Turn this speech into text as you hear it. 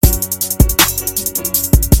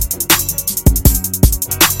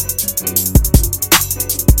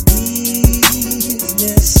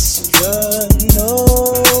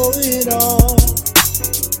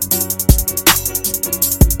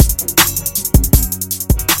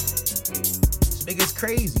Nigga's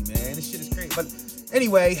crazy, man. This shit is crazy. But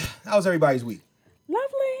anyway, how was everybody's week? Lovely.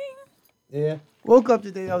 Yeah. Woke up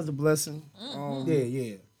today. That was a blessing.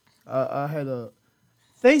 Yeah. I had a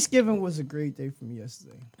Thanksgiving was a great day for me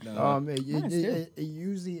yesterday. No. It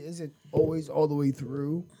usually isn't always all the way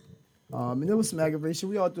through. And there was some aggravation.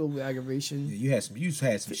 We all deal with aggravation. Yeah, you had some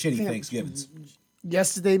shitty Thanksgivings.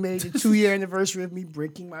 Yesterday made the 2-year anniversary of me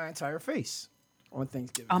breaking my entire face on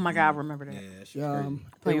Thanksgiving. Oh my God, I remember that. Yeah, that shit's crazy.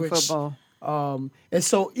 Playing football. And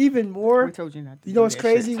so even more, We told you not to. you know do what's that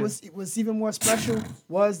crazy? shit, Was even more special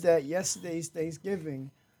was that yesterday's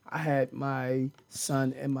Thanksgiving, I had my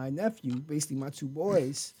son and my nephew, basically my two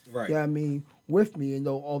boys, Right. yeah, I mean, with me. And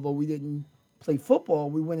although we didn't play football,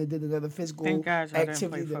 we went and did another physical Thank God y'all didn't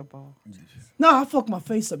activity. play football. No, I fucked my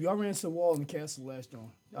face up. Y'all ran to the wall in the castle last year,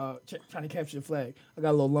 trying to capture the flag. I got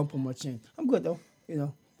a little lump on my chin. I'm good though. You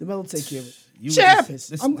know, the medal take care of it. This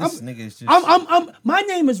nigga is just. My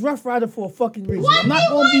name is Rough Rider for a fucking reason. I'm not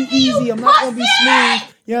gonna be easy. I'm not gonna be smooth.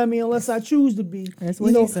 You know what I mean? Unless I choose to be. That's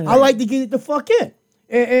what he said. I like to get it the fuck in.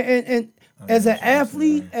 And as an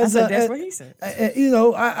athlete, That's what he said. you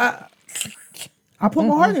know, I put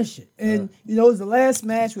my heart in this shit. And, you know, it was the last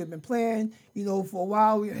match we've been playing. You know, for a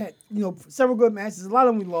while we had, you know, several good matches. A lot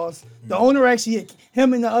of them we lost. The owner actually,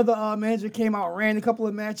 him and the other manager came out and ran a couple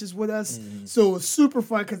of matches with us. So it was super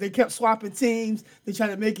fun because they kept swapping teams. They tried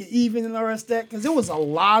to make it even and the rest of that because it was a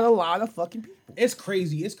lot of fucking people. It's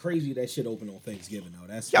crazy. It's crazy that shit opened on Thanksgiving though.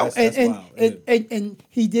 That's wild. And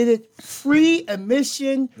he did it free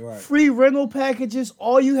admission, free rental packages.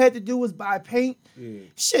 All you had to do was buy paint. Yeah.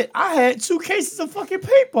 Shit, I had 2 cases of fucking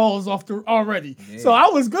paintballs already. Yeah. So I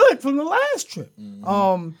was good from the last trip.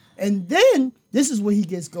 And then this is where he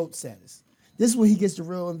gets GOAT status. This is where he gets the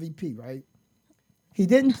real MVP, right? He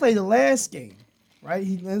didn't play the last game, right?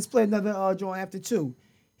 Let's play another joint after 2.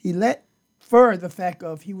 He let the fact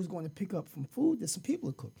of he was going to pick up some food that some people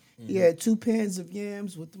had cooked. He had 2 pans of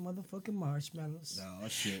yams with the motherfucking marshmallows. Oh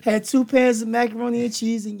shit. Had 2 pans of macaroni and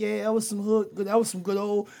cheese, and yeah, that was some good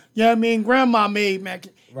old, you know what I mean, grandma made mac.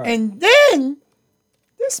 Right. And then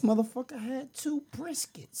this motherfucker had 2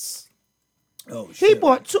 briskets. Oh shit. He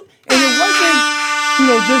bought 2, and it wasn't, you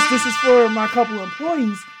know, this is for my couple of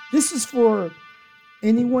employees. This is for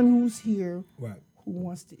anyone who's here who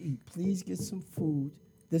wants to eat. Please get some food.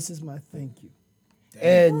 This is my thank you.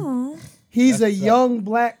 Damn. And he's a younger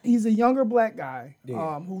black guy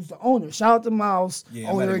who's the owner. Shout out to Miles,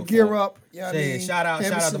 owner of Gear Up. You know what I mean? Shout out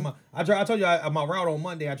to Miles. I told you my route on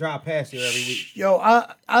Monday. I drive past here every week.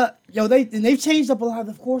 They've changed up a lot of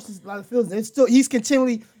the courses, a lot of fields. He's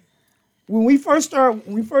continually. When we first went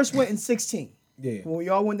in 2016, when we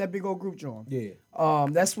all went that big old group joint,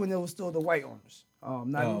 that's when there was still the white owners.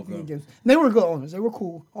 They were good owners. They were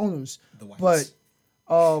cool owners. The whites. But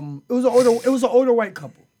it was an older white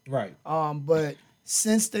couple. Right. But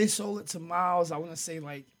since they sold it to Miles, I want to say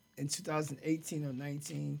like in 2018 or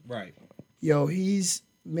 19. Right. Yo, he's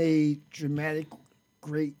made dramatic,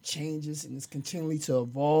 great changes and is continually to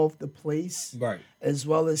evolve the place. Right. As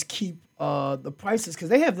well as keep the prices because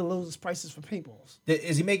they have the lowest prices for paintballs.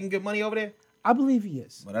 Is he making good money over there? I believe he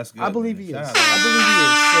is. Well, that's good. I believe he is. So,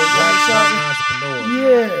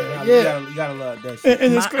 yeah. You gotta love that shit.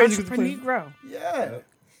 And it's crazy. Entrepreneur. Yeah.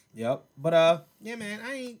 Yep. But yeah,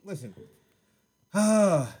 man, listen.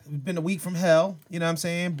 It's been a week from hell. You know what I'm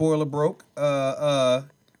saying? Boiler broke. Got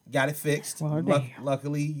it fixed. Well,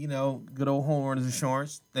 luckily, you know, good old homeowners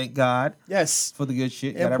insurance. Thank God. Yes. For the good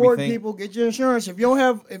shit. Important people, get your insurance. If you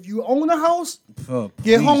own a house,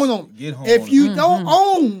 get homeowners. If you don't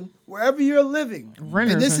own wherever you're living,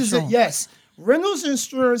 renters insurance. Yes. Rentals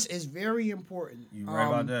insurance is very important. You right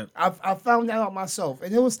about that. I found that out myself.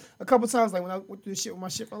 And it was a couple times like when I went through the shit when my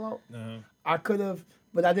shit fell out, I could have,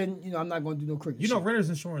 but I didn't, you know, I'm not going to do no cricket shit. Renters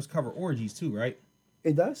insurance cover orgies too, right?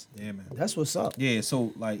 It does? Yeah, man. That's what's up. Yeah,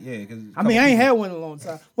 so like, cause I ain't had one in a long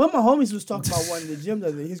time. One of my homies was talking about one in the gym the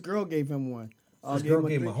other day. His girl gave him one. His girl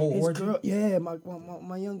gave him a whole orgy?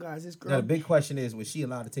 My young guys, his girl. Now, the big question is, was she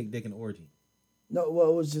allowed to take dick in the orgy? No, well,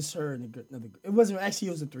 it was just her and another. It wasn't actually.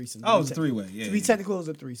 It was a threesome. Oh, it was a 3-way. Yeah. To be technical, it was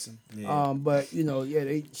a threesome. Yeah. But you know,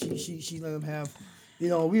 she let him have. You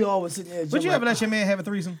know, we all was sitting there. Would you ever let your man have a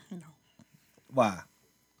threesome? No. Why?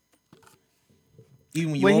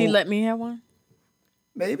 Even when Would he let me have one?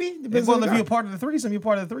 Maybe. If you're part of the threesome, you're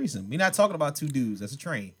part of the threesome. We're not talking about 2 dudes. That's a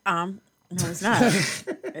train. No, it's not.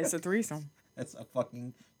 It's a threesome. That's a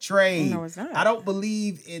fucking trade. No, it's not. I don't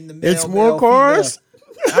believe in the male. It's more cars.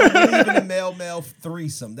 I don't believe in a male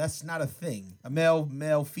threesome. That's not a thing. A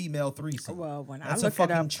male female threesome. Well, when that's I look a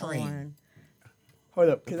fucking it up train. Hold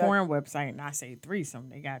up, the porn website, and I say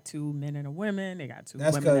threesome, they got 2 men and a woman. They got 2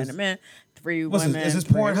 That's women and a man. 3 women. Is this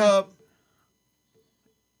Pornhub?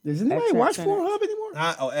 Does anybody watch Pornhub anymore?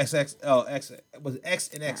 XX. Oh, X. Was it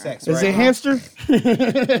X and XX? Is it hamster?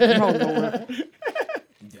 Oh, Lord.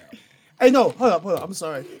 Hey, no, hold up. I'm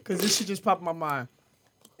sorry, because this shit just popped in my mind,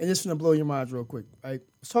 and this gonna blow your minds real quick. I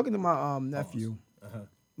was talking to my nephew,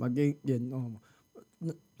 my gay, this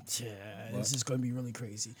is gonna be really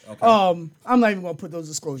crazy. Okay. I'm not even gonna put those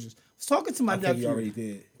disclosures. I was talking to my nephew. You already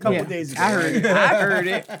did. A couple days ago. I heard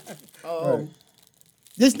it.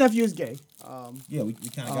 This nephew is gay. Yeah, we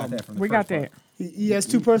kind of got that from the We first got part. that. He has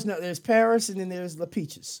 2 personalities. There's Paris and then there's La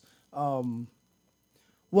Peaches. Well,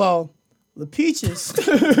 La Peaches.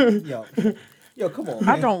 Yo, come on.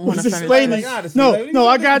 I don't want to explain this. No,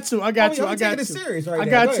 I got to. I got to. Serious right I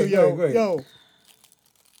now. got to. Yo.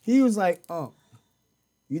 He was like,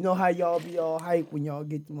 you know how y'all be all hype when y'all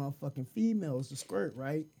get the motherfucking females to squirt,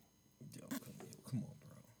 right? Yo, come on, bro.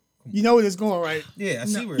 You know where it's going, right? Yeah, I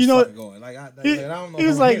see where it's fucking going. Like, I don't know. He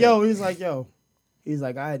was like, yo. He's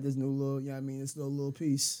like, I had this new little, this little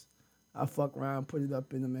piece. I fuck around, put it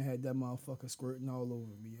up in him, and had that motherfucker squirting all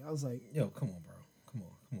over me. I was like, yo, come on, bro. Come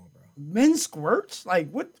on, bro. Men squirts? Like,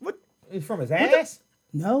 what? It's from his ass?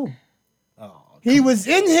 No. Oh. He was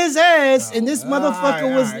in his ass, and this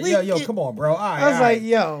motherfucker was leaking. Yo, come on, bro. I was like,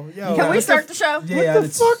 yo. Can we start the show? Yeah, what the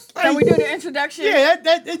fuck? Can we do the introduction? Yeah,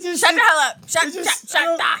 that it just. Shut the hell up. Shut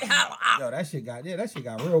the hell up. Yo, that shit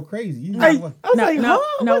got real crazy. I was like, no.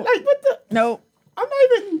 What the? No. I'm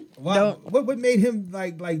not even. What made him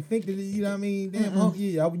like think that, you know what I mean? Damn,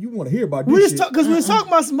 you want to hear about this We shit. because we was talking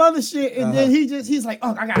about some other shit, and then he's like,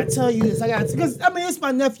 I gotta tell you this. Because it's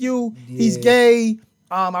my nephew. Yeah. He's gay.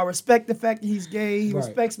 I respect the fact that he's gay. He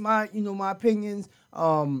respects my opinions.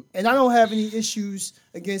 And I don't have any issues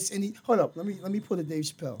against any. Hold up, let me pull the Dave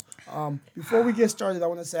Chappelle. Before we get started, I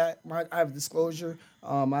want to say I have a disclosure.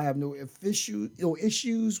 I have no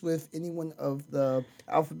issues with anyone of the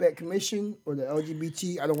Alphabet Commission or the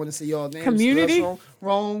LGBT. I don't want to say y'all names. Community? So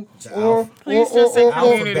wrong. Or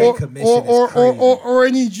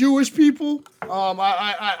any Jewish people.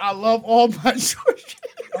 I love all my Jewish.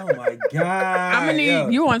 Oh my God! I'm gonna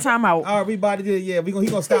need you on timeout. All right, everybody, he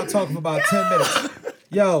gonna stop talking for about 10 minutes.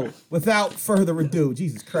 Yo, without further ado,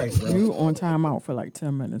 Jesus Christ, bro. You on timeout for like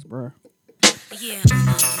 10 minutes, bro. Yeah.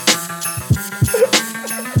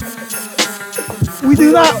 We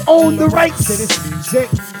do not own the rights to this music.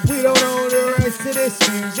 We don't own the rights to this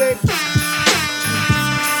music.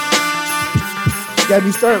 Got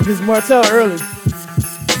me started with Martell early.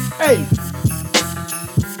 Hey.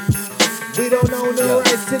 We don't own the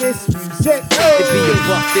rights to this music. It be a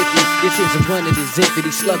 $150. This isn't one of his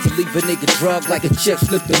infinity slugs to leave a nigga drug like a chick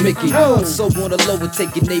slipped a Mickey. I'm so on the low and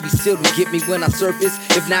take your Navy SEAL to get me when I surface.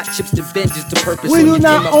 If not, chips to vengeance to purpose. We do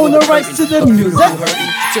not own the rights to the music.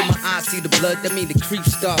 Till my eyes see the blood, that mean the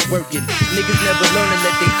creeps start working. Niggas never learn to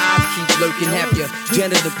let their eyes keep lurking. Have your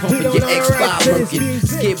janitor pumping, your X5 working.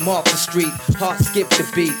 Skip off the street, heart skip the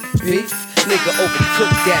beat. Beef. Nigga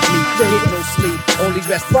overcooked that meat, get no sleep. Only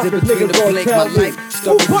rest is in between the blink. My life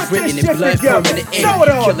story was written in blood, permanent ink. Killer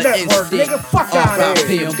instinct.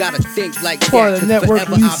 R.I.P. Don't gotta think like that. Cause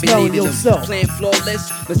forever I've been needing them. Playing flawless,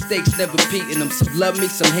 mistakes never beating them. Some love me,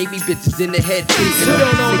 some hate me, bitches in the head beating them.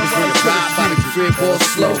 Niggas wanna ride by the crib all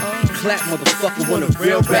slow. Clap, motherfucker, want a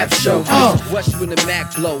real rap show. Rush when the Mac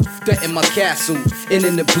blow, threaten my castle. And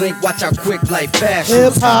in the blink, watch how quick life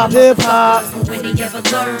passes. Hip hop. When they ever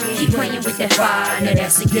learn, keep playing with that fire, now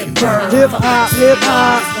that's to get burned. Hip hop.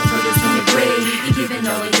 Put us in the grave, you giving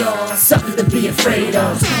all of y'all something to be afraid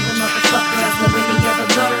of. Stronger motherfuckers, but when they ever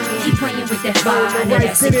learn, keep playing with that fire, now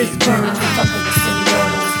that's to get burned. Fuck with us in the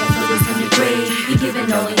mortals, put us in the grave, you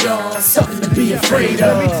giving all of y'all something to be afraid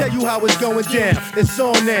of. Let me tell you how it's going down. It's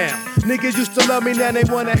on now. Niggas used to love me, now they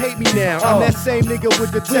wanna hate me now. I'm that same nigga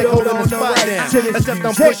with the tech holding the spot down. Except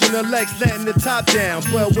I'm pushing the legs, letting the top down.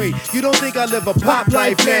 But wait, you don't think I live a pop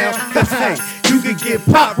life now? Cause hey, you can get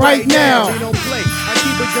popped right now. They don't play. I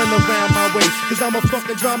keep a gun around my waist, cause I'm a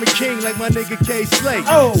fucking drama king like my nigga K. Slay.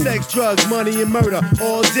 Sex, drugs, money, and murder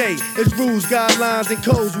all day. It's rules, guidelines, and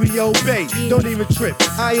codes we obey. Don't even trip.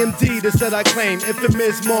 IMD, the set I claim.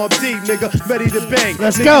 Infamous Mob Deep, nigga, ready to bang.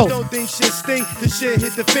 Let's Niggas go. Don't think shit stink, the shit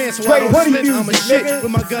hit the fan, so I don't slip. I'm a shit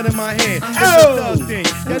with my gun in my hand. It's a thug thing.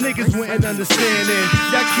 Y'all niggas wouldn't understand, and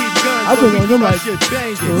y'all keep guns. I've been on them like shit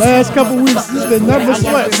banging. the last couple weeks. It's been never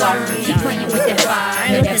slept. Keep playing with that fire,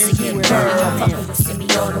 now that's to get burned. Fuck with us in the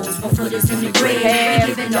semi-autos. My foot is in the grave. We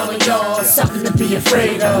giving all of y'all something to be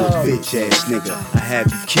afraid of. Bitch ass nigga, I have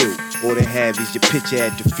you killed. All they have is your picture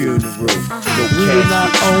at the funeral. No We do not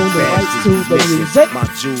own the rights to the music. My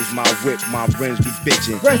jewels, my whip, my rims be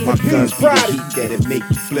bitchin'. My guns be the heat that'll make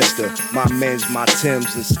you blister. My men's, my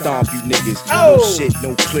Timbs, and stomp you niggas. No shit,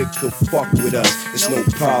 no click could fuck with us. It's no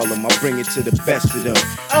problem, I bring it to the best of them.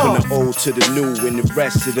 From the old to the new and the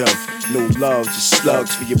rest of them. No love, just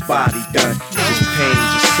slugs for your body done. Just pain,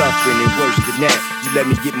 just suffering, and worse than that. You let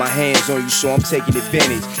me get my hands on you, so I'm taking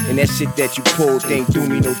advantage. And that shit that you pulled ain't do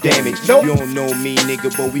me no damage. You don't know me,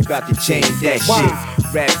 nigga, but we bout to change that shit.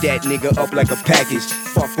 Wrap that nigga up like a package.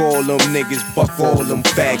 Fuck all them niggas, fuck all them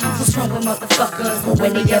faggots. What's wrong with motherfuckers? But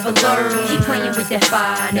when they ever learn, keep playing with that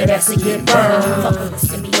fire, now that's to get burned. Fucking with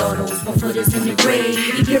semi-autos, my foot is in the grave.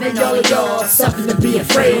 We giving all of y'all something to be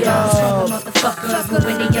afraid of. What's wrong with motherfuckers? But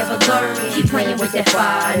when they ever learn, keep playing with that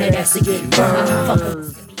fire, now that's to get burned. Fucking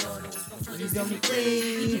with semi-autos, my foot is in the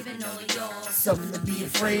grave. We giving all of y'all something to be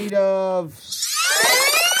afraid of.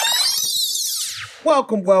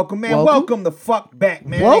 Welcome, man. Welcome the fuck back,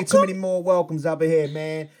 man. Ain't too many more welcomes up ahead,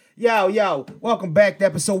 man. Yo. Welcome back to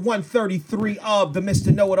episode 133 of the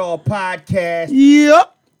Mr. Know-It-All podcast.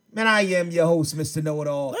 Yep. Man, I am your host, Mr.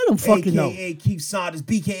 Know-It-All. Let them fucking know. A.K.A. Keith Saunders,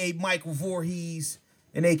 B.K.A. Michael Voorhees,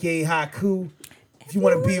 and A.K.A. Haiku. If you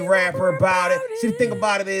want to be a rapper about it. See, the thing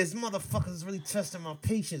about it is, motherfuckers is really testing my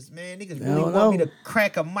patience, man. Niggas really want me to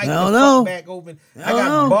crack a mic the fuck back open. I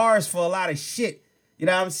got bars for a lot of shit. You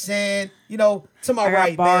know what I'm saying? You know, to my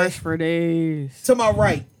right, bars man. for days. To my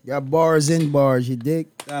right. Got bars in bars, you dig?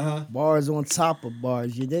 Uh-huh. Bars on top of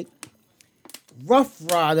bars, you dig? Rough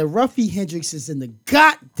Rider, Ruffy Hendrix is in the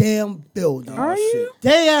goddamn building. Are you?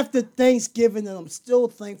 Day after Thanksgiving, and I'm still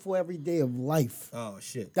thankful every day of life. Oh,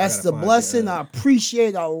 shit. That's the blessing. I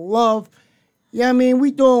appreciate, I love. Yeah, I mean, we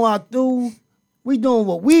doing what I do. We doing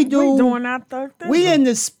what we do. We doing our thing. We in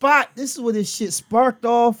the spot. This is where this shit sparked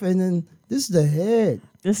off, and then this is the head.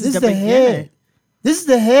 This is the head. This is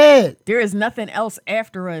the head. There is nothing else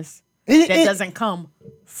after us that doesn't come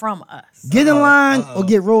from us. Get in line or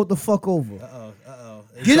get rolled the fuck over.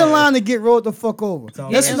 Get in line and get rolled the fuck over.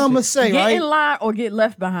 That's what I'm going to say, right? Get in line or get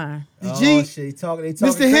left behind. Shit. They talking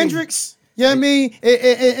Mr. crazy. Hendrix, you know what I mean?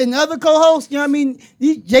 And the other co-hosts, you know what I mean?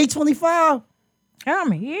 J25.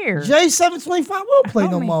 I'm here. J725, we don't play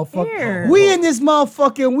no motherfucker. Here. We in this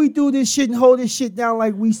motherfucker and we do this shit and hold this shit down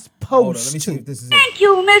like we supposed Hold on, let me see if this is it. Thank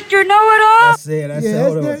you, Mr. Know-It-All. That's it.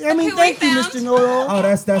 Hold on. I mean, thank you, Mr. Know-It-All. Oh,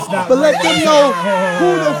 that's not. But let them know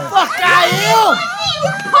who the fuck I am.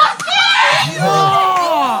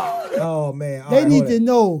 Oh man, They need to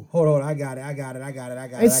know. Hold on, I got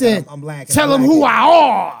it. They said, I'm lacking. tell them who I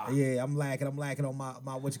are. Yeah, I'm lacking on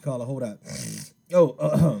my what you call it. Hold up.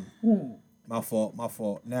 Yo, my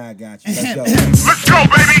fault. Now I got you. Let's go. Let's go,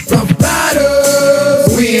 baby. Rough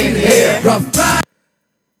Riders, we in here. Rough Riders.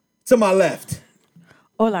 To my left.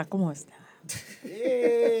 Hola, ¿cómo está?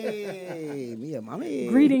 Hey, mia, mommy.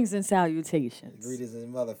 Greetings and salutations. Greetings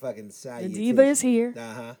and motherfucking The salutations. diva is here.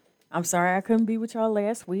 Uh-huh. I'm sorry I couldn't be with y'all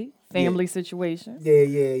last week. Family situation.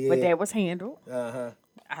 Yeah. But that was handled. Uh-huh.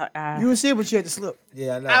 You was here, but you had to slip.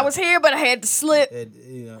 Yeah, I know. I was here, but I had to slip.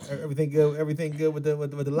 You know, everything good with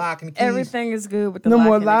the lock and the keys. Everything is good with the No lock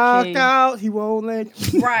more and the key. lockout. He won't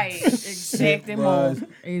let you. Right. Exactly. was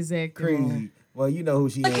Exactly. crazy. Well, you know who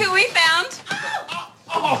she Look is. who we found.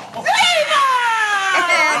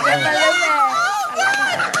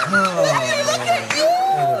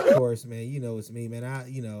 And of course, man, you know it's me, man.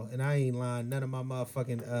 And I ain't lying. None of my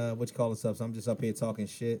motherfucking what you call this up. So I'm just up here talking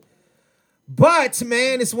shit. But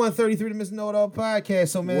man, it's 133 to Mr. Know-It-All podcast.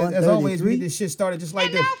 So man, as always, we get this shit started just like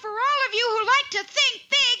And this. now for all of you who like to think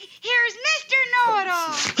big, here's Mr.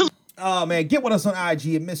 Know-It-All. Oh man, get with us on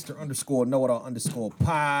IG at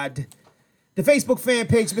Mr._Know-It-All_pod. The Facebook fan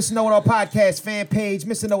page, Mr. Know-It-All Podcast fan page,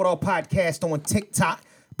 Mr. Know-It-All Podcast on TikTok.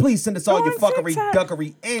 Please send us all your fuckery,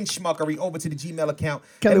 duckery, and schmuckery over to the Gmail account.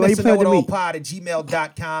 Kelly, at why you Mr. playing with me? Know-It-All Pod at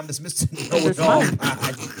gmail.com. That's Mr. Know-It-All Pod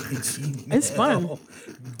at gmail. It's fun.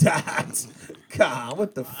 .com.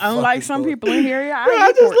 What the fuck? Unlike some people in here, yeah,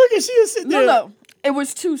 I just look at she was sitting there. No, it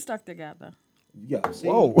was two stuck together. Yo, see?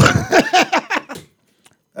 Whoa.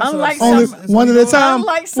 Unlike Only some, one at a time.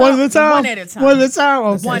 Unlike some, One at a time. one at a time. One at a time.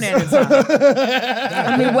 Okay. One at a time.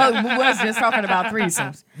 I mean, well, we was just talking about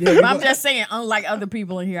threesomes. But I'm just saying, unlike other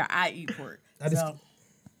people in here, I eat pork. I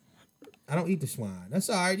don't eat the swine. That's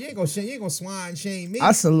all right. You ain't gonna swine shame me.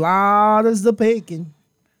 I saladas the bacon.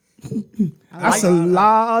 I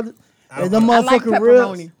salad. And the I like motherfucking ribs.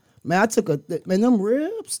 pepperoni. Man, I took them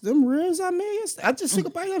ribs I made. I just took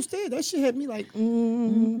a bite upstairs. That shit had me like,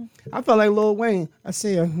 I felt like Lil Wayne. I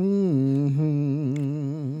said, I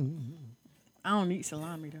don't eat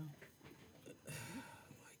salami though.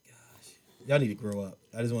 Y'all need to grow up.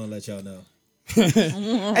 I just want to let y'all know.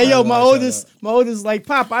 Hey yo, my oldest like,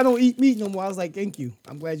 Pop, I don't eat meat no more. I was like, thank you.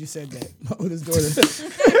 I'm glad you said that. My oldest daughter.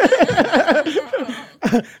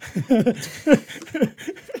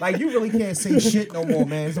 Like, you really can't say shit no more,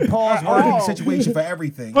 man. It's a pause-worthy situation for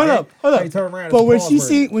everything. Hold up. Hey, turn around. But when she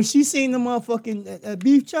seen the motherfucking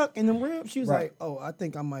beef chuck and them ribs, she was like, "Oh, I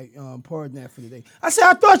think I might pardon that for the day." I said,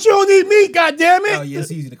 "I thought you don't eat meat, goddamn it!" Oh yeah,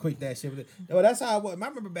 it's easy to quit that shit. Well, that's how I was. I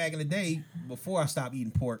remember back in the day before I stopped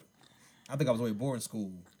eating pork. I think I was away boarding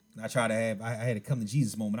school. And I had a come to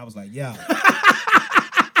Jesus moment. I was like, yo,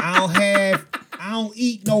 I don't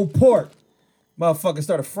eat no pork. Motherfucker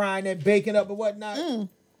started frying that bacon up and whatnot. She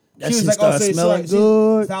was like, oh, smelling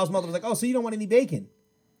good. His house mother was like, oh, so you don't want any bacon?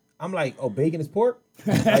 I'm like, oh, bacon is pork?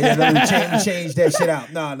 We changed that shit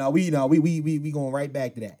out. No, we going right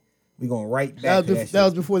back to that. We going right back to that shit. That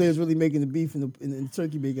was before they was really making the beef and the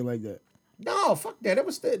turkey bacon like that. No, fuck that. It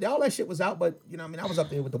was still, all that shit was out, but I was up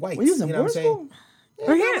there with the whites. Well, you was in boarding school? Yeah,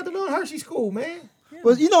 I went to little Hershey school, man.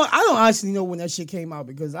 Well, I don't honestly know when that shit came out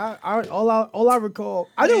because all I recall,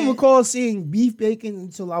 I didn't recall seeing beef bacon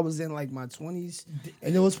until I was in like my 20s,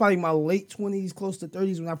 and it was probably my late 20s, close to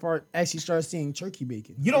 30s when I actually started seeing turkey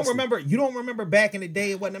bacon. You don't remember back in the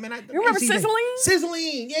day what? I mean, you remember sizzling?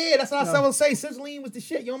 Sizzling, yeah, that's what I was saying. Sizzling was the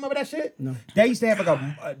shit. You don't remember that shit? No. They used to have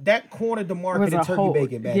like that cornered the market in turkey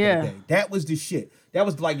bacon back in the day. That was the shit. That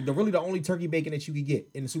was like the only turkey bacon that you could get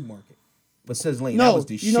in the supermarket. But sizzling, that was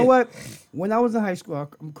the shit. You know what? When I was in high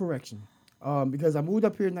school, because I moved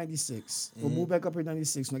up here in 96. We'll move back up here in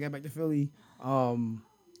 96. When I got back to Philly, I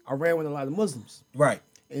ran with a lot of Muslims. Right.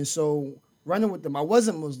 And so running with them, I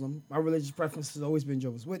wasn't Muslim. My religious preference has always been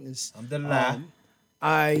Jehovah's Witness.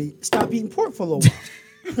 I stopped eating pork for a little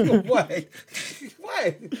while.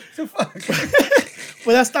 What? The fuck?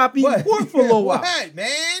 But I stopped eating pork for a little while. What,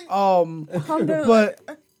 man? But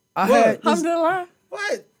I had Alhamdulillah.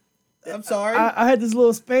 What? I'm sorry. I had this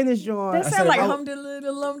little Spanish joint. That sound like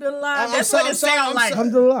alhamdulillah. That's what it sounds like.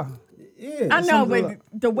 Alhamdulillah. Yeah. I know, but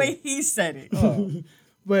the way he said it.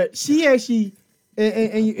 But she actually,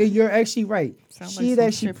 and you're actually right. She had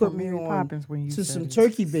actually put me Mary on to some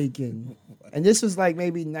turkey bacon, and this was like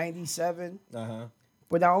maybe 97.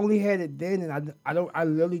 But I only had it then, and I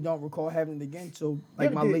literally don't recall having it again till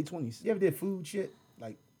like my late 20s. You ever did food shit,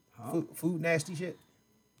 like food nasty shit?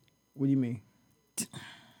 What do you mean?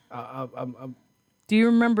 Do you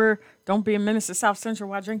remember "Don't Be a Menace to South Central"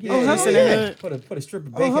 while drinking? Yeah. Put a strip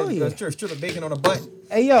of bacon, strip of bacon on a butt.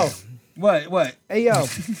 Hey yo, what? Hey yo,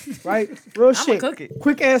 right? Real shit. Cook it.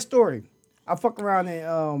 Quick ass story. I fuck around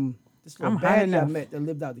and this little baddie I met that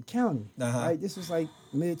lived out the county. Right, this was like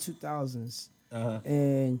mid 2000s,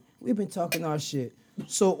 and we've been talking our shit.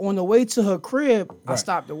 So on the way to her crib, I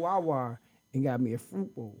stopped at Wawa and got me a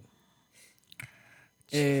fruit bowl,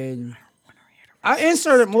 and I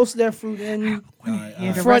inserted most of that fruit in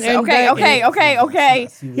front end. Okay.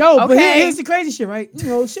 Yo, but here's the crazy shit, right?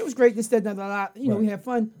 Shit was great. This, that, that. We had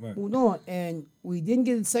fun. Moved on, and we didn't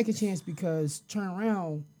get a second chance because turn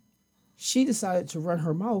around, she decided to run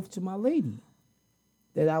her mouth to my lady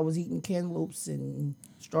that I was eating cantaloupes and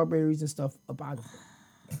strawberries and stuff about her.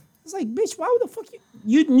 It's like, bitch, why would the fuck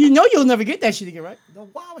you know you'll never get that shit again, right? No,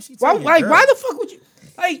 why would she? Why the fuck would you?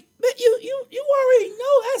 Like, you already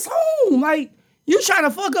know that's home. Like. You trying to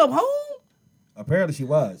fuck up home? Apparently she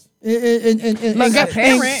was. And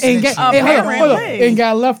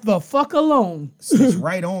got left the fuck alone. It's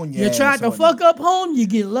right on you. You tried to fuck up home, you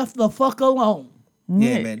get left the fuck alone.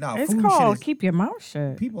 Yeah, man. No, it's food called shit keep your mouth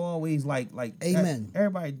shut. People always like amen.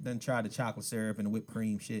 Everybody done tried the chocolate syrup and the whipped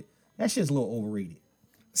cream shit. That shit's a little overrated.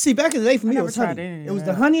 See, back in the day for me, it was honey. It was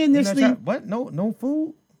the honey initially. What? No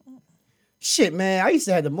food? Shit, man. I used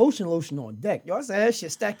to have the motion lotion on deck. Yo, I used to have that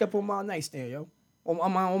shit stacked up on my nightstand, yo.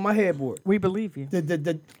 On my headboard. We believe you.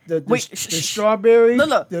 The strawberry,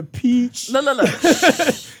 the peach. Look.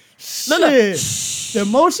 Shit. The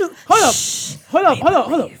motion. Hold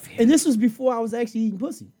up. And this was before I was actually eating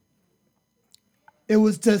pussy. It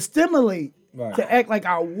was to stimulate, to act like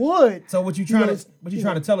I would. So what you trying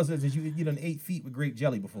to tell us is that you done ate feet with grape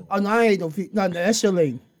jelly before? Oh no, I ain't no feet. No, that's your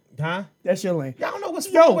lane. Huh? That's your lane. Y'all don't know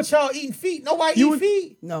what's wrong with y'all eating feet. Nobody eat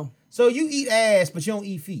feet. No. So you eat ass, but you don't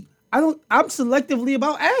eat feet. I'm selectively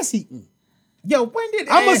about ass eating. Yo, when did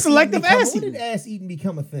I'm a selective ass eating? When did ass eating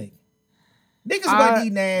become a thing? Niggas wasn't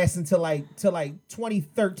eating ass until like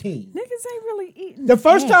 2013. Niggas ain't really eating. The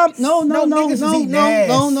first time, no, niggas is eating ass.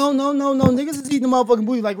 niggas is eating the motherfucking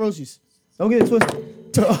booty like roaches. Don't get it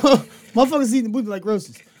twisted. Motherfuckers eating the booty like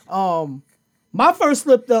roaches. My first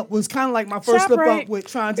slip up was kind of like my first slip up with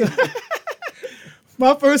trying to.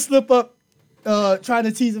 My first slip up, trying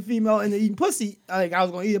to tease a female into eating pussy. Like I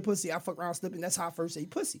was gonna eat a pussy. I fuck around slipping. That's how I first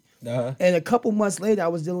ate pussy. And a couple months later, I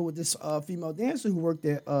was dealing with this female dancer who worked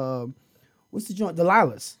at what's the joint?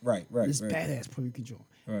 Delilah's. Right. This badass Puerto Rican joint.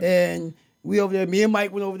 Right. And we over there. Me and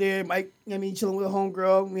Mike went over there. Mike, chilling with a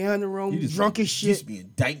homegirl. We in the room, drunk as shit. Just be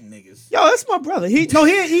indicting niggas. Yo, that's my brother. He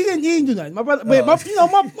didn't do nothing. My brother, but Mike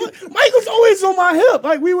was always on my hip.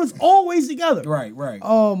 Like we was always together. Right.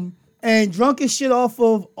 And drunk as shit off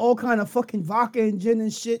of all kind of fucking vodka and gin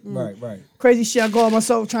and shit. And right. Crazy shit. I go on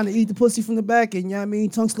myself trying to eat the pussy from the back, and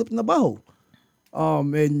tongue slipped in the butthole.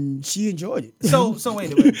 And she enjoyed it. So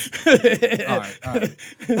wait a minute. All right.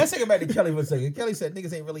 Let's take it back to Kelly for a second. Kelly said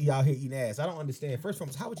niggas ain't really out here eating ass. I don't understand. First from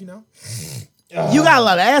how would you know? You got a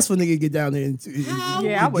lot of ass for nigga get down there.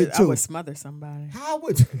 I would smother somebody. How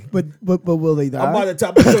would? But will they die? I'm about to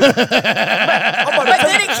top. But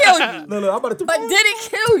did it kill you? Look, I'm about to. But did it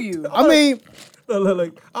kill you? I mean,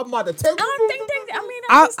 look. I'm about to tell you. I don't think they. I mean,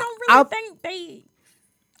 I just don't really think they.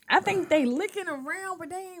 I think they licking around, but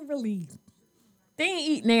they ain't really. They ain't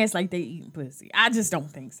eating ass like they eating pussy. I just don't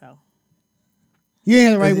think so. You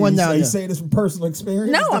ain't the right one now. You saying this from personal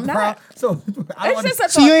experience? No, I'm not. So you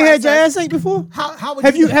ain't had your ass ate before? How would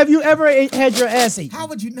have you ever had your ass ate? How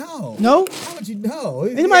would you know? No. How would you know?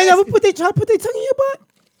 Anybody ever put their tongue in your butt?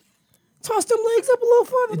 Toss them legs up a little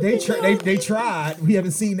further. They tried. We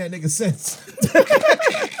haven't seen that nigga since.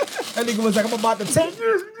 That nigga was like, I'm about to take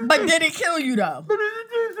you. But did it kill you though?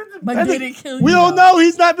 But did it kill you? We don't know.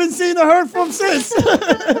 He's not been seen or heard from since. Then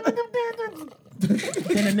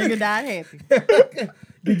a nigga died happy.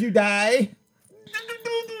 Did you die?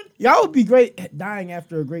 Y'all would be great dying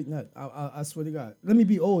after a great nut. I swear to God. Let me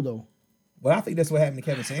be old though. Well, I think that's what happened to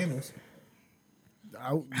Kevin Samuels.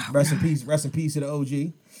 Rest in peace to the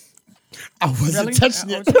OG. I wasn't touching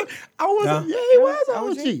it. I wasn't. Yeah, he was an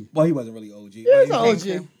OG. Well, he wasn't really OG. He was an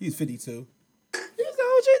OG. He's 52. He was an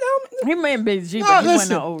OG. He may be G, but he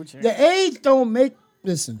wasn't an OG. The age don't make.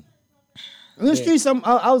 Listen. In the streets, I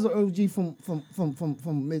was an OG from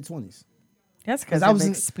mid 20s. That's because I was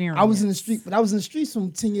experience. I was in the street, but I was in the streets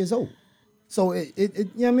from 10 years old. So it you know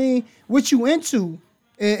what I mean? What you into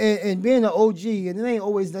and being an OG, and it ain't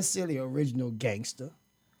always necessarily original gangster.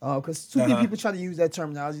 Because too many people try to use that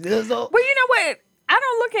terminology. Well, you know what? I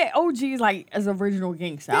don't look at OGs like as original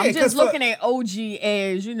gangster. I'm just looking at OG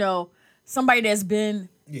as, somebody that's been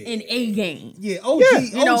in a game. Yeah,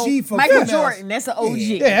 OG for Michael females. Jordan, that's an OG.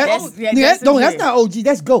 Yeah, that's not OG,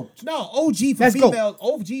 that's GOAT. No, OG for females.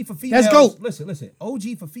 OG for females. That's GOAT. Listen.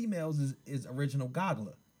 OG for females is original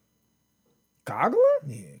goggler. Goggler?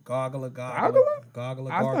 Yeah, goggler.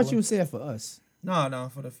 I thought you would say that for us. No,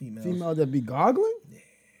 for the females. Female that be goggling? Yeah.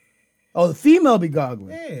 Oh, the female be goggling.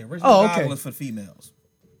 Yeah, original gogglers for females.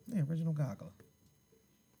 Yeah, original goggler.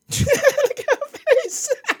 Look at her face.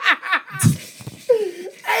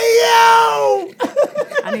 Hey, yo!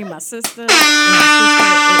 I need my sister and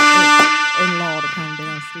law to come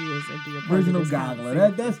downstairs and be a original goggler.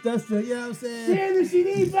 That's the, you know what I'm saying? Damn, she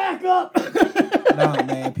needs backup. Nah,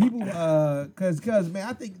 man, people, cause man,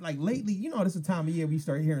 I think like lately, this is the time of year we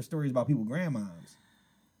start hearing stories about people grandmoms.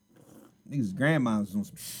 Niggas' grandmoms on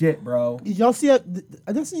some shit, bro. Did y'all see that?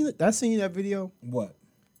 I seen that video. What?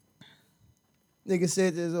 Nigga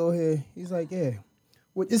said this over here. He's like, yeah.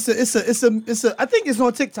 It's a. I think it's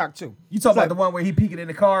on TikTok too. You talking about the one where he peeking in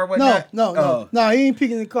the car? No. He ain't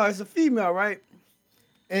peeking in the car. It's a female, right?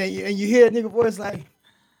 And you hear a nigga voice like,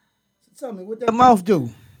 "Tell me what that mouth do?"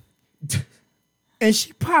 And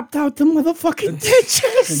she popped out the motherfucking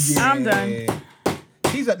ditches. Yeah. I'm done.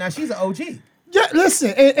 She's an OG. Yeah,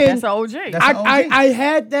 listen. That's an OG. I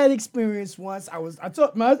had that experience once. I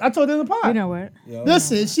told her in the pod. You know what?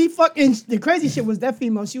 Listen, she fucking. The crazy shit was that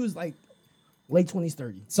female. She was like late 20s,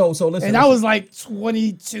 30. So listen. And I was like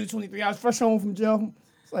 22, 23. I was fresh home from jail.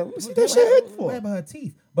 It's like, what that shit hit for? What about her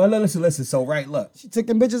teeth? But listen. So look. She took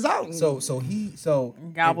them bitches out. So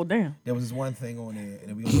gobbled down. There was this one thing on there,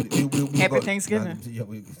 and we Happy Thanksgiving.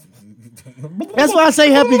 That's why I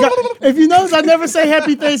say happy. If you notice, I never say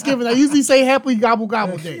happy Thanksgiving. I usually say happy gobble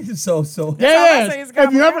gobble day. So yeah.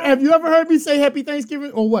 Have you ever heard me say happy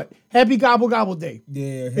Thanksgiving or what? Happy gobble gobble day.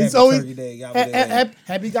 Yeah, happy turkey day.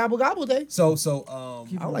 Happy gobble gobble day. So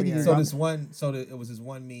I like it. So it was this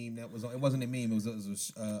one meme that was. It wasn't a meme. It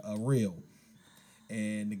was a reel,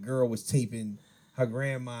 and the girl was taping her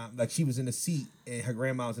grandma, like she was in the seat and her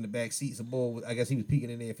grandma was in the back seat. So boy, I guess he was peeking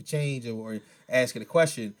in there for change or asking a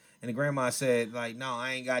question. And the grandma said, like, no,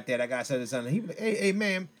 I ain't got that. I got something. He was like, hey,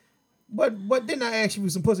 ma'am, what didn't I ask you for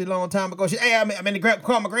some pussy a long time ago? She, hey, I'm in the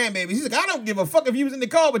call my grandbaby. He's like, I don't give a fuck if you was in the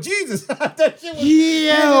car with Jesus. That shit was, he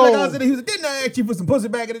was like, didn't I ask you for some pussy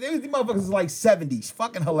back in the day? These motherfuckers was like 70s.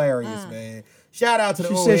 Fucking hilarious, man. Shout out to the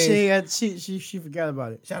old heads. She said she forgot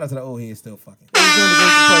about it. Shout out to the old heads still fucking.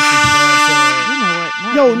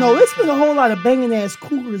 No, it's been a whole lot of banging ass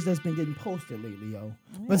cougars that's been getting posted lately, yo.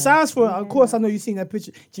 Yeah. Besides of course, I know you've seen that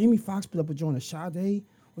picture. Jamie Foxx put up a joint of Sade.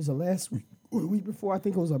 Was it last week or the week before? I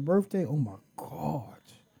think it was her birthday. Oh my God.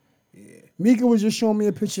 Yeah. Mika was just showing me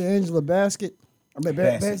a picture of Angela Bassett.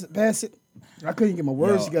 I couldn't get my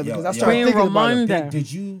words together because I started thinking about it.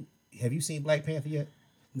 Have you seen Black Panther yet?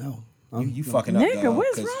 No. You fucking up, nigga, dog,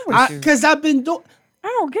 what's wrong with you? Because I've been doing. I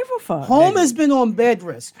don't give a fuck. Home has been on bed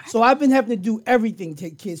rest, so I've been having to do everything.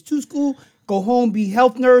 Take kids to school, go home, be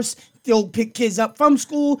health nurse, still pick kids up from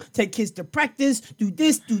school, take kids to practice, do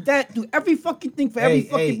this, do that, do every fucking thing for every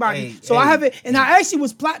fucking body. So I have it, and I actually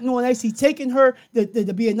was plotting on actually taking her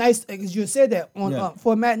to be a nice, as you said that on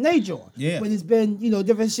for a matinee joint. Yeah, but it's been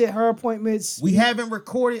different shit, her appointments. We haven't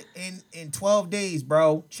recorded in 12 days,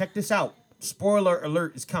 bro. Check this out. Spoiler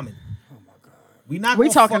alert is coming. We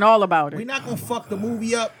talking all about it. We're not gonna fuck the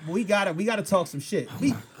movie up. But we gotta talk some shit.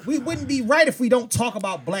 We wouldn't be right if we don't talk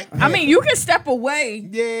about Black Panther. I mean, you can step away,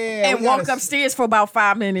 and walk upstairs for about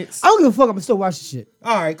 5 minutes. I don't give a fuck. I'm still watching shit.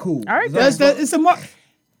 All right, cool. All right,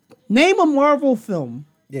 name a Marvel film.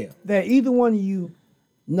 Yeah. That either one of you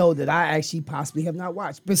know that I actually possibly have not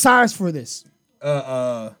watched. Besides for this.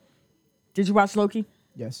 Did you watch Loki?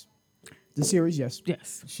 Yes. The series, yes.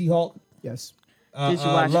 Yes. She-Hulk. Yes. Did you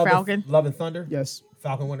watch Falcon? Love and Thunder? Yes.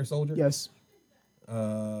 Falcon Winter Soldier? Yes.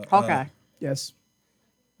 Hawkeye? Yes.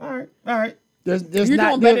 All right. You're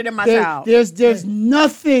doing better than my child. There's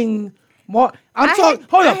nothing more. Hold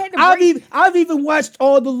up. I've even watched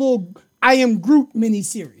all the little I Am Groot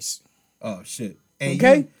miniseries. Oh shit.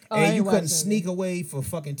 And you couldn't sneak away for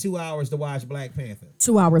fucking 2 hours to watch Black Panther.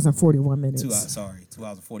 2 hours and 41 minutes. 2 hours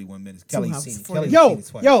and 41 minutes. Kelly's seen it.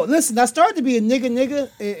 Yo, listen, I started to be a nigga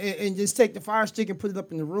and just take the Fire Stick and put it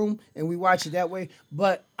up in the room and we watch it that way.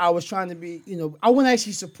 But I was trying to be, I want to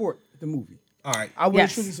actually support the movie. All right. I want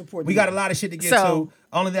to truly support We got a lot of shit to get to.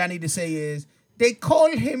 Only thing I need to say is they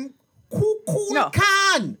call him Kukul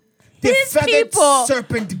Khan. These people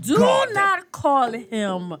serpent do god. not call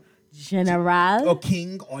him General or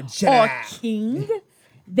King or General.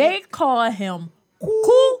 They call him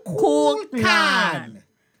Kukul Khan.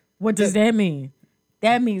 What does that mean?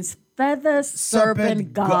 That means feather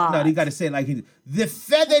serpent god. No, you got to say it like he's the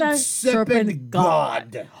feathered serpent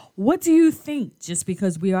god. What do you think? Just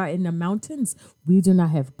because we are in the mountains, we do not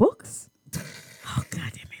have books? Oh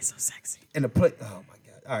God, that man's so sexy. And the play. Oh my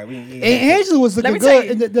God. All right, and Angela was looking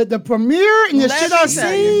good. The premiere and the shit I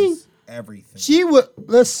seen. Everything. She would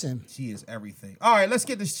listen. She is everything. All right, let's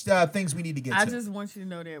get the things we need to get to. I just want you to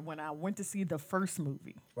know that when I went to see the first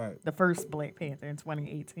movie, the first Black Panther in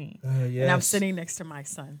 2018, and I'm sitting next to my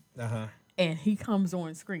son, and he comes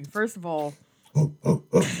on screen. First of all,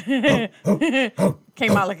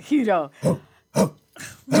 came out like a cute dog.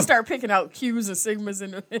 We start picking out Q's and Sigmas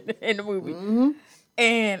in the movie,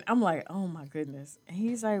 and I'm like, oh my goodness. And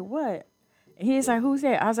he's like, what? And he's like, who's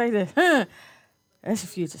that? I was like, that's your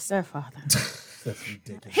future stepfather. That's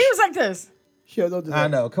ridiculous. He was like this. I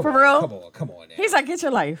know. Come on. Now. He's like, get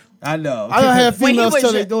your life. I know. I don't have females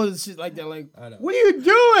tell their daughters shit like that. Like, what are you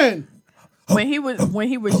doing? When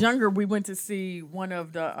he was younger, we went to see one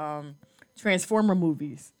of the Transformer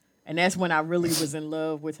movies, and that's when I really was in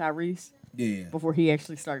love with Tyrese. Yeah. Before he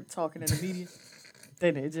actually started talking in the media,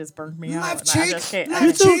 then it just burnt me out. Left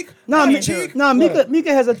cheek.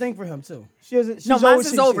 Mika has a thing for him too. Mine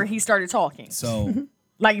is over. He started talking. So,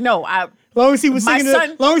 like, no, As long as he was singing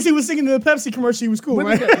the Pepsi commercial, he was cool,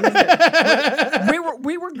 right?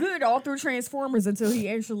 We were good all through Transformers until he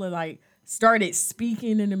actually started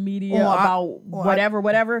speaking in the media about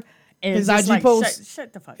whatever. And his IG post.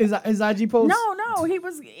 Shut the fuck up. His IG post. No, he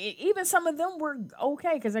was. Even some of them were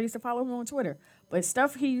okay because I used to follow him on Twitter. But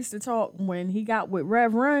stuff he used to talk when he got with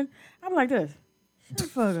Rev Run, I'm like this. Shut the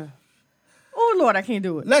fuck up. Oh Lord, I can't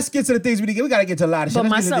do it. Let's get to the things we need to get. We gotta get to a lot of shit. But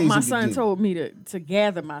my son told me to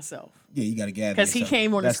gather myself. Yeah, you gotta gather. Because he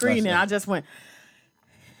came on the screen and I just went.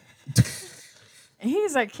 And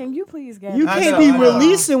he's like, "Can you please gather?" You can't be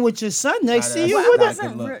releasing with your son next to you.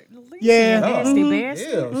 Nasty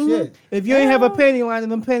bastard. Shit. If you ain't have a panty line, then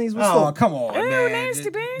them panties was come on, man. Nasty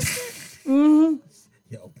bastard.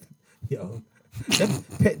 Yo.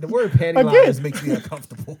 The word panty liners makes me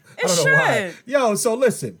uncomfortable. I don't know why. Yo, so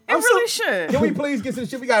listen. It really should. Can we please get to the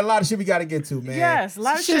shit? We got a lot of shit we got to get to, man. Yes, a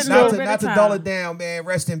lot of shit. Not to dull it down, man.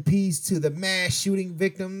 Rest in peace to the mass shooting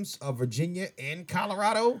victims of Virginia and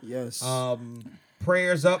Colorado. Yes.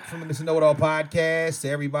 Prayers up from the Mr. Know-It-All podcast to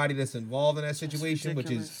everybody that's involved in that situation,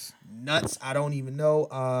 which is nuts. I don't even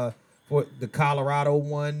know. For the Colorado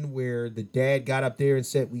one where the dad got up there and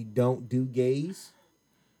said, we don't do gays.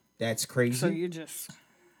 That's crazy.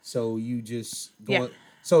 So you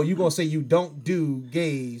gonna say you don't do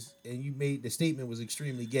gays, and you made the statement was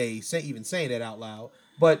extremely gay. Even saying that out loud,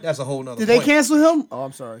 but that's a whole nother. Did they cancel him? Oh,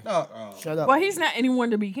 I'm sorry. No, shut up. Well, he's not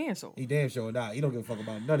anyone to be canceled. He damn sure not. He don't give a fuck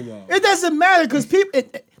about none of y'all. It doesn't matter because people.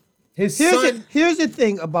 Here's the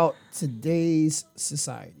thing about today's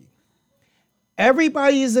society.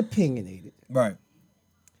 Everybody is opinionated. Right.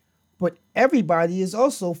 But everybody is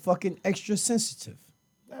also fucking extra sensitive.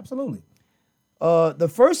 Absolutely. The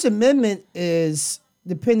First Amendment is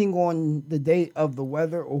depending on the date of the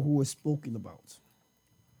weather or who is spoken about.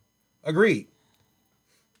 Agreed.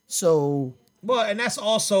 So. Well, and it's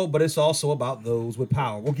also about those with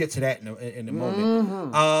power. We'll get to that in a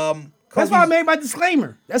moment. That's why I made my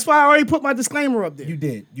disclaimer. That's why I already put my disclaimer up there. You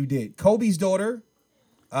did. Kobe's daughter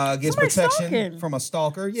gets protection from a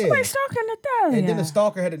stalker. Yeah. Somebody stalking the dad. And then the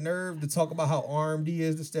stalker had the nerve to talk about how armed he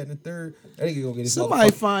is, this, that, and the third. That nigga gonna get his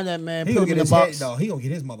somebody find that man. He gonna get his head. No, he gonna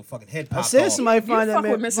get his motherfucking head popped off. I said somebody find that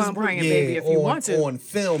man. Fuck with Mrs. Bryant, baby, if you want to. On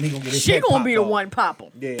film, he gonna get his head popped off. She gonna be the one pop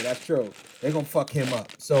him. Yeah, that's true. They gonna fuck him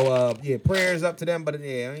up. So prayers up to them. But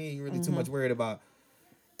yeah, I ain't really too much worried about.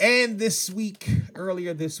 And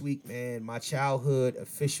earlier this week, man, my childhood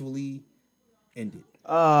officially ended.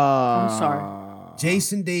 I'm sorry.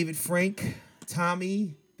 Jason David Frank,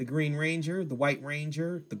 Tommy, the Green Ranger, the White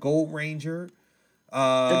Ranger, the Gold Ranger.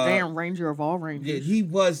 The damn Ranger of all Rangers. Yeah, he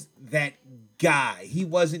was that guy. He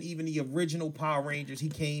wasn't even the original Power Rangers. He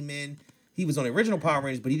came in. He was on the original Power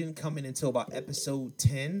Rangers, but he didn't come in until about episode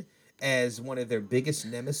 10 as one of their biggest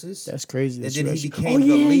nemesis. That's crazy. And then he became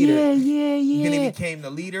the leader. Yeah. Then he became the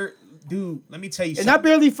leader. Dude, let me tell you something. And I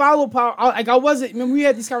barely follow Power. I wasn't, when we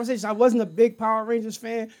had these conversations, I wasn't a big Power Rangers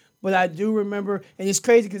fan, but I do remember, and it's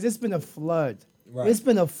crazy because it's been a flood. Right. It's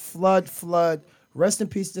been a flood. Rest in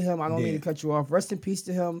peace to him. I don't mean to cut you off. Rest in peace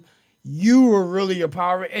to him. You were really a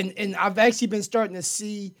Power Ranger. And I've actually been starting to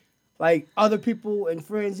see, like, other people and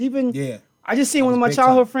friends, even... Yeah. I just seen one of my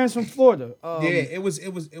childhood friends from Florida. It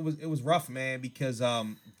was rough, man, because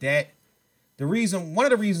one of the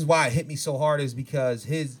reasons why it hit me so hard is because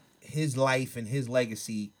his life and his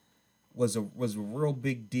legacy was a real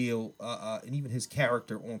big deal, and even his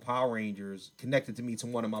character on Power Rangers connected to me to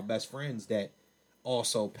one of my best friends that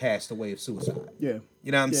also passed away of suicide. Yeah,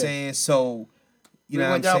 you know what I'm saying. So, you know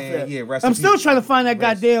what I'm saying. Yeah, I'm still trying to find that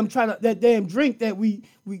that damn drink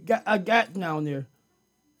that I got down there.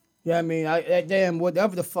 Yeah, I mean, that damn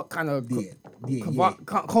whatever the fuck kind of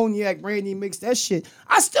cognac brandy mix, that shit.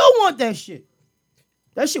 I still want that shit.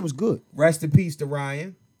 That shit was good. Rest in peace to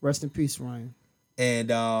Ryan. Rest in peace, Ryan.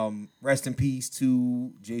 And rest in peace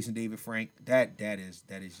to Jason David Frank. That is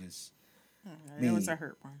just. That was a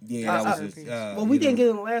hurt one. Yeah, that was. Well, we didn't get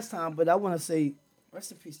it the last time, but I want to say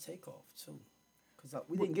rest in peace, Takeoff too, because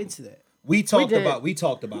we didn't get to that. We talked about it. We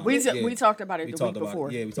talked about it the week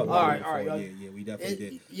before. Yeah, we talked about it. All right. Yeah, we definitely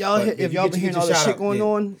did. If y'all been hearing all the shit going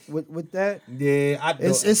on with that,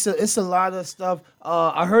 it's a lot of stuff.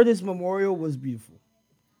 I heard his memorial was beautiful.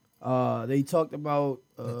 They talked about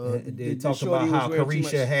they talked about how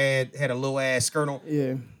Carisha had a little ass skirt on.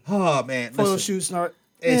 Yeah. Oh man, photo shoot snort.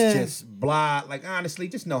 It's just blah. Like honestly,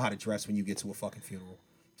 just know how to dress when you get to a fucking funeral.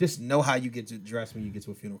 Just know how you get to dress when you get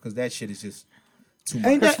to a funeral, because that shit is just.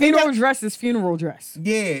 Funeral dress is funeral dress.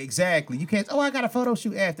 Yeah, exactly. You can't. Oh, I got a photo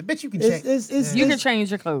shoot after. Bet you can check. You can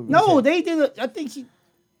change your clothes. No, they did. I think she.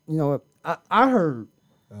 You know what? I heard.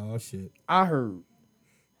 Oh shit! I heard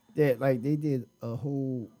that like they did a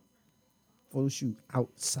whole photo shoot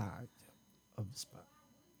outside of the spot.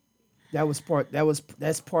 That's part of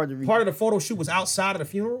the part of the photo shoot was outside of the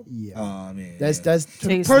funeral. Yeah. Oh man. That's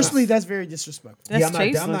personally that's very disrespectful.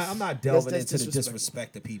 I'm not delving into the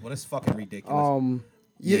disrespect of people. That's fucking ridiculous.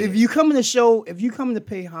 If you come in the show, if you come to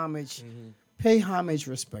pay homage, pay homage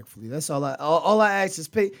respectfully. That's all I ask is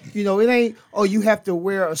pay. You know, it ain't you have to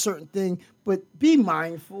wear a certain thing, but be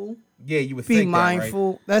mindful. Yeah, you would be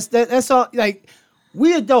mindful. That, right? That's all. Like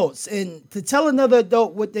we adults, and to tell another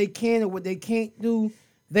adult what they can and what they can't do.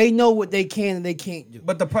 They know what they can and they can't do.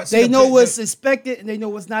 But they know what's expected and they know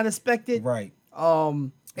what's not expected. Right.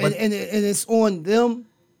 And it's on them.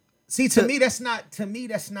 See, to me that's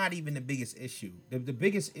not even the biggest issue. The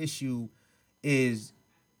biggest issue is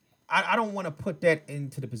I don't want to put that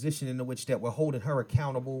into the position in which that we're holding her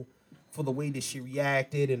accountable for the way that she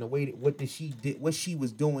reacted and the way that what she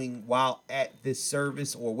was doing while at this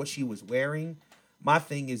service or what she was wearing. My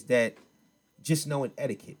thing is that just knowing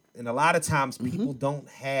etiquette. And a lot of times people don't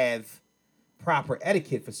have proper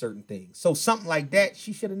etiquette for certain things. So something like that,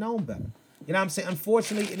 she should have known better. You know what I'm saying?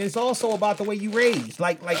 Unfortunately, and it's also about the way you raised.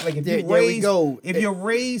 Like if you're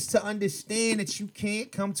raised to understand that you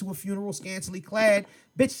can't come to a funeral scantily clad,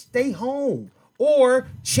 bitch, stay home. Or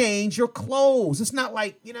change your clothes. It's not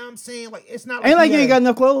like, you know what I'm saying? Like it's not like you ain't got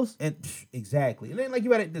enough clothes. And exactly. It ain't like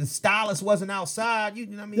you had the stylist wasn't outside. You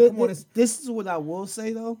know what I mean? Come on. This is what I will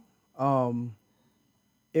say though.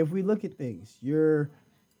 If we look at things, you're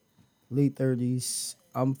late 30s,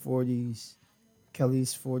 I'm 40s,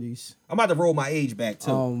 Kelly's 40s. I'm about to roll my age back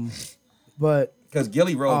too. But because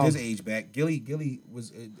Gilly rolled his age back. Gilly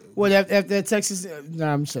was. After Texas?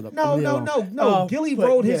 Nah, I'm shut up. No. Gilly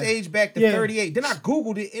rolled his age back to 38. Then I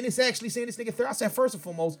Googled it, and it's actually saying this nigga 30. I said, first and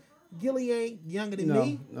foremost, Gilly ain't younger than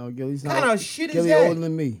me. No, Gilly's not. What kind of shit Gilly is that? Older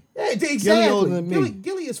than me. Yeah, exactly. Gilly older than me.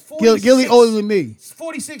 Gilly is 46. Gilly older than me.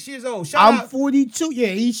 46 years old. I'm 42. Yeah,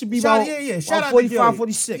 he should be about, shout out 45,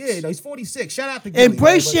 46. Yeah, no, he's 46. Shout out to Gilly.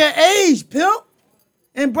 Embrace your age, pimp.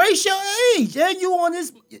 Embrace your age. And you on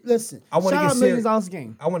this. Listen, I want to get serious.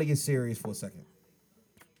 Game. I want to get serious for a second.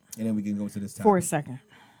 And then we can go to this topic. For a second.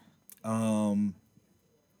 I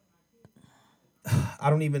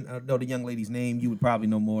don't even know the young lady's name. You would probably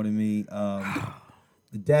know more than me.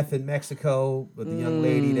 The death in Mexico, but the young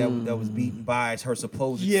lady that was beaten by her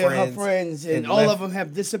supposed friends. Yeah, her friends, and all of them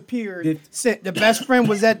have disappeared. The best friend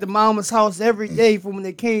was at the mama's house every day from when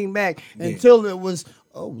they came back until it was,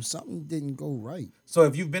 something didn't go right. So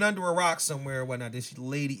if you've been under a rock somewhere, whatnot, this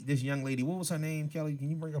young lady, what was her name, Kelly? Can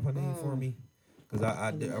you bring up her name for me? Because I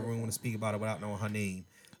really want to speak about it without knowing her name.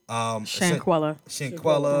 Shanquella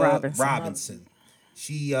Robinson.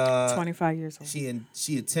 She 25 years old.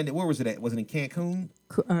 She attended. Where was it at? Was it in Cancun?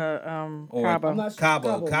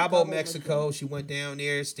 Cabo, Mexico. She went down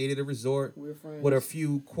there, stayed at a resort with a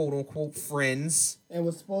few quote unquote friends. And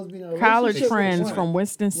was supposed to be in a college friends from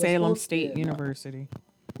Winston-Salem State University.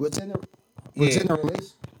 What's in the relationship?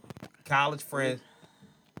 College friends.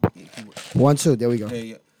 1, 2. There we go.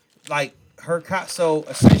 Yeah. Like her. So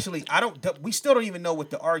essentially, we still don't even know what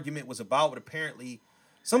the argument was about, but apparently.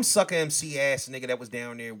 Some sucker MC ass nigga that was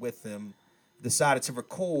down there with them decided to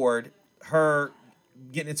record her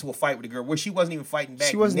getting into a fight with a girl where she wasn't even fighting back.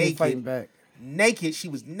 She wasn't even fighting back. Naked. She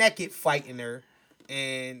was naked fighting her,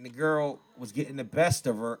 and the girl was getting the best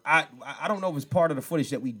of her. I don't know if it's part of the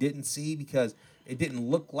footage that we didn't see because it didn't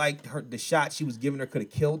look like the shot she was giving her could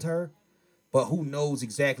have killed her. But who knows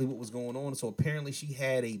exactly what was going on? So apparently she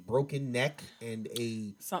had a broken neck and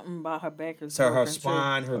something about her back. So her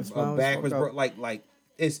spine, her back was broken. Like.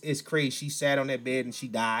 It's crazy. She sat on that bed and she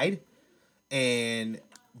died. And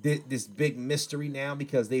this big mystery now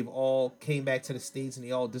because they've all came back to the States and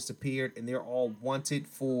they all disappeared and they're all wanted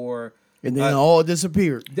for... And then all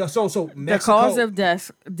disappeared. So Mexico, the cause of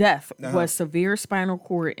death was severe spinal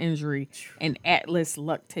cord injury and atlas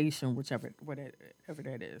luxation, whatever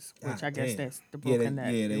that is. Which I guess that's the broken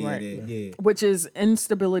neck. Yeah. Which is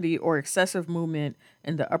instability or excessive movement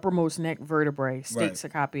in the uppermost neck vertebrae, states a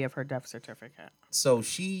copy of her death certificate. So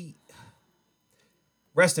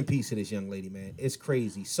rest in peace to this young lady, man. It's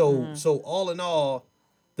crazy. So all in all,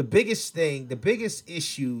 the biggest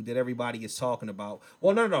issue that everybody is talking about.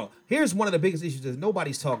 Well, no. Here's one of the biggest issues that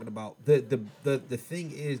nobody's talking about. The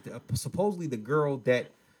thing is, supposedly the girl that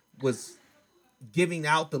was giving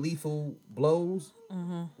out the lethal blows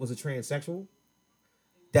was a transsexual.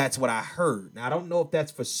 That's what I heard. Now I don't know if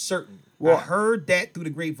that's for certain. Well, I heard that through the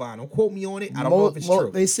grapevine. Don't quote me on it. I don't know if it's true.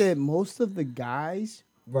 They said most of the guys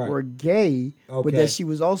were gay, but that she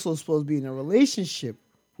was also supposed to be in a relationship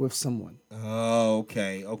with someone. Oh,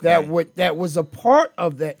 okay. That was a part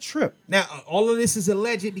of that trip. Now, all of this is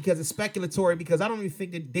alleged because it's speculatory because I don't even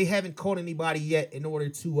think that they haven't caught anybody yet in order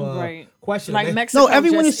to question. Like Mexico,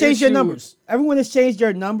 everyone has changed their numbers. Everyone has changed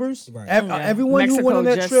their numbers. Right. Everyone Mexico who went on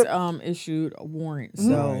that trip issued a warrant.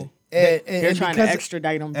 So and they're trying to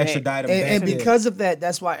extradite them back. And because of that,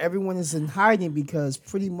 that's why everyone is in hiding because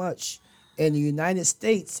pretty much in the United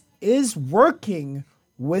States is working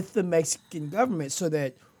with the Mexican government so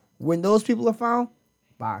that when those people are found,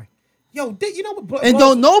 bye. Yo, you know what? And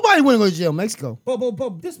don't nobody want to go to jail, Mexico.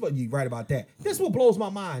 But this what you right about that. This what blows my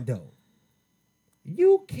mind though.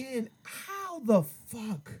 How the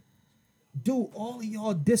fuck do all of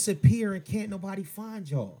y'all disappear and can't nobody find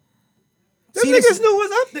y'all? Them niggas knew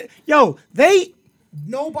what's up there. Yo,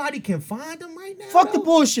 nobody can find them right now. Fuck the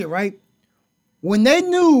bullshit, right? When they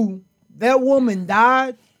knew that woman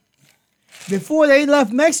died, before they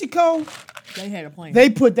left Mexico, they had a plan. They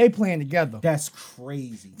put their plan together. That's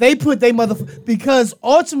crazy. They put their because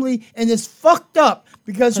ultimately, and it's fucked up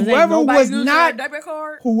because whoever was not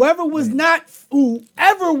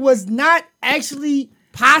actually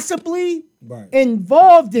possibly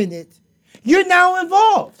involved in it, you're now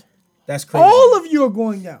involved. That's crazy. All of you are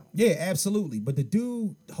going down. Yeah, absolutely. But the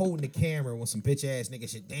dude holding the camera with some bitch ass nigga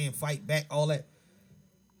shit, damn, fight back, all that.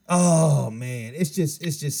 Oh man, it's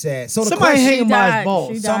just sad. So somebody hanging by his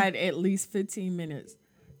balls. She died at least 15 minutes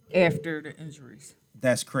after the injuries.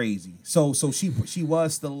 That's crazy. So she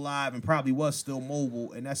was still alive and probably was still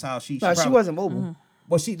mobile, and that's how she. No, she wasn't mobile. Mm-hmm.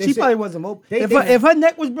 Well, she probably wasn't mobile. If her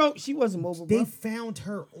neck was broke, she wasn't mobile. They found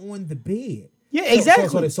her on the bed. Yeah,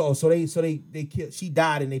 exactly. So they killed. She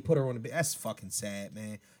died and they put her on the bed. That's fucking sad,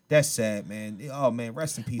 man. That's sad, man. Oh man,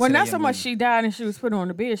 rest in peace. Well, not so much she died and she was put on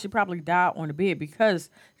the bed. She probably died on the bed because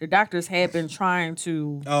the doctors had been trying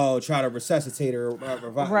to try to resuscitate her,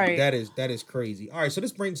 revive. Right. That is crazy. All right, so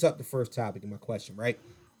this brings up the first topic in my question, right?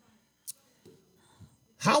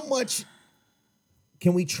 How much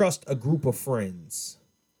can we trust a group of friends?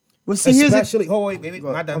 Well, see, especially,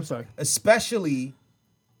 not done. I'm sorry. Especially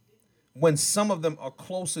when some of them are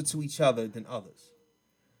closer to each other than others.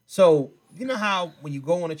 So, you know how when you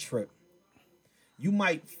go on a trip, you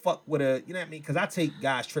might fuck with you know what I mean? Because I take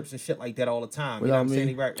guys' trips and shit like that all the time. Without you know what I'm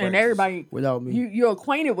saying? Right. And everybody, without me. You're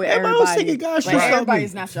acquainted with everybody. Guys' but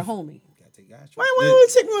everybody's not your homie. Why would you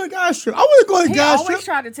take me on a guy's trip? I want to go on a guy's trip. He always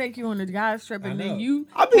try to take you on a guy's trip, and then you...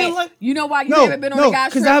 you know why you haven't been on a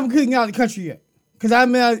guy's trip? because I haven't gotten out of the country yet. Because all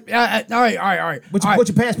right. What's your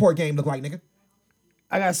passport game look like, nigga?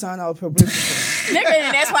 I got to sign out probation. Nigga,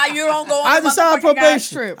 and that's why you don't go on a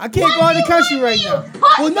probation trip. I can't go out of the country right now.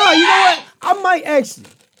 Well, no, you know what? I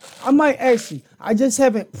might actually. I just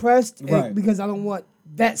haven't pressed it because I don't want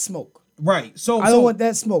that smoke. Right. So I don't want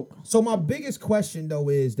that smoke. So my biggest question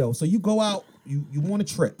so you go out, you want a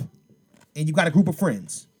trip, and you got a group of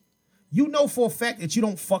friends. You know for a fact that you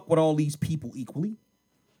don't fuck with all these people equally.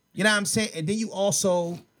 You know what I'm saying? And then you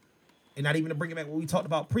also, and not even to bring it back what we talked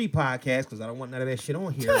about pre-podcast, because I don't want none of that shit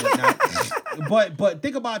on here. But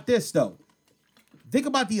think about this though. Think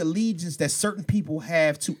about the allegiance that certain people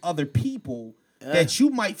have to other people that you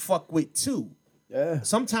might fuck with too. Yeah.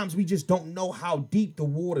 Sometimes we just don't know how deep the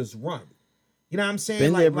waters run. You know what I'm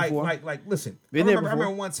saying? Like, listen. I remember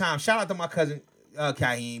one time, shout out to my cousin,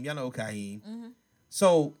 Kaheem. Y'all know Kaheem. Mm-hmm.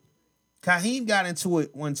 So, Kaheem got into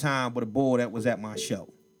it one time with a boy that was at my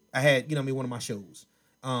show. I had, one of my shows.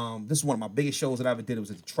 This is one of my biggest shows that I ever did. It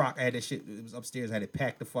was at the Troc. I had that shit. It was upstairs. I had it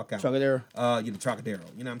packed the fuck out. Trocadero. The Trocadero.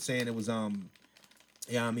 You know what I'm saying? It was, the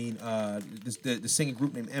singing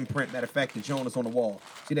group named Imprint. Matter of fact, the joint is on the wall.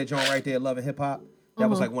 See that joint right there, Love and Hip Hop? That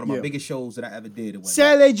was like one of my biggest shows that I ever did.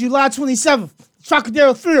 Saturday, July 27th,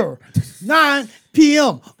 Trocadero Theater, 9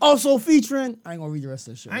 p.m. Also featuring, I ain't gonna read the rest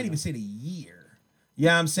of the show. I ain't even say the year. You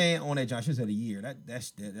know what I'm saying? On that joint, I should have said a year. That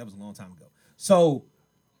was a long time ago. So,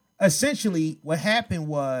 essentially, what happened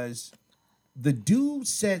was the dude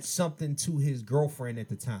said something to his girlfriend at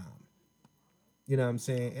the time. You know what I'm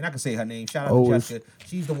saying? And I can say her name. Shout out to Jessica.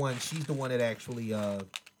 She's the one that actually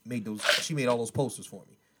made all those posters for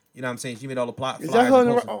me. You know what I'm saying? She made all the plot. Is that her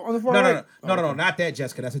on the far No, not that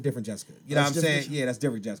Jessica. That's a different Jessica. You know what I'm saying? Yeah, that's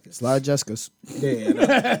different Jessica. It's a lot of Jessicas.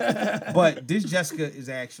 Yeah, but this Jessica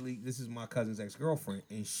this is my cousin's ex-girlfriend,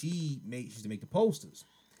 and she used to make the posters.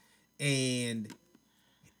 And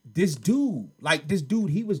this dude,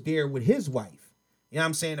 he was there with his wife. You know what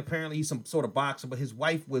I'm saying? Apparently he's some sort of boxer, but his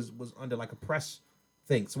wife was under like a press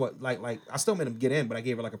thing. So what, like I still made him get in, but I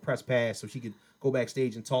gave her like a press pass so she could go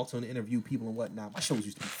backstage and talk to and interview people and whatnot. My shows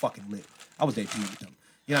used to be fucking lit. I was there too with them.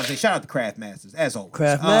 You know what I'm saying? Shout out to Craft Masters, as always.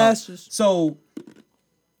 Craft Masters. So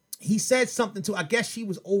he said something to, I guess she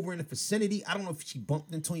was over in the vicinity. I don't know if she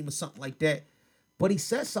bumped into him or something like that. But he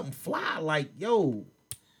said something fly like, yo,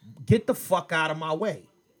 get the fuck out of my way.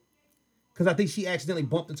 Because I think she accidentally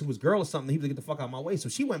bumped into his girl or something. He was like, get the fuck out of my way. So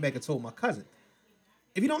she went back and told my cousin.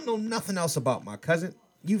 If you don't know nothing else about my cousin,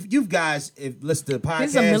 you've guys, if listen to the podcast.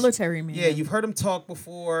 He's a military man. Yeah, you've heard him talk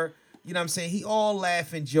before. You know what I'm saying? He all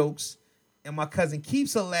laughing jokes. And my cousin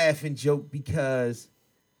keeps a laughing joke because,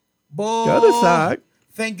 boy, the other side.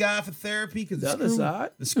 Thank God for therapy because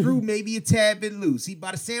the screw may be a tad bit loose. He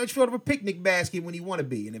bought a sandwich short of a picnic basket when he want to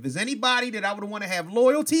be. And if there's anybody that I would want to have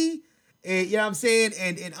loyalty, and, you know what I'm saying,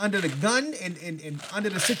 and under the gun and under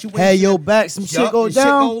the situation. Hey, yo, back, some shit go down.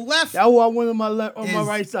 Shit go left. That's what I want on my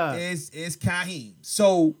right side. Is Kaheem.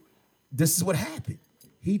 So this is what happened.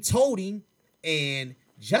 He told him, and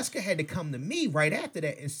Jessica had to come to me right after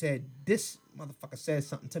that and said, this motherfucker said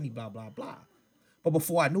something to me, blah, blah, blah. But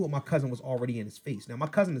before I knew it, my cousin was already in his face. Now, my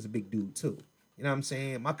cousin is a big dude, too. You know what I'm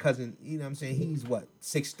saying? My cousin, you know what I'm saying? He's what,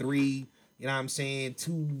 6'3", you know what I'm saying?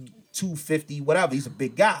 250, whatever. He's a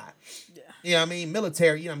big guy. Yeah. You know what I mean?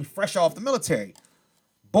 Military, you know what I mean? Fresh off the military.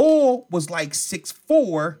 Bull was like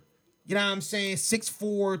 6'4", you know what I'm saying?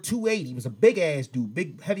 6'4", 280. He was a big ass dude,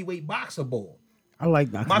 big heavyweight boxer. Bull. I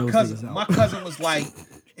like that. My cousin was like,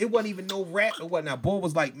 it wasn't even no rap or whatnot. Bull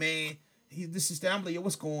was like, man, this is that. I'm like, yo,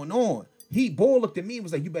 what's going on? Bull looked at me and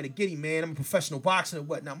was like, you better get him, man. I'm a professional boxer and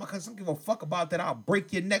whatnot. My cousin, don't give a fuck about that. I'll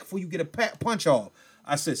break your neck before you get a punch off.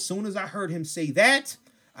 I said, as soon as I heard him say that,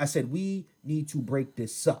 I said, we need to break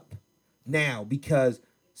this up now because,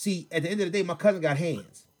 see, at the end of the day, my cousin got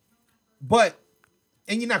hands. But,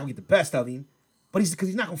 and you're not going to get the best of him. But because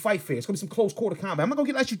he's not going to fight fair. It's going to be some close quarter combat. I'm not going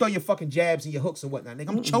to let you throw your fucking jabs and your hooks and whatnot, nigga.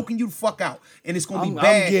 I'm choking you the fuck out. And it's going to be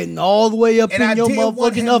bad. I'm getting all the way up in your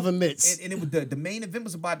motherfucking oven mitts. And it was the main event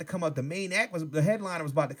was about to come up. The main act was, the headliner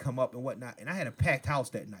was about to come up and whatnot. And I had a packed house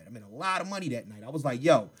that night. I made a lot of money that night. I was like,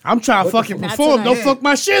 yo. I'm trying to fucking perform. Don't fuck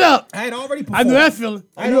my shit up. I had already performed. I knew that feeling.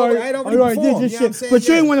 I already did this shit. But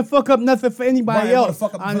you ain't want to fuck up nothing for anybody else. I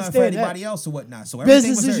understand for anybody else or whatnot. So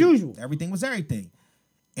business as usual. Everything was everything.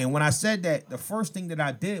 And when I said that, the first thing that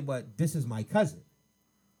I did was, this is my cousin.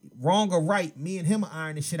 Wrong or right, me and him are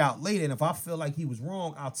ironing this shit out later. And if I feel like he was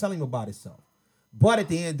wrong, I'll tell him about himself. But at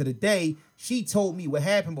the end of the day, she told me what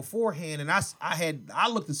happened beforehand. And I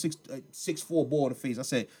looked at 6'4" boy in the face. I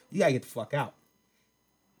said, you got to get the fuck out.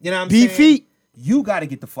 You know what I'm saying? Beat feet. You got to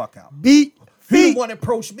get the fuck out. Beat feet. He the one that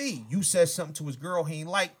approached me. You said something to his girl he ain't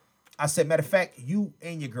like. I said, matter of fact, you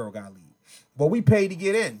and your girl got to leave. But we paid to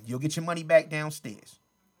get in. You'll get your money back downstairs.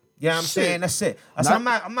 You know what I'm saying? That's it. I said,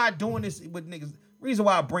 I'm not doing this with niggas. Reason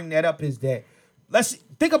why I bring that up is that, let's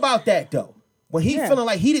think about that though. When he feeling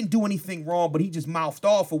like he didn't do anything wrong, but he just mouthed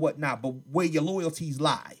off or whatnot, but where your loyalties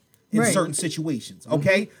lie in certain situations,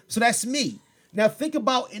 okay? Mm-hmm. So that's me. Now think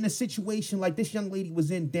about in a situation like this young lady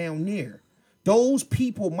was in down there. Those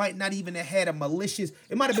people might not even have had a malicious,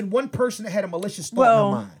 it might have been one person that had a malicious thought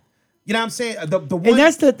in her mind. You know what I'm saying? The one, and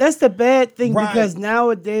that's the bad thing because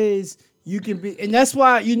nowadays, you can be, and that's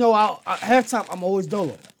why, you know, halftime, I'm always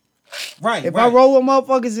dolo. Right. If I roll with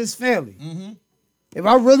motherfuckers, it's family. Mm-hmm. If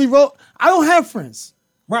I really roll, I don't have friends.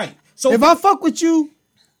 Right. So if I fuck with you,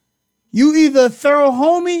 you either a thorough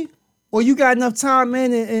homie or you got enough time,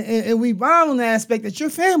 man, and we bond on the aspect that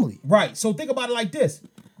you're family. Right. So think about it like this.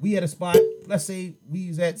 We had a spot, let's say we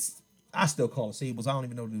was at, I still call it Sables, I don't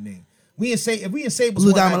even know the new name. If we in Sables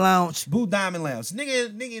Blue Diamond Lounge. Blue Diamond Lounge.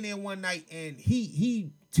 Nigga in there one night and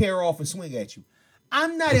he tear off and swing at you.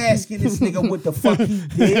 I'm not asking this nigga what the fuck he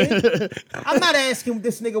did. I'm not asking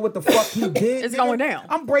this nigga what the fuck he did. It's going down.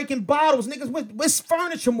 I'm breaking bottles, niggas. With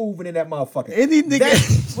furniture moving in that motherfucker. Any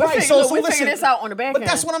nigga. Right. So we're figuring this out on the back end. But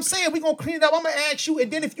that's what I'm saying. We gonna clean it up. I'm gonna ask you, and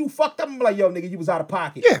then if you fucked up, I'm like, yo, nigga, you was out of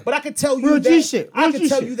pocket. Yeah. But I can tell you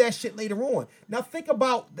that shit later on. Now think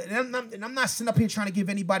about, and I'm not sitting up here trying to give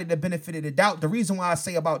anybody the benefit of the doubt. The reason why I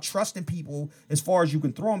say about trusting people as far as you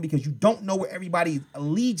can throw them, because you don't know where everybody's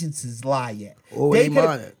allegiances lie at. Oh,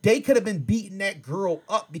 they could have been beating that girl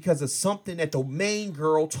up because of something that the main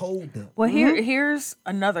girl told them. Well, here's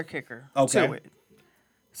another kicker to it.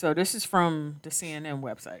 So this is from the CNN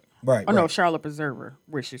website. Right. No, Charlotte Observer,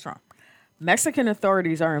 where she's from. Mexican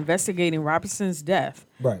authorities are investigating Robinson's death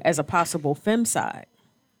as a possible femicide.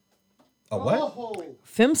 A what?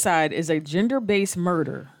 Femicide is a gender-based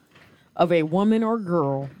murder of a woman or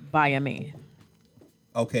girl by a man.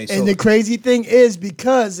 Okay. So. And the crazy thing is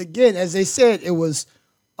because, again, as they said, it was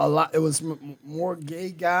a lot. It was more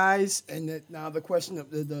gay guys, and now the question of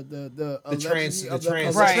the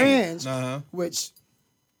trans, which.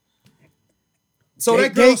 So gay,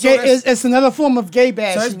 that girl, it's another form of gay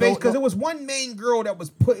bash. So that's because it was one main girl that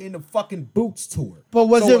was put in the fucking boots to her. But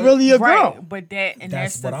was it really a girl? Right, but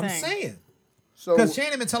that's the what thing. I'm saying. Because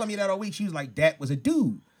Shannon been telling me that all week. She was like, that was a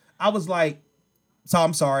dude. I was like, so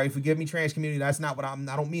I'm sorry, forgive me, trans community. That's not what I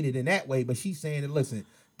don't mean it in that way. But she's saying that, listen,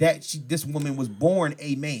 this woman was born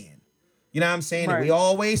a man. You know what I'm saying? Right. And we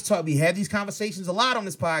always talk. We have these conversations a lot on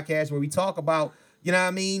this podcast where we talk about, you know what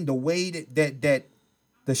I mean, the way that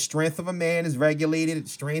the strength of a man is regulated,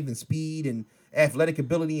 strength and speed and athletic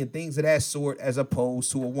ability and things of that sort, as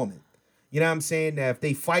opposed to a woman. You know what I'm saying? Now, if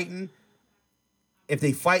they fighting,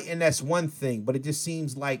 that's one thing. But it just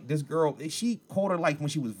seems like this girl, she caught her like when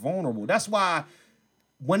she was vulnerable. That's why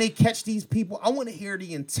when they catch these people, I want to hear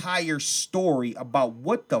the entire story about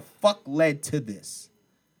what the fuck led to this.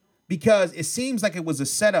 because it seems like it was a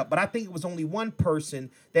setup, but I think it was only one person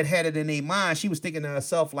that had it in their mind. She was thinking to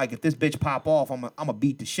herself, like, if this bitch pop off, I'm gonna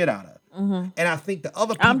beat the shit out of her. Mm-hmm. And I think the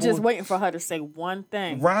other people... I'm just waiting for her to say one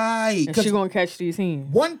thing. Right. And she gonna catch these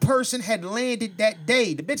hands. One person had landed that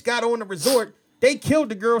day. The bitch got on the resort. They killed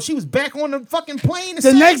the girl. She was back on the fucking plane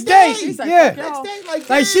the next day. Like, yeah. Next day,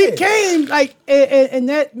 like she came, like, and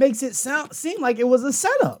that makes it seem like it was a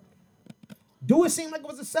setup. Do it seem like it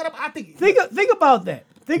was a setup? I think... Think about that.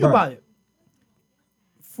 Think about it.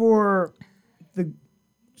 For the...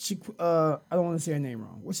 I don't want to say her name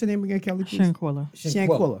wrong. What's her name again, Kelly? Shanquilla.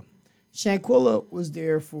 Shanquilla was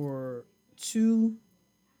there for 2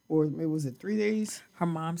 or maybe was it 3 days? Her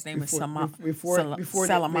mom's name is Salamandra.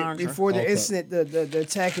 Before the incident, the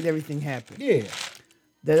attack and everything happened. Yeah.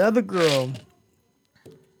 That other girl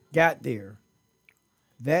got there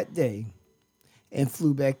that day and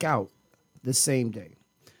flew back out the same day.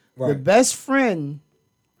 Right. The best friend,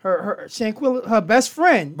 her Shanquilla, her best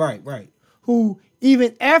friend, right, who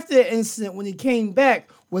even after the incident when he came back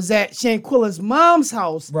was at Shanquilla's mom's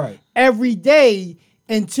house every day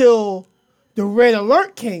until the red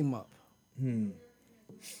alert came up. You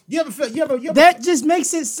ever that just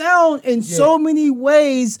makes it sound in so many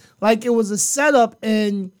ways like it was a setup.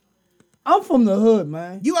 And I'm from the hood,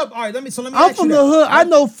 man. All right, let me I'm from the hood. I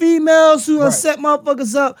know females who done set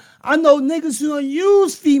motherfuckers up. I know niggas who done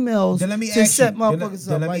use females to set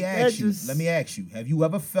motherfuckers up. Let me ask you, have you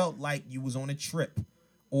ever felt like you was on a trip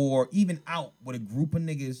or even out with a group of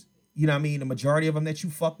niggas, you know what I mean, the majority of them that you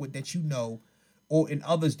fuck with, that you know, or in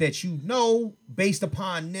others that you know based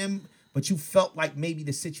upon them, but you felt like maybe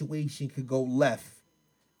the situation could go left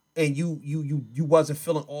and you wasn't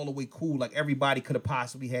feeling all the way cool, like everybody could have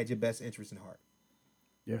possibly had your best interest in heart?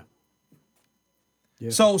 Yeah.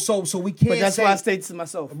 So we can't. But that's why I stayed to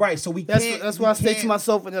myself. Right. So that's why I stay to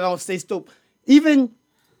myself and then I don't stay stupid. Even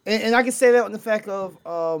and I can say that on the fact of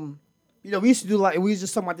we used to do we was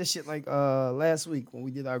just talking about this shit like last week when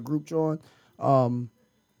we did our group drawing, the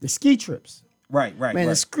ski trips. Right. Man,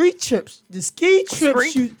 the ski trips, the street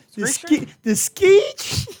trips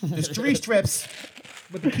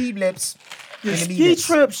with the key lips. The ski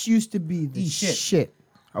trips used to be the shit.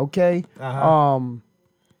 Okay.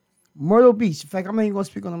 Myrtle Beach. In fact, I'm not even gonna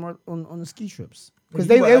speak on the ski trips because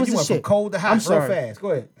they was the shit. From cold to hot, real fast.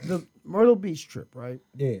 Go ahead. The Myrtle Beach trip, right?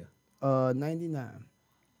 Yeah. 99.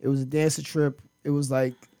 It was a dancer trip. It was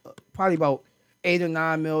like probably about 8 or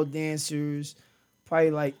 9 male dancers, probably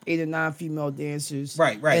like 8 or 9 female dancers.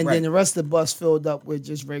 Right. And then the rest of the bus filled up with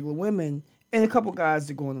just regular women and a couple guys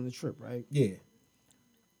that going on the trip, right? Yeah.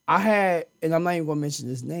 I had, and I'm not even gonna mention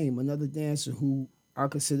his name, another dancer who I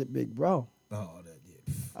considered big bro. Oh,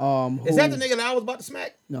 is that the nigga that I was about to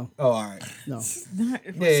smack? No. Oh, all right. No. That's not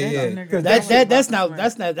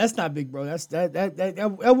big bro.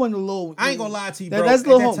 That wasn't a little. I ain't gonna lie to you, bro. At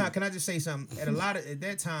that time, can I just say something? At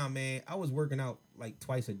that time, man, I was working out like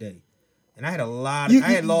twice a day. And I had a lot. I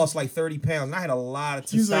had lost like 30 pounds. And I had a lot of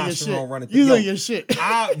testosterone running through. You like your shit.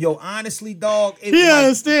 Honestly, dog. He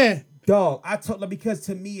understand. Dog, because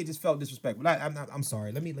to me it just felt disrespectful. I'm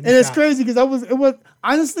sorry. Let me. And it's crazy because it was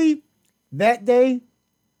honestly that day.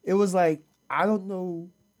 It was like I don't know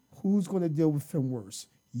who's gonna deal with him worse,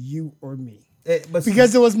 you or me,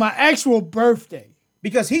 because it was my actual birthday.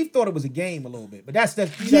 Because he thought it was a game a little bit, but he was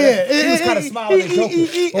kind of smiling and joking.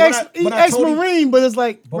 He ex-Marine, but it's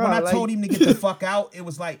like. But when I told him to get the fuck out, it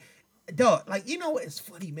was like, dog, like you know, it's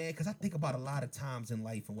funny, man, because I think about a lot of times in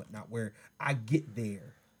life and whatnot where I get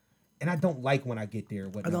there. And I don't like when I get there,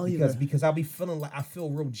 because I'll be feeling like I feel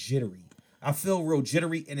real jittery. And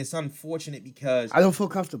it's unfortunate because I don't feel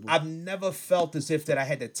comfortable. I've never felt as if that I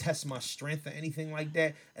had to test my strength or anything like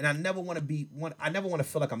that, and I never want to feel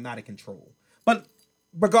like I'm not in control. But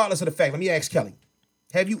regardless of the fact, let me ask Kelly: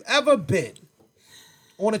 have you ever been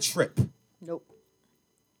on a trip? Nope.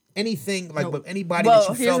 Anything like with anybody that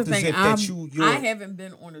you felt as if that you I haven't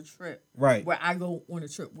been on a trip where I go on a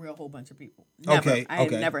trip with a whole bunch of people. Never. I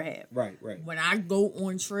never have. Right. When I go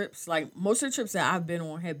on trips, like most of the trips that I've been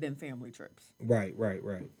on have been family trips. Right.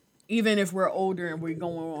 Even if we're older and we're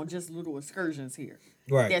going on just little excursions here.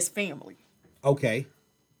 Right. That's family. Okay.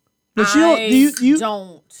 But you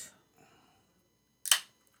don't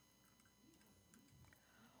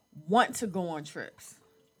want to go on trips.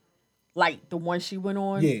 Like the one she went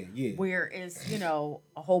on, where it's, a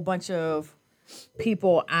whole bunch of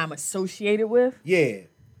people I'm associated with. Yeah.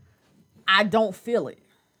 I don't feel it.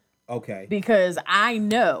 Okay. Because I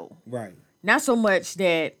know. Right. Not so much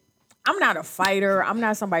that I'm not a fighter. I'm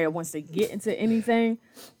not somebody that wants to get into anything.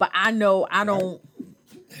 But I know I don't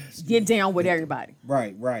get down with everybody.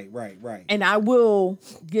 Right. And I will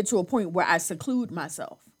get to a point where I seclude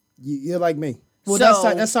myself. You're like me. Well,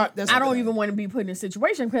 so that's I don't even want to be put in a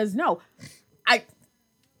situation because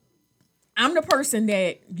I'm the person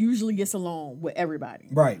that usually gets along with everybody.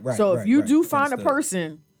 Right. So if you do find a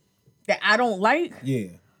person that I don't like,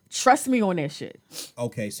 trust me on that shit.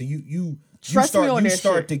 Okay, so you trust me on that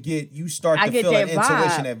shit. to feel that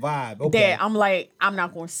intuition, that vibe. Okay. That I'm like, I'm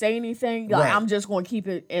not going to say anything. Like, I'm just going to keep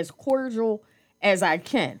it as cordial as I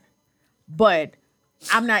can. But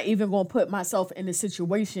I'm not even going to put myself in a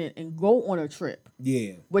situation and go on a trip.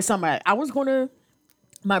 Yeah. With somebody.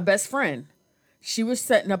 My best friend, she was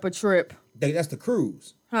setting up a trip. That's the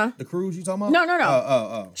cruise. Huh? The cruise you talking about? No.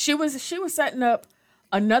 Oh. She was setting up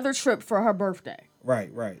another trip for her birthday.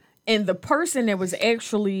 Right. And the person that was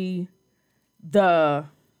actually the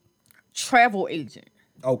travel agent.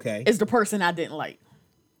 Okay. Is the person I didn't like.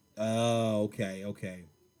 Oh, okay.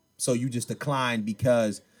 So you just declined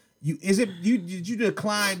because did you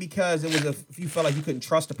decline because you felt like you couldn't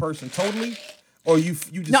trust the person totally? Or you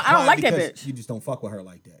just No, I don't like that bitch. You just don't fuck with her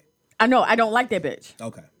like that. I know, I don't like that bitch.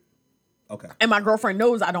 Okay. And my girlfriend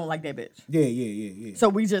knows I don't like that bitch. Yeah. So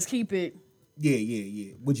we just keep it.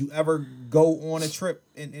 Yeah. Would you ever go on a trip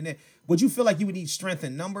and would you feel like you would need strength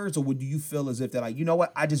in numbers, or would you feel as if they're like, you know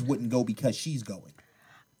what, I just wouldn't go because she's going?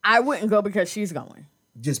 I wouldn't go because she's going.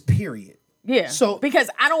 Just period. Yeah. So because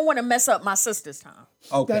I don't want to mess up my sister's time.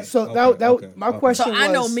 Okay. My question was. So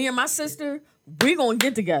I know me and my sister, we gonna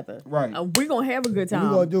get together. Right. And we gonna have a good time.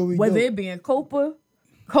 We gonna do. Whether it be in Copa,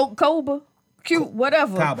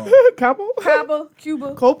 whatever. Cabo,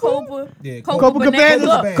 Cuba, Copa? Copa, Yeah, Copa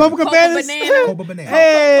Cabanas. Copa Cabanas. Banana.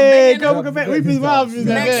 Hey, Copa Cabanas. We be involved in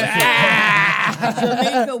that.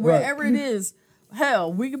 Jamaica, wherever it is.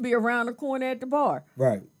 Hell, we could be around the corner at the bar.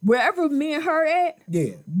 Right. Wherever me and her at,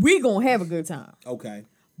 we gonna have a good time. Okay.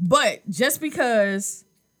 But just because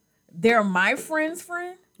they're my friend's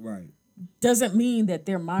friend, right, doesn't mean that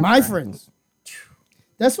they're my friends.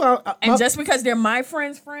 That's why. Just because they're my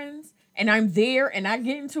friends' friends, and I'm there, and I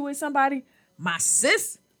get into it with somebody, my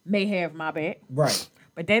sis may have my back. Right.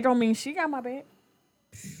 But that don't mean she got my back.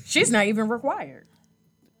 She's not even required.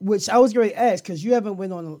 Which I was going to ask, because you haven't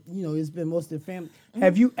went on it's been most of the family. Mm-hmm.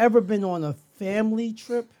 Have you ever been on a family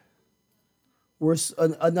trip where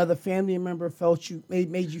another family member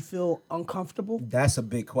made you feel uncomfortable? That's a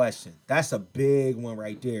big question. That's a big one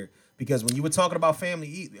right there. Because when you were talking about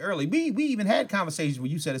family early, we even had conversations where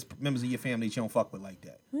you said it's members of your family that you don't fuck with like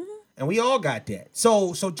that. Mm-hmm. And we all got that.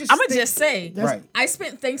 So just I'm going to just say, right. I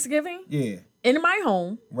spent Thanksgiving in my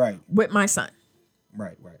home with my son.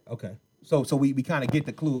 Right. Okay. So we kind of get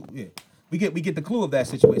the clue. Yeah. We get the clue of that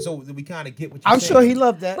situation. So we kind of get what you're saying. I'm sure he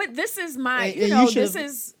loved that. But this is this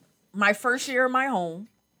is my first year in my home.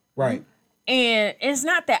 Right. And it's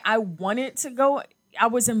not that I wanted to go. I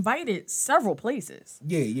was invited several places.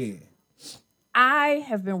 Yeah. I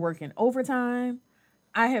have been working overtime.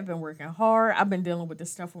 I have been working hard. I've been dealing with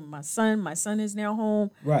this stuff with my son. My son is now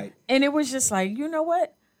home. Right. And it was just like, you know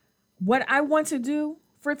what? What I want to do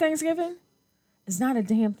for Thanksgiving is not a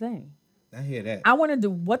damn thing. I hear that. I want to do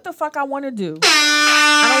what the fuck I want to do.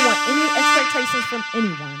 I don't want any expectations from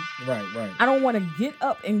anyone. Right. I don't want to get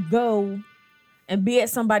up and go and be at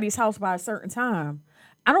somebody's house by a certain time.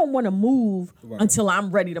 I don't want to move until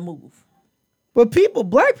I'm ready to move. But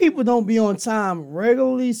black people don't be on time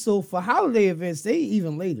regularly, so for holiday events, they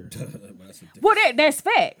even later. Well, that's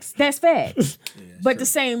facts. That's facts. But the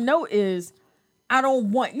same note is, I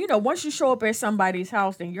don't want, once you show up at somebody's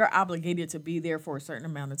house, then you're obligated to be there for a certain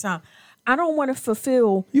amount of time. I don't want to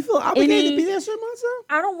fulfill. You feel obligated to be there a certain amount of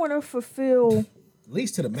time? I don't want to fulfill. At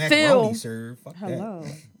least to the macaroni, sir. Fuck hello.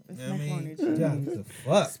 That. It's macaroni. The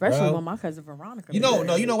fuck, especially bro. when my cousin Veronica. You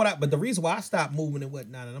know what? But the reason why I stopped moving and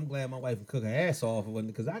whatnot, and I'm glad my wife would cook her ass off,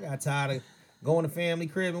 because I got tired of going to family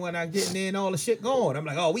crib and whatnot, getting in all the shit going. I'm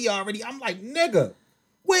like, I'm like, nigga.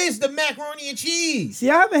 Where's the macaroni and cheese?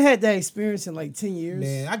 See, I haven't had that experience in like 10 years.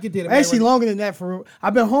 Man, I get there. Actually, longer than that.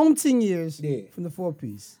 I've been home 10 years from the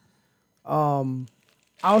 4-piece.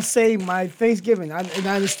 I'll say my Thanksgiving, and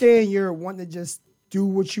I understand you're wanting to just do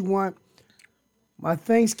what you want. My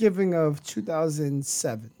Thanksgiving of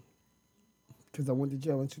 2007, because I went to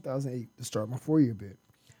jail in 2008 to start my 4-year bid.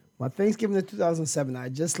 My Thanksgiving of 2007, I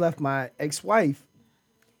just left my ex-wife,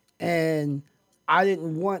 and I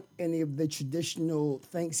didn't want any of the traditional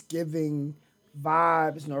Thanksgiving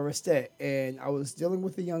vibes and all the rest of that. And I was dealing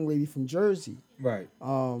with a young lady from Jersey. Right.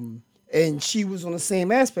 And she was on the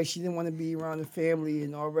same aspect. She didn't want to be around the family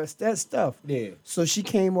and all the rest of that stuff. Yeah. So she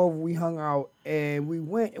came over, we hung out, and we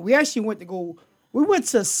went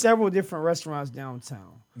to several different restaurants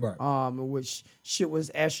downtown. Right. In which shit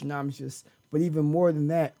was astronomical. But even more than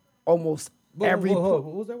that, almost every... What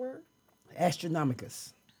was that word?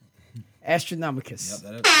 Astronomikkiss. Astronomikkiss.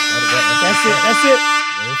 Yep,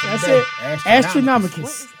 That's it.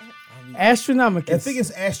 Astronomikkiss. Astronomikkiss. I think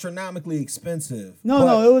it's astronomically expensive.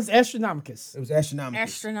 No, it was Astronomikkiss. It was astronomical.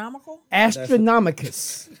 Astronomical?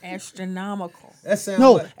 Astronomikkiss. Astronomical. That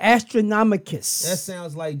sounds Astronomikkiss. That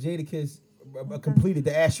sounds like Jadakiss completed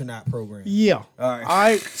the astronaut program. Yeah. All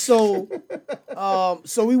right. So,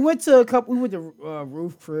 so we went to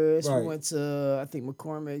Roof Chris. Right. We went to I think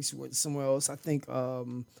McCormick's. We went somewhere else. I think I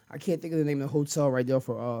can't think of the name of the hotel right there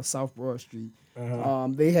for South Broad Street. Uh-huh.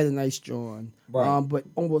 They had a nice joint. Right. But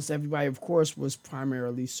almost everybody, of course, was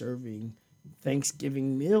primarily serving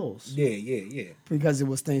Thanksgiving meals. Yeah. Because it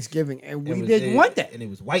was Thanksgiving, and we didn't want that. And it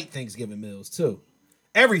was white Thanksgiving meals too.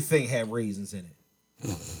 Everything had raisins in it.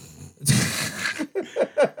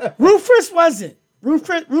 Roof Chris wasn't. Roof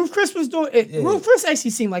Chris was doing it. Yeah. Roof Chris actually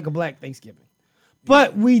seemed like a black Thanksgiving.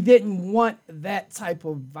 But we didn't want that type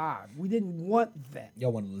of vibe. We didn't want that.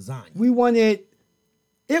 Y'all wanted lasagna. We wanted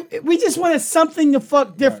we just wanted something to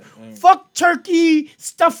fuck different. Right. Fuck turkey,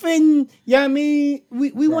 stuffing, you know what I mean?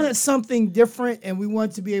 We wanted something different, and we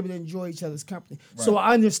wanted to be able to enjoy each other's company. Right. So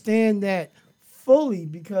I understand that fully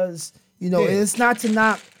because, it's not to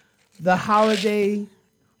knock the holiday.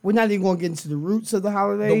 We're not even going to get into the roots of the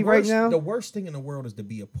holiday right now. The worst thing in the world is to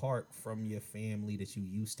be apart from your family that you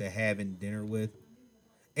used to having dinner with.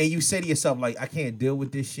 And you say to yourself, like, I can't deal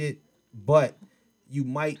with this shit. But you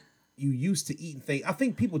used to eating things. I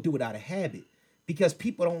think people do it out of habit. Because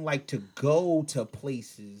people don't like to go to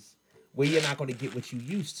places where you're not going to get what you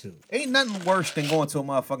used to. Ain't nothing worse than going to a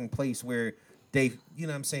motherfucking place where they,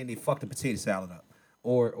 they fuck the potato salad up.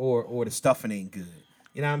 Or the stuffing ain't good.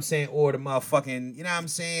 You know what I'm saying? Or the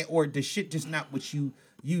motherfucking, or the shit just not what you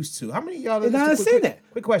used to. How many of y'all...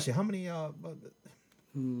 Quick question. How many of y'all...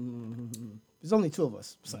 There's only two of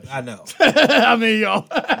us. I know. How many of y'all?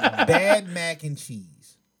 Bad mac and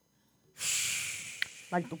cheese.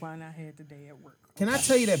 Like the one I had today at work. Can I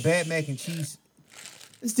tell you that bad mac and cheese...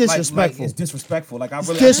 It's disrespectful. It's disrespectful. Like, I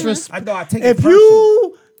really... Disrespectful. I know I take it personally. If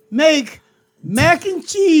you make mac and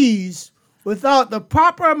cheese... without the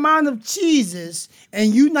proper amount of cheeses,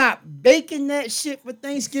 and you not baking that shit for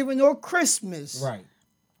Thanksgiving or Christmas, right?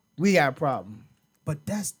 We got a problem. But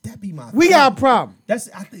that be my. We got a problem. That's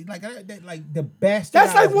I think like the best.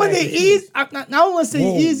 That's like one of the easy. I don't want to say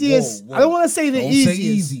the easiest. Whoa. I don't want to say the easiest. Say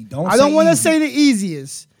easy. I don't want to say the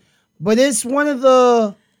easiest, but it's one of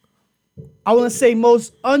the. I want to say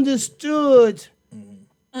most understood.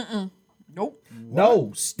 Nope.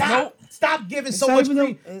 No, stop. Nope. Stop giving so much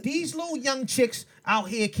credit. These little young chicks out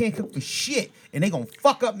here can't cook for shit, and they gonna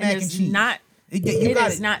fuck up mac and cheese. It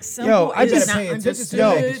is not simple. Yo, it is not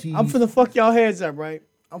understood. I'm finna fuck y'all heads up, right?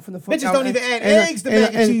 I'm finna fuck. Bitches don't even add eggs to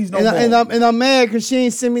mac and cheese no more. And I'm mad because she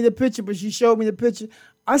ain't sent me the picture, but she showed me the picture.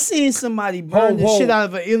 I seen somebody burn the shit out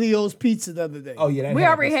of an Ilio's pizza the other day. Oh yeah, we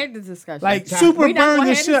already had this discussion. Like super burn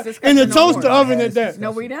the shit in the toaster oven in there.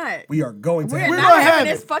 No, we not. We are going to. We're not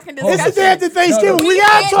having this fucking discussion. It's the day after Thanksgiving. We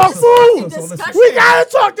gotta talk food. We gotta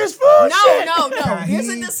talk this food shit. No. There's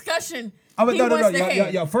a discussion.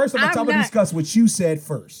 Yo. First, I'm gonna discuss what you said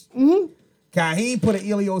first. Mm-hmm. He ain't put an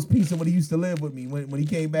Ilio's pizza when he used to live with me when he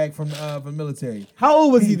came back from the military. How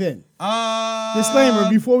old was he then? Disclaimer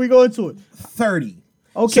before we go into it. 30.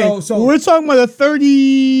 Okay, so we're talking about a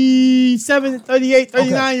 37, 38,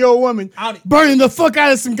 39-year-old woman burning the fuck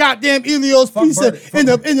out of some goddamn Ilio's pizza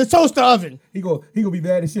in the toaster oven. He gonna be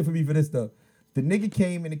bad as shit for me for this stuff. The nigga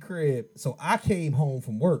came in the crib, so I came home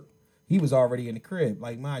from work. He was already in the crib.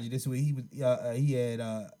 Like, mind you, this way he was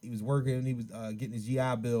he was working, he was getting his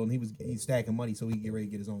GI Bill, and he's stacking money so he could get ready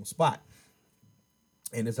to get his own spot.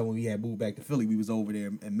 And then so when we had moved back to Philly, we was over there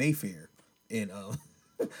in Mayfair, and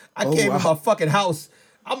I came in my fucking house.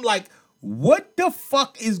 I'm like, what the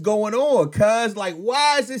fuck is going on? Cuz, like,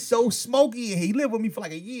 why is it so smoky? And he lived with me for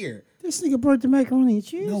like a year. This nigga burnt the macaroni and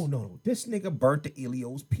cheese? No. This nigga burnt the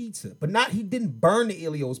Ilio's pizza. But he didn't burn the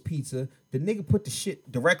Ilio's pizza. The nigga put the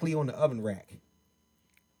shit directly on the oven rack.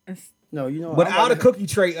 No, you know. Without a cookie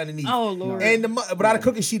tray underneath. Oh, Lord. And without a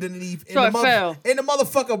cookie sheet underneath. So it fell. And the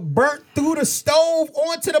motherfucker burnt through the stove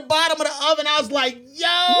onto the bottom of the oven. I was like,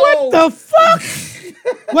 yo. What the fuck?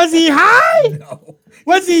 Was he high? No.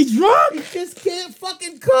 Was he drunk? He just can't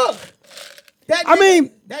fucking cook. I'm gonna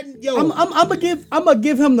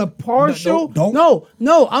give him the partial. No,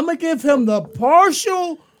 I'm gonna give him the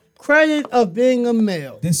partial credit of being a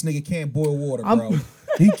male. This nigga can't boil water, bro.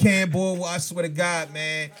 He can't boil water. I swear to God,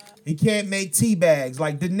 man. He can't make tea bags.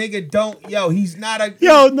 Like, the nigga don't. Yo, he's not a.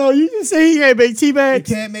 Yo, no, you just say he can't make tea bags.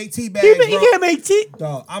 He can't make tea bags. He can't make tea.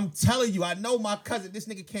 Dog, I'm telling you, I know my cousin. This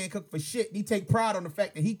nigga can't cook for shit. He take pride on the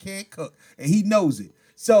fact that he can't cook, and he knows it.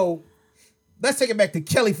 So, let's take it back to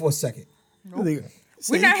Kelly for a second. Nope.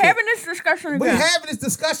 We're not having this discussion again. We're having this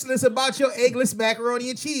discussion. It's about your eggless macaroni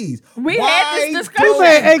and cheese. We had this discussion. Who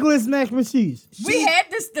made eggless mac and cheese? We had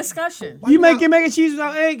this discussion. You make your mac and cheese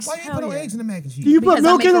without eggs? Why you put no eggs in the mac and cheese? Do you put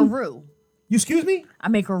milk in them? You excuse me? I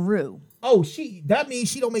make a roux. Oh, that means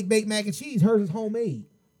she don't make baked mac and cheese. Hers is homemade.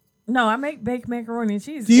 No, I make baked macaroni and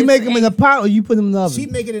cheese. Do you make them in a pot or you put them in the oven? She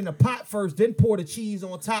make it in a pot first, then pour the cheese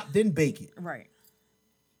on top, then bake it. Right.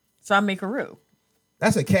 So I make a roux.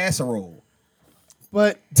 That's a casserole.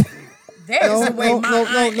 But that's the way my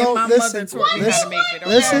aunt and my mother taught me how to make it.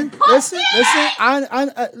 Okay?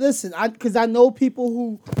 Listen. Because I know people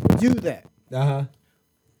who do that.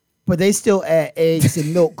 But they still add eggs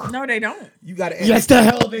and milk. No, they don't. You got to add. Yes, the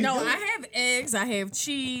hell they do. No, I have eggs. I have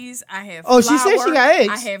cheese. I have flour. She said she got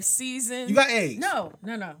eggs. I have season. You got eggs? No.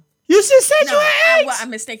 You just said you had eggs. I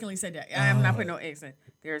mistakenly said that. I am not putting no eggs in.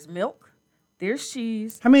 There's milk. There's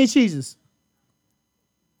cheese. How many cheeses?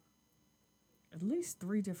 At least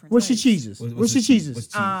 3 different. What's your cheeses? What's your cheeses?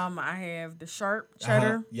 I have the sharp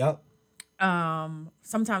cheddar. Yep.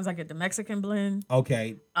 Sometimes I get the Mexican blend.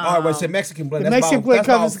 Okay. All right, well, it's a Mexican blend. The That's Mexican about, blend that's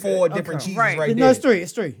covers about 4 different cheeses right there. No, it's 3.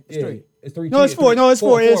 It's 3. It's 3. No, it's 4. No, it's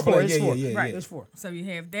 4. It's 4. Yeah. Right. It's 4. So you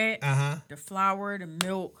have that. The flour, the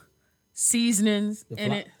milk, seasonings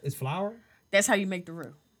in it. It's flour? That's how you make the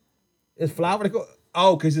roux. It's flour to go.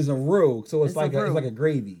 Oh, because it's a roux, so it's like a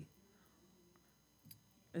gravy.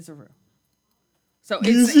 It's a roux. So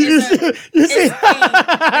it's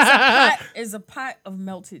a pot of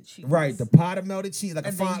melted cheese. Right, the pot of melted cheese, like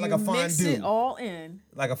a fondue. Mix it all in.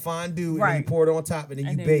 Like a fondue, right. And then you pour it on top, and then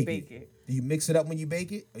you bake it. Do you mix it up when you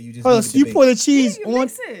bake it, or you just? Oh, so you pour the cheese on.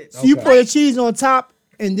 Mix it. So you pour the cheese on top,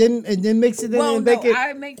 and then mix it in and bake it.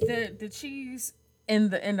 I make the cheese in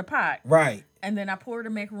the pot. Right. And then I pour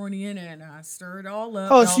the macaroni in and I stir it all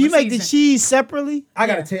up. Oh, so you make the cheese separately? We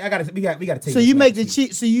gotta take. So you make the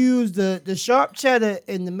cheese. So you use the sharp cheddar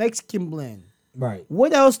and the Mexican blend. Right.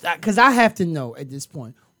 What else? Because I have to know at this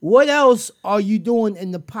point. What else are you doing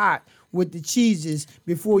in the pot with the cheeses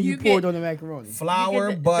before you pour it on the macaroni?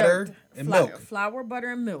 Flour, butter, and milk. Flour,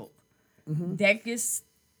 butter, and milk. Mm-hmm. That gets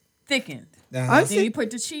thickened. Uh-huh. Then you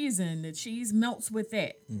put the cheese in. The cheese melts with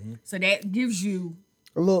that. Mm-hmm. So that gives you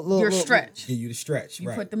your stretch. Give you the stretch.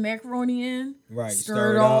 You put the macaroni in. Right.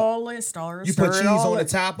 Stir it all in. You put cheese on the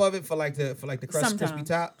top of it for like the crust, crispy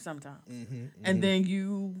top. Sometimes. Mm-hmm. And then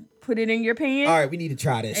you put it in your pan. All right, we need to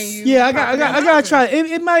try this. Yeah, I gotta try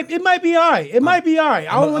it. It might be all right. It might be all right.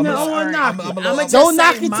 I don't want to knock it. Don't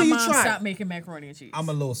knock it till you try. Stop making macaroni and cheese. I'm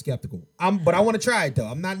a little skeptical. But I want to try it though.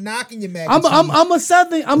 I'm not knocking your mac. I'm a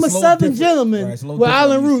southern gentleman with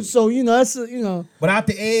island roots, so that's Without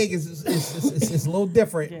the egg, it's a little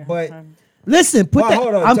different. Yeah. But listen,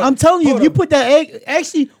 I'm telling you, if you put that egg,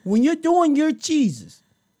 actually, when you're doing your cheeses,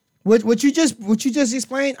 what you just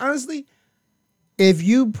explained, honestly. If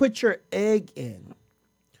you put your egg in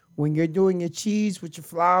when you're doing your cheese with your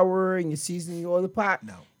flour and your seasoning oil in the pot,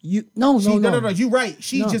 no. You're right.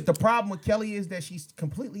 Just the problem with Kelly is that she's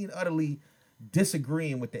completely and utterly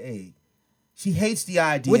disagreeing with the egg. She hates the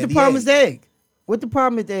idea. What the problem is the egg? What the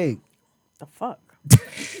problem with the egg? The fuck.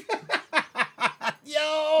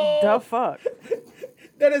 Yo. The fuck.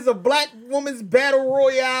 That is a black woman's battle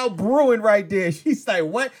royale brewing right there. She's like,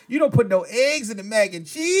 what? You don't put no eggs in the mac and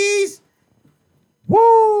cheese?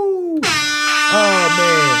 Woo! Oh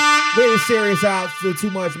man, we're serious out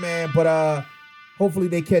too much, man. But hopefully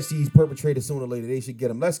they catch these perpetrators sooner or later. They should get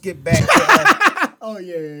them. Let's get back to. Oh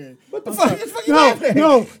yeah. What the fuck?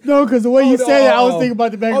 No, because the way you said it, I was thinking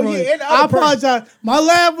about the macaroni. Oh, yeah, I apologize. My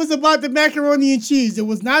laugh was about the macaroni and cheese. It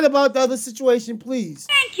was not about the other situation. Please.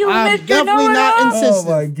 Thank you, I'm Mr. definitely not insistent.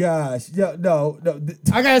 Oh my gosh, no.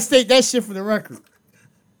 I gotta state that shit for the record.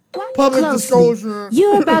 Public disclosure.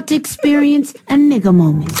 You're about to experience a nigga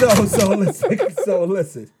moment. So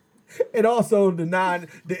listen. And also the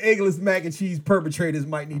eggless mac and cheese perpetrators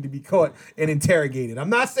might need to be caught and interrogated. I'm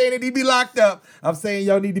not saying they need to be locked up. I'm saying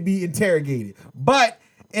y'all need to be interrogated. But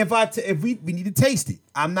if we need to taste it.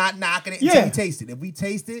 I'm not knocking it until we taste it. If we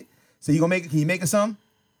taste it, so you gonna make it? Can you make us some?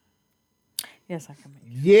 Yes, I can make it.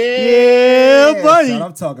 Yeah, buddy. That's what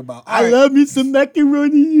I'm talking about. I love me some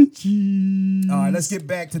macaroni and cheese. All right, let's get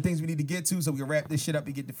back to things we need to get to so we can wrap this shit up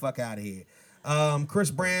and get the fuck out of here. Chris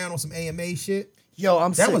Brown on some AMA shit. Yo,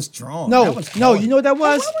 I'm sick. That was strong. No, you know what that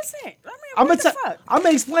was? What was that? I'm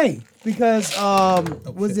gonna explain because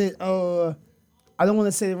was it I don't want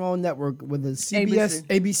to say the wrong network with the CBS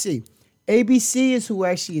ABC. ABC is who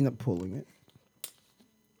actually ended up pulling it.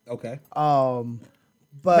 Okay.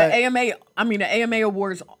 But the AMA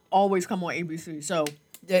awards always come on ABC. So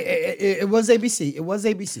it was ABC. It was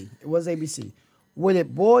ABC. What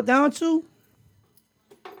it boiled down to,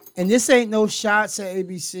 and this ain't no shots at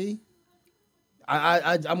ABC.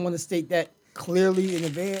 I'm gonna state that clearly in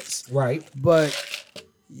advance. Right. But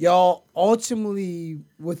y'all ultimately,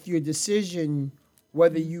 with your decision,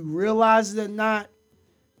 whether you realize it or not,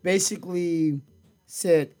 basically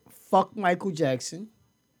said fuck Michael Jackson.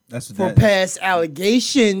 For past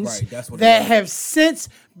allegations that have since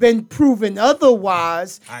been proven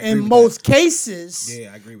otherwise in most cases.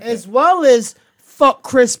 Yeah, I agree with as well as fuck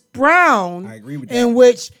Chris Brown. I agree with that. In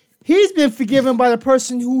which he's been forgiven by the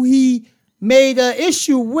person who he made an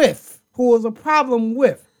issue with, who was a problem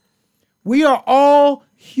with. We are all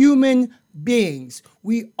human beings.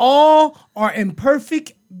 We all are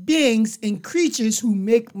imperfect beings and creatures who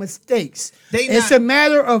make mistakes. It's a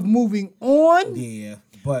matter of moving on. Yeah.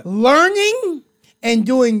 But learning and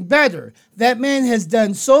doing better. That man has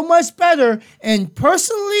done so much better. And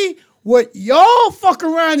personally, what y'all fuck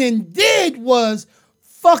around and did was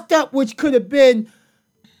fucked up, which could have been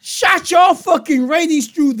shot y'all fucking ratings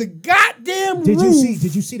through the goddamn roof.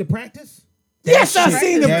 Did you see the practice? Yes, I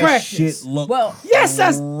seen the practice. Shit looked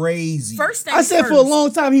crazy. First things I said first. for a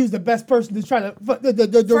long time he was the best person to try to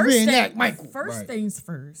reenact Michael. First things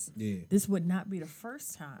first. Yeah. This would not be the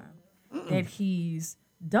first time that he's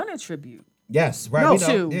done a tribute. Yes, right.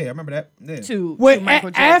 No, yeah, I remember that. Yeah. To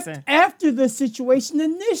Michael Jackson. After the situation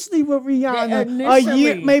initially with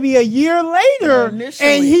Rihanna, maybe a year later,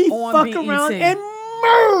 and he fucked around and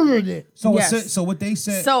murdered it. So so what they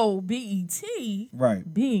said. So BET,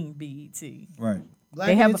 right, being BET, right,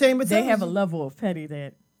 they have a level of petty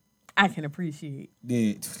that I can appreciate.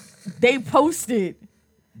 Yeah. They posted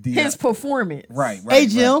his performance. Right. Hey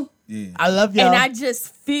Jill, yeah. I love y'all, and I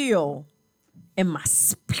just feel in my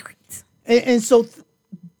spirit. And so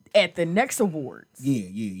at the next awards,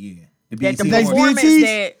 the performance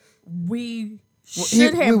that we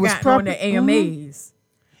should have gotten on the AMAs,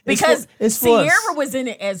 because Sierra was in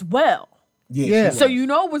it as well. Yeah. So you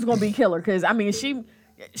know it was gonna be killer, because I mean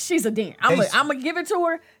she's a dance. I'm gonna give it to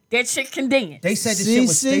her. That chick can dance. They said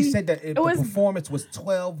the performance was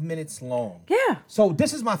 12 minutes long. Yeah. So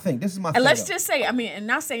this is my thing. And let's just say, I mean, and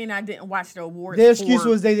not saying I didn't watch the awards. Their excuse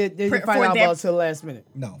was they didn't find out about it till the last minute.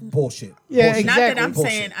 No, bullshit. Yeah, bullshit. exactly. Not that I'm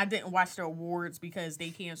saying I didn't watch the awards because they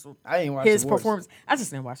canceled his performance. I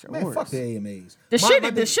just didn't watch the awards. Fuck the AMAs. The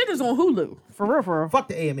shit is on Hulu. For real. Fuck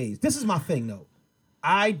the AMAs. This is my thing though.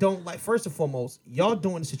 I don't like, first and foremost, y'all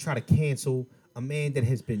doing this to try to cancel a man that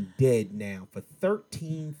has been dead now for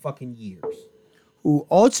 13 fucking years. Who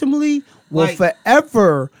ultimately will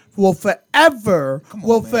forever for fucking ever.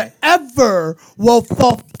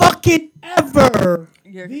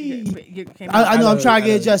 I know I'm trying to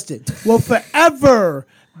get adjusted. Will forever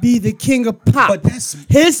be the king of pop. But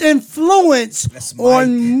his influence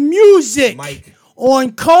on music,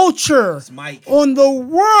 on culture, on the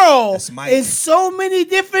world in so many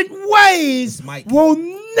different ways will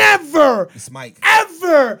never,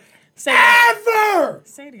 ever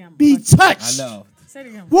be touched. I know.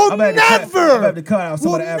 We'll never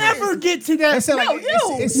get to that.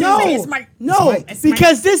 No,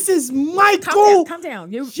 because this is Michael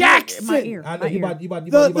Jackson.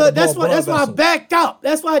 That's why I backed up.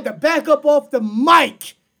 That's why I had to back up off the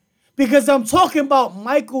mic. Because I'm talking about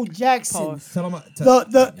Michael Jackson,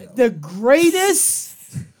 the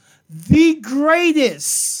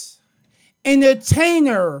greatest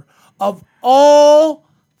entertainer of all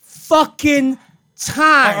fucking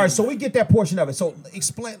time. All right, so we get that portion of it. So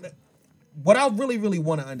explain. What I really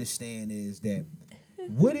want to understand is that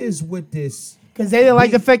what is with this? Because they didn't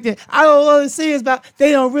like the fact that I don't know what to say is about.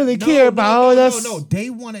 They don't really care about all this. No. They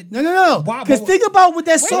wanted. No. Because think about what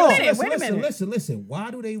that song. Wait a minute. Listen.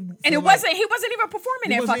 Why do they? And he wasn't even performing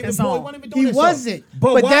that fucking song. He wasn't.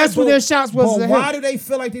 But that's what their shots was. But why do they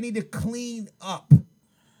feel like they need to clean up?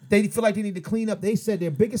 They feel like they need to clean up. They said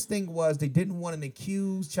their biggest thing was they didn't want an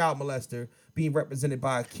accused child molester being represented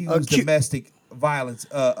by accused domestic violence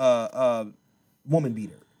woman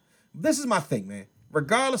beater. This is my thing, man.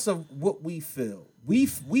 Regardless of what we feel, we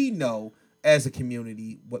know as a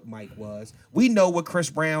community what Mike was. We know what Chris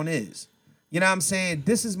Brown is. You know what I'm saying?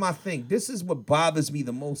 This is my thing. This is what bothers me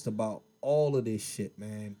the most about all of this shit,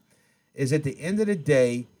 man. Is at the end of the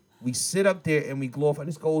day, we sit up there and we glorify.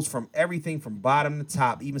 This goes from everything from bottom to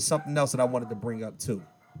top, even something else that I wanted to bring up too.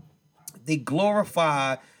 They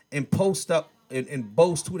glorify and post up and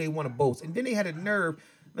boast who they want to boast. And then they had a nerve.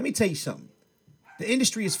 Let me tell you something. The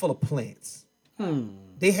industry is full of plants.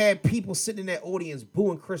 They had people sitting in that audience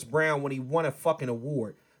booing Chris Brown when he won a fucking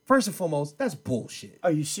award. First and foremost, that's bullshit. Are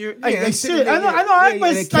you serious? Yeah, serious? I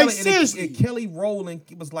know. Seriously. And Kelly Rowland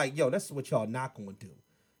was like, yo, that's what y'all not going to do.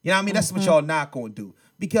 You know what I mean? That's what y'all not going to do.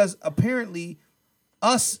 Because apparently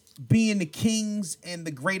us being the kings and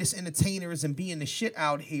the greatest entertainers and being the shit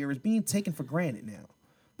out here is being taken for granted now.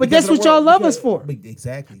 But that's what y'all love us for.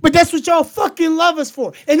 Exactly. But that's what y'all fucking love us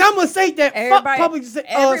for. And I'm gonna say that public.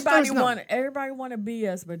 Everybody want to be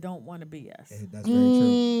us, but don't want to be us. That's very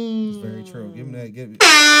true. That's very true. Give him that. Give it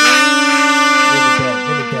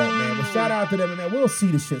that, man. But shout out to them, man. We'll see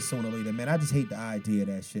the shit sooner or later, man. I just hate the idea of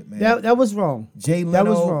that shit, man. That was wrong. Jay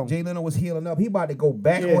Leno was healing up. He about to go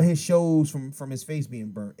back on his shows from his face being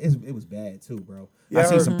burnt. It was bad too, bro. Yeah, I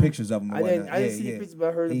see some pictures of him. I didn't see the pictures, but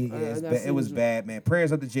I heard it was bad, man.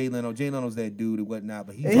 Prayers up to Jay Leno. Jay Leno's that dude and whatnot,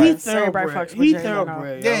 but he's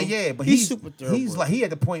thoroughbred. Yeah, but he's super thoroughbred. He's like he at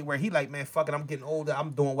the point where he like, man, fuck it, I'm getting older.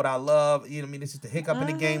 I'm doing what I love. You know what I mean? This is the hiccup in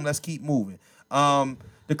the game. Let's keep moving. The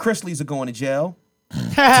Chrisleys are going to jail.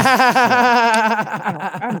 I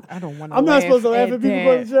don't want to. I'm not supposed to laugh at people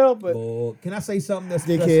going to jail, but can I say something that's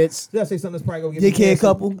dickheads? Did I say something that's probably gonna get me dickhead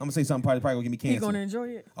couple? I'm gonna say something probably gonna get me canceled. You gonna enjoy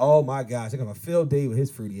it? Oh my gosh, they're gonna Phil Day with his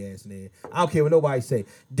fruity ass in there. I don't care what nobody say.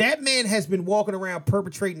 That man has been walking around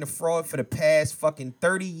perpetrating the fraud for the past fucking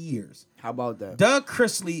 30 years. How about that? Doug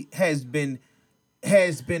Chrisley has been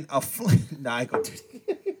a flame. Nah, I ain't gonna do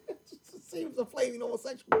that. Seems a flaming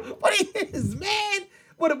homosexual, but he is, man.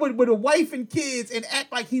 With a wife and kids and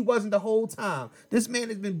act like he wasn't the whole time. This man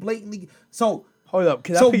has been blatantly so. Hold up,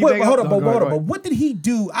 hold up. But what did he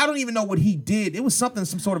do? I don't even know what he did. It was some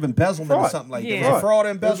sort of embezzlement or something like that. It was fraud or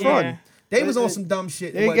embezzlement. Yeah. They was on some dumb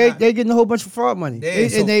shit. They getting a whole bunch of fraud money. You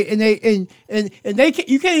can't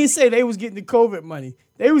even say they was getting the COVID money.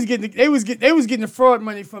 They was getting the fraud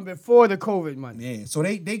money from before the COVID money. Yeah. So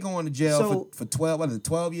they going to jail for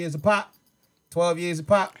 12 years a pop. 12 years a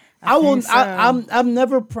pop. I'm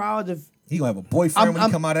never proud of. He gonna have a boyfriend when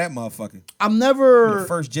he come out of that motherfucker. I'm never the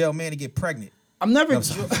first jail man to get pregnant. I'm never. I'm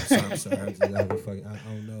sorry. I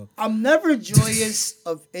don't know. I'm never joyous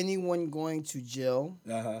of anyone going to jail.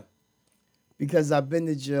 Because I've been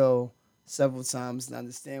to jail several times and I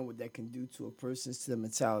understand what that can do to a person's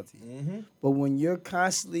mentality. Mm-hmm. But when you're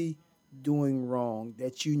constantly doing wrong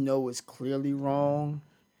that you know is clearly wrong.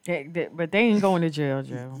 But they ain't going to jail,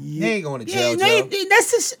 Joe. They ain't going to jail, Joe.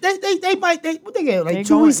 That's just, they might, what they get, like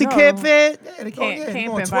 2 weeks of camp fed? Yeah, they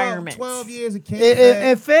camp environment. 12 years of camp fed.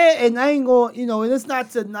 And fed, and I ain't going, and it's not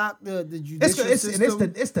to knock the judicial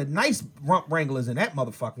system. It's the nice rump wranglers in that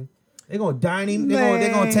motherfucker. They're going to dine him.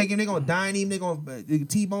 They're going to take him. They're going to dine him. They're going to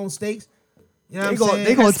T-bone steaks. You know what I'm saying?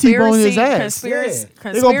 They're going to T-bone his ass. They're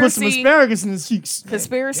going to put some asparagus in his cheeks.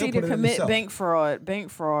 Conspiracy to commit bank fraud,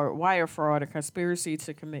 wire fraud, and conspiracy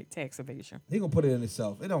to commit tax evasion. He going to put it in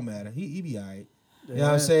himself. It don't matter. He be all right. You know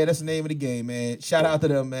what I'm saying? That's the name of the game, man. Shout out to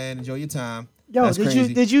them, man. Enjoy your time. Yo,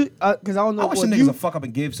 did you? Because I don't know. I wish some niggas would fuck up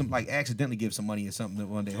and give some, accidentally give some money or something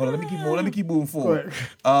one day. Hold on, let me keep moving forward.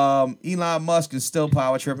 Elon Musk is still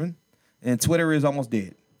power tripping, and Twitter is almost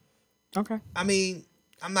dead. Okay. I mean,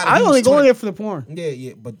 I'm not. I only go there for the porn.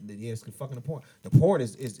 Yeah, but it's fucking the porn. The porn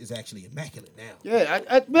is actually immaculate now. Yeah,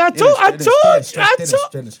 I told.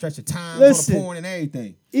 Stretch the time on the porn and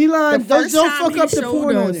everything. Elon, don't fuck up the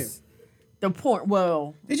porn on there. The porn.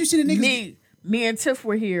 Well, did you see the niggas? Me and Tiff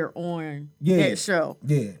were here on that show.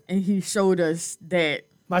 Yeah, and he showed us that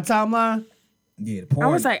my timeline. Yeah, the porn.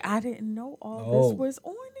 I was like, I didn't know all this was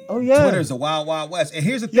on it. Oh yeah, Twitter's a wild, wild west. And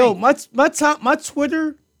here's the thing. Yo, my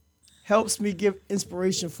Twitter helps me give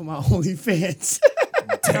inspiration for my OnlyFans.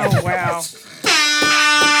 Oh wow!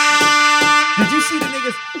 Did you see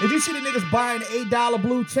the niggas buying $8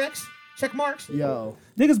 blue check marks? Yo,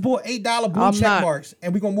 niggas bought $8 blue check marks,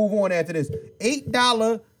 and we gonna move on after this.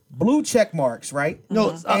 $8 blue check marks, right?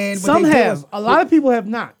 No, and some have. A lot of people have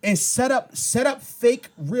not. And set up fake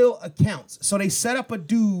real accounts. So they set up a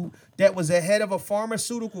dude that was the head of a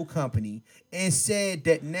pharmaceutical company and said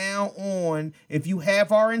that now on, if you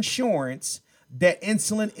have our insurance, that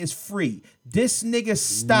insulin is free. This nigga's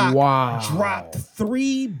stock dropped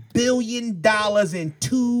 $3 billion in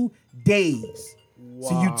 2 days. Wow.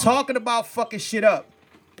 So you talking about fucking shit up.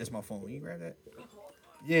 That's my phone. You grab that?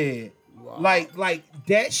 Yeah. Wow. Like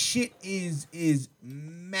that shit is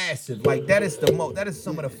massive. Like that is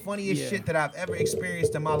some of the funniest shit that I've ever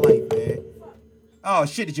experienced in my life, man. Oh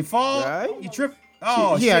shit, did you fall? Right? You tripped?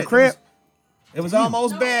 Oh shit. Cramp. It was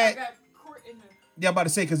almost bad. Yeah, I'm about to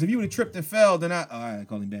say, because if you would have tripped and fell, then all right,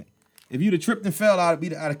 call him back. If you'd have tripped and fell, I'd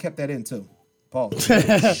have kept that in too. Pause.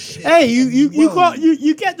 Hey,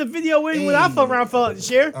 you kept the video in when I fell out the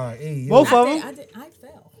chair. All right, both of them. I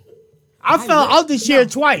fell. I fell out the chair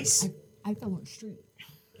twice. I fell on the street.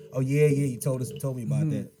 Oh yeah, you told me about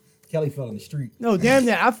that. Kelly fell in the street. No, damn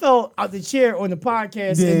that. I fell out the chair on the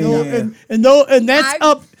podcast, and that's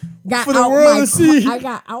up for the world to see. I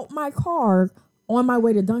got out my car on my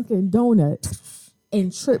way to Dunkin' Donuts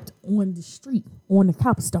and tripped on the street on the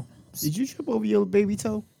cobblestones. Did you trip over your baby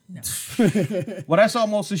toe? No. Well, that's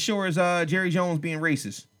almost as sure as Jerry Jones being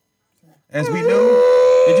racist. As we knew.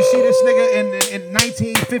 Did you see this nigga in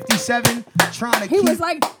 1957 trying to He was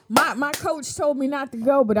like, my coach told me not to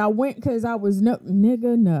go, but I went because I was no.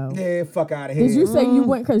 Yeah, fuck out of here. Did you say you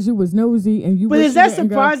went because you was nosy and you? But is that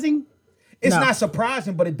surprising? It's not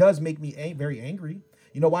surprising, but it does make me very angry.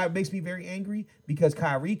 You know why it makes me very angry? Because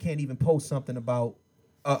Kyrie can't even post something about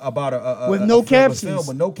a with no captions, film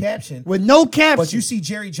with no caption, But you see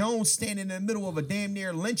Jerry Jones standing in the middle of a damn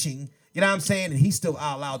near lynching. You know what I'm saying? And he's still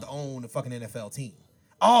allowed to own the fucking NFL team.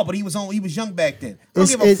 Oh, but he was young back then. Don't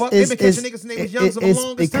give a fuck. They've been catching niggas when they was young for the longest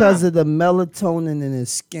time. It's because of the melatonin in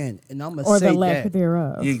his skin, and I'm gonna say that. Or the lack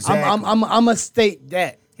thereof. Exactly. I'm gonna state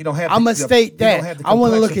that. He don't have. I'm gonna state that. I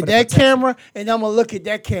want to look at that camera, and I'm gonna look at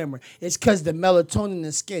that camera. It's because the melatonin in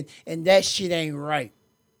the skin, and that shit ain't right.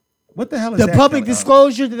 What the hell is the that? The public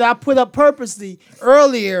disclosure that I put up purposely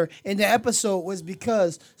earlier in the episode was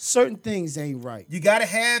because certain things ain't right. You gotta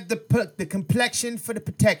have the complexion for the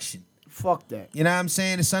protection. Fuck that. You know what I'm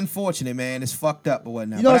saying? It's unfortunate, man. It's fucked up or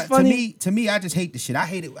whatnot. You know what's funny? To me, I just hate the shit. I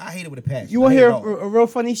hate it with a passion. You want to hear a real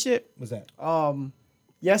funny shit? What's that?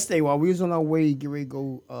 Yesterday while we was on our way to get ready to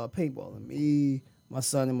go paintballing, me, my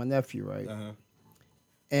son, and my nephew, right?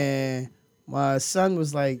 And my son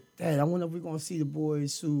was like, Dad, I wonder if we're gonna see the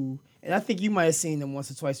boys who, and I think you might have seen them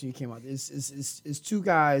once or twice when you came out. It's two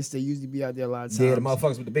guys that usually be out there a lot of times. Yeah, the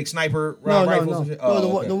motherfuckers with the big sniper No, rifles.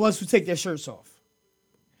 the ones who take their shirts off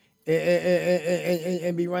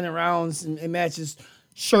and be running around and matches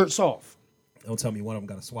shirts off. Don't tell me one of them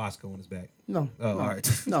got a swastika on his back. No. All right.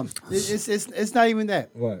 No, it's not even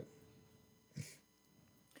that. What?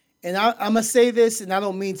 And I'm gonna say this, and I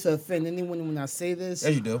don't mean to offend anyone when I say this.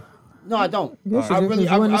 Yes, you do. No, I don't. Yes, I really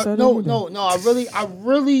don't.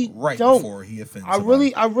 Right before he offends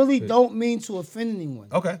somebody. I really don't mean to offend anyone.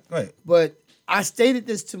 Okay, go ahead. But I stated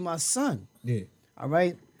this to my son. Yeah. All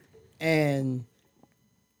right, and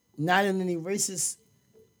not in any racist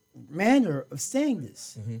manner of saying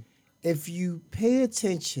this. Mm-hmm. If you pay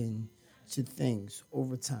attention to things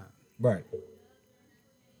over time, right.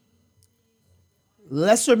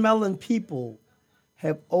 Lesser melon people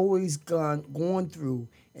have always gone through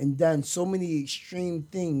and done so many extreme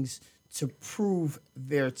things to prove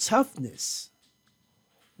their toughness,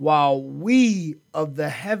 while we of the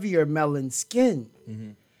heavier melon skin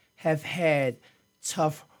have had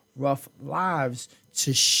tough, rough lives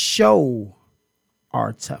to show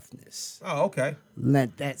our toughness. Oh, okay.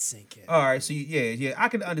 Let that sink in. All right, so yeah, I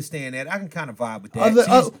can understand that. I can kind of vibe with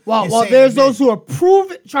that. While there's those who are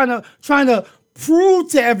trying to prove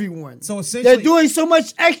to everyone. So essentially, they're doing so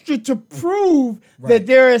much extra to prove that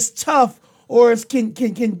they're as tough or can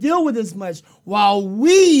deal with as much, while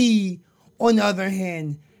we, on the other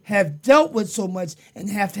hand, have dealt with so much and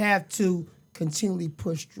have to continually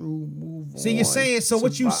push through, move on. See, you're saying, so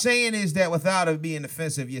what you're saying is that without it being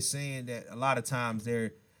offensive, you're saying that a lot of times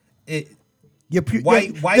they're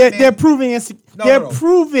proving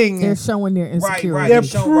they're showing their insecurity. Right.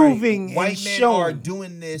 They're proving white men are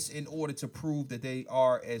doing this in order to prove that they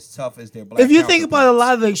are as tough as their black. If you think about a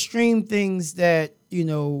lot of the extreme things that,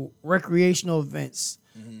 recreational events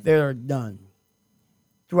that are done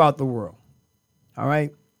throughout the world, all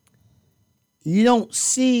right, you don't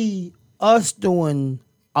see us doing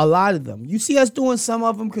a lot of them. You see us doing some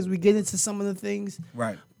of them because we get into some of the things,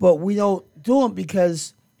 right? But we don't do them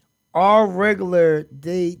because our regular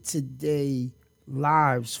day-to-day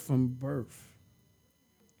lives from birth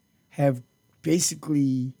have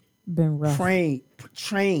basically been rough.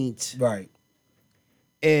 trained, right?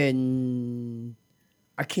 And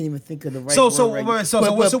I can't even think of the right word.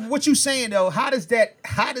 So what you saying though? How does that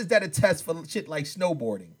attest for shit like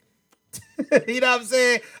snowboarding? You know what I'm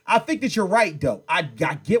saying? I think that you're right though. I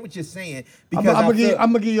get what you're saying because I'm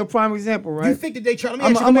gonna give you a prime example, right? You think that they try?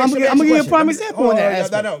 I'm gonna give you a prime example on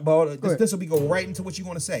that. No. This will be go right into what you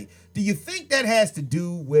want to say. Do you think that has to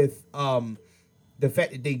do with the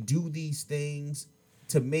fact that they do these things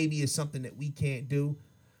to maybe is something that we can't do?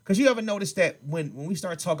 Because you ever notice that when we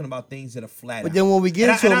start talking about things that are flat, but then when we get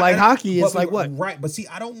into hockey, it's like what? Right, but see,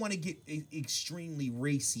 I don't want to get extremely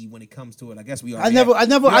racy when it comes to it. I guess we are. I don't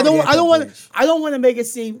want to make it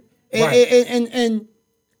seem. And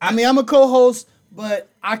I mean, I'm a co-host, but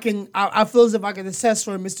I feel as if I can assess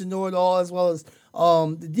for Mr. Know-It-All as well as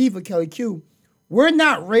the diva Kelly Q. We're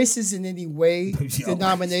not racist in any way,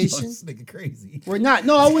 denomination. This nigga crazy. We're not.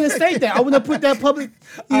 No, I wouldn't state that. I wouldn't put that public.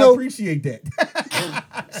 I appreciate that.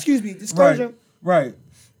 Excuse me, disclosure. Right.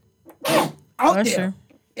 Out there. True.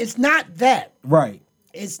 It's not that. Right.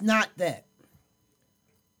 It's not that.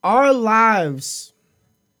 Our lives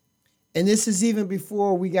and this is even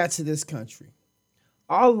before we got to this country.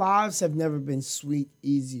 Our lives have never been sweet,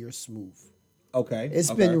 easy, or smooth. Okay.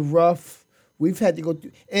 It's been rough. We've had to go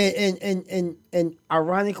through, and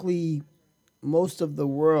ironically, most of the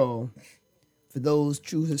world, for those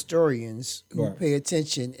true historians who pay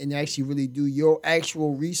attention and actually really do your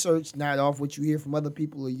actual research, not off what you hear from other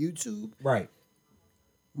people or YouTube. Right.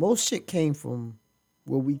 Most shit came from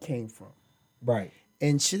where we came from. Right.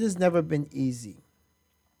 And shit has never been easy.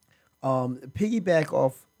 Piggyback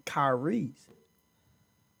off Kyrie's,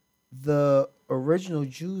 the original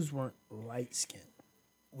Jews weren't light skinned.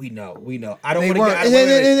 We know. I don't want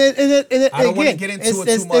to get into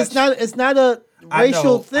it too much. It's not a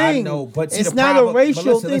racial thing. I know, but it's not a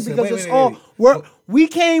racial thing because it's all. We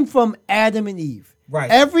came from Adam and Eve. Right.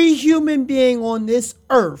 Every human being on this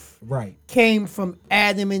earth came from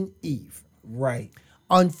Adam and Eve. Right.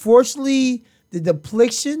 Unfortunately, the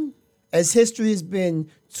depiction, as history has been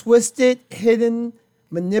twisted, hidden,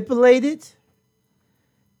 manipulated,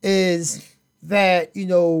 is that,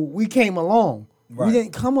 we came along. Right. We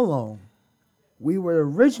didn't come along. We were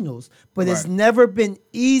originals, but it's never been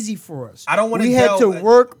easy for us. I don't want to. We had to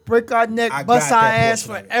work, break our neck, bust our ass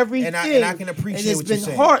for everything, and I can appreciate what you're saying. It's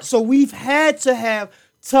been hard, so we've had to have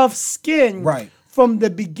tough skin from the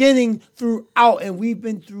beginning throughout, and we've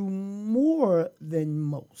been through more than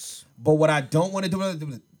most. But what I don't want to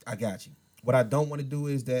do, I got you. What I don't want to do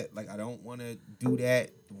is that, I don't want to do that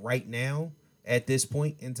right now at this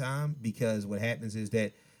point in time, because what happens is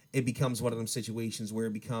that it becomes one of them situations where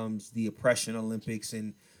it becomes the oppression Olympics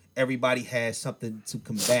and everybody has something to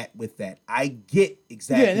combat with that. I get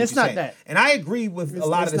exactly what you're saying. That. And I agree with a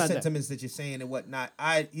lot of the sentiments that you're saying and whatnot.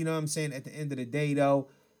 You know what I'm saying? At the end of the day, though,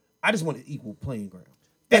 I just want an equal playing ground.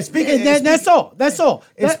 And that's all.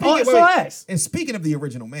 And speaking of the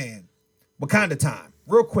original man, Wakanda time.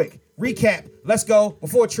 Real quick. Recap. Let's go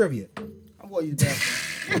before trivia. I want you down.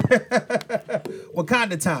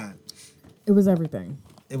 Wakanda time. It was everything.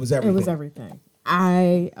 It was everything. It was everything.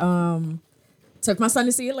 I took my son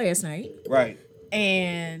to see it last night. Right.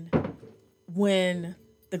 And when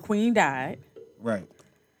the queen died, right,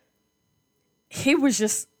 he was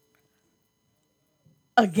just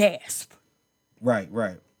a gasp. Right.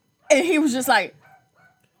 And he was just like,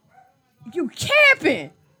 "You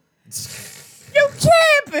capping. You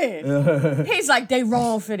capping." He's like, "They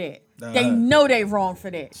wrong for that. They know they wrong for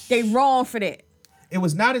that. They wrong for that." It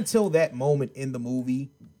was not until that moment in the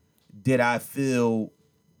movie did I feel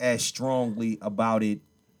as strongly about it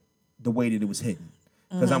the way that it was hidden.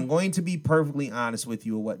 Because I'm going to be perfectly honest with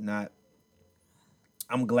you or whatnot.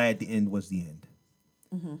 I'm glad the end was the end.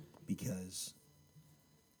 Because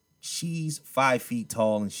she's 5 feet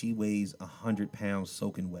tall and she weighs 100 pounds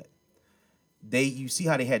soaking wet. You see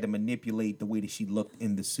how they had to manipulate the way that she looked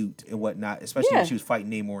in the suit and whatnot, especially when she was fighting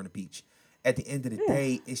Namor on the beach. At the end of the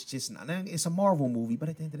day, it's just not, it's a Marvel movie, but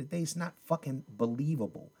at the end of the day, it's not fucking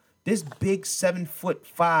believable. This big 7'5"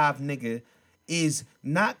 nigga is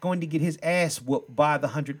not going to get his ass whooped by the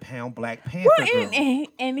 100-pound Black Panther girl.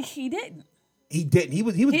 And he didn't. He didn't. He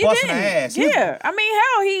was busting her ass. I mean,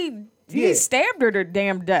 hell, he stabbed her to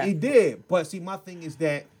damn death. He did. But see, my thing is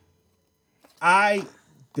that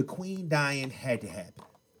the queen dying had to happen.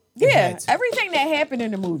 Everything that happened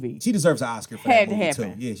in the movie. She deserves an Oscar for that movie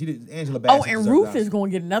too. Yeah, she did. Angela Bassett. And Ruth is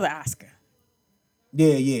going to get another Oscar.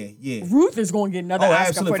 Yeah. Ruth is going to get another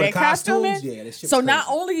Oscar for that costume. Yeah, that so not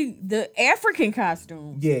only the African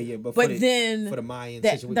costume. But then for the Mayan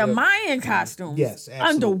situation. The Mayan costume. Yes,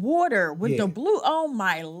 absolutely. Underwater with the blue. Oh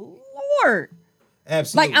my Lord.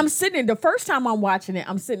 Absolutely. Like I'm sitting, the first time I'm watching it,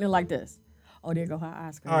 I'm sitting there like this. Oh, there go her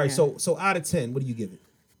Oscar. All right, so out of 10, what do you give it?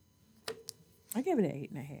 I give it an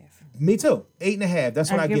 8.5. Me too. 8.5. That's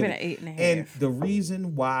what I give it. I give it an 8.5. And the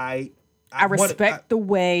reason why I respect the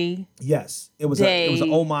way. Yes, it was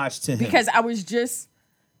an homage to him because I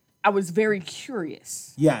was very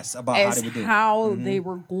curious. Yes, about how they would do how they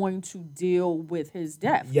were going to deal with his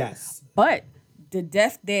death. Yes, but the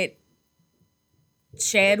death that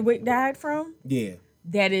Chadwick died from. Yeah,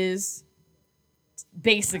 that is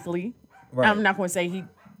basically. Right. I'm not going to say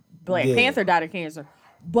Black Panther died of cancer,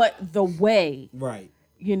 but the way. Right.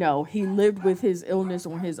 He lived with his illness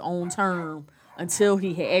on his own term until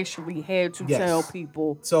he actually had to tell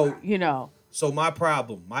people. So, So my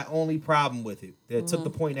only problem with it, that took the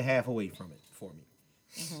 1.5 away from it for me.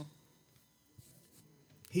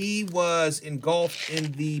 He was engulfed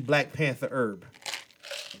in the Black Panther herb.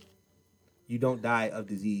 You don't die of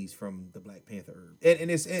disease from the Black Panther herb.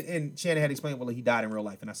 And Shannon had explained, well, he died in real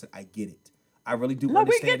life. And I said, I get it. I really do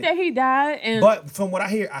understand it. We get that he died. But from what I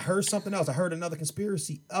hear, I heard something else. I heard another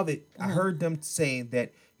conspiracy of it. I heard them saying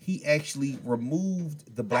that he actually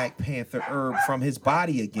removed the Black Panther herb from his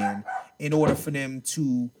body again in order for them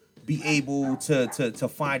to be able to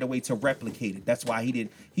find a way to replicate it. That's why he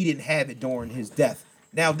didn't have it during his death.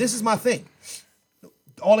 Now, this is my thing.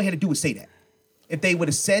 All they had to do was say that. If they would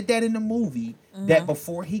have said that in the movie, that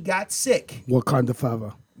before he got sick, Wakanda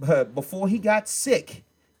Forever. Before he got sick,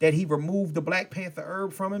 that he removed the Black Panther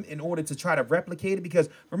herb from him in order to try to replicate it. Because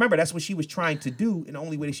remember, that's what she was trying to do, and the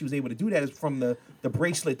only way that she was able to do that is from the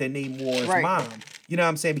bracelet that Namor's mom. You know what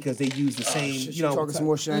I'm saying? Because they use the same,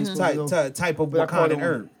 type of Wakandan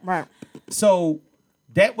herb. Right. So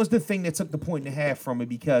that was the thing that took the point and a half from it,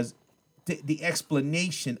 because the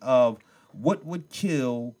explanation of what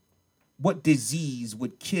disease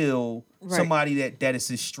would kill somebody that is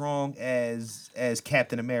as strong as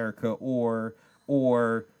Captain America or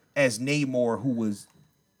as Namor, who was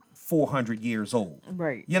 400 years old.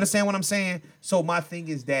 Right. You understand what I'm saying? So my thing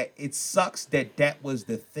is that it sucks that was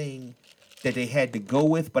the thing that they had to go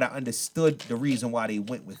with, but I understood the reason why they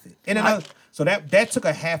went with it. And so that took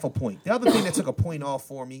a half a point. The other thing that took a point off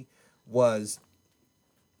for me was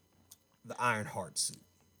the Ironheart suit.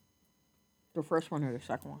 The first one or the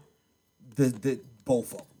second one? The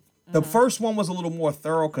both of them. The first one was a little more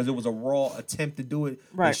thorough because it was a raw attempt to do it.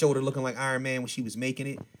 Right. They showed her looking like Iron Man when she was making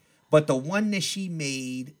it. But the one that she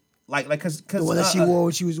made, cause the one that she wore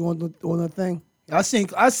when she was on the thing. I seen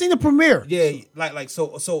the premiere. Yeah,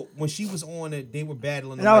 so when she was on it, they were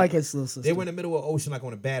battling. And I like his little sister. They were in the middle of the ocean, like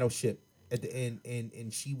on a battleship at the end,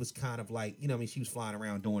 and she was kind of like, she was flying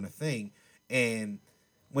around doing a thing. And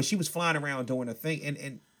when she was flying around doing a thing,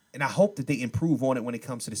 and I hope that they improve on it when it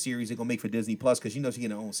comes to the series they're gonna make for Disney Plus, because she's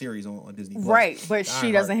getting her own series on Disney Plus. Right, but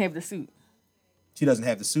she doesn't have the suit. She doesn't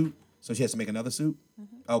have the suit, so she has to make another suit.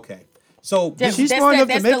 Okay, so that's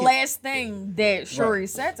the last thing that Shuri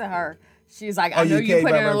said to her. She's like, I know you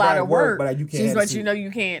put in a lot of work, but you can't. She's like,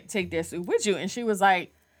 you can't take that suit with you, and she was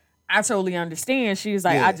like, I totally understand. She was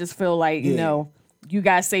like, I just feel like you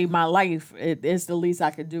guys saved my life. It's the least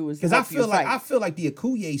I could do. Is because I feel like the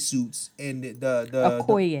Okoye suits and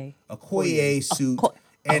the Okoye suit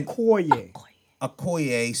and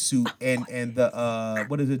Okoye suit and the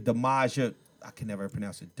what is it, Damaja? I can never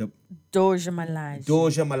pronounce it. Doja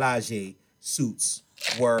Milaje suits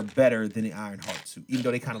were better than the Ironheart suit, even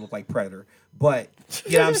though they kind of look like Predator. But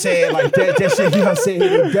you know what I'm saying, like that shit. You know what I'm saying?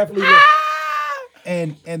 They definitely.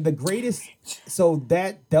 And the greatest, so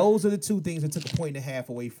those are the two things that took a point and a half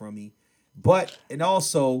away from me. And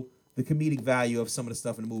also the comedic value of some of the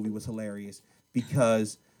stuff in the movie was hilarious,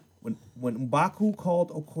 because when M'Baku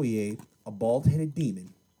called Okoye a bald-headed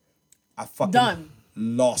demon, I fucking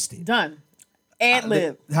lost it. Done.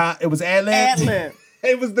 Ad-lib. It was ad-lib? Ad-lib.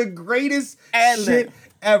 It was the greatest ad-lib shit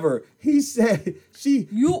ever. He said,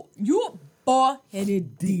 You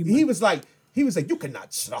bald-headed demon. He was like, you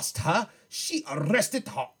cannot trust her. She arrested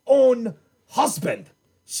her own husband.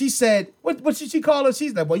 She said, what should she call her?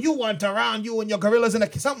 She's like, well, you went around, you and your gorillas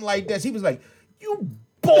and something like this. He was like, you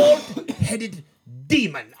bald-headed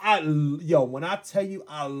demon. When I tell you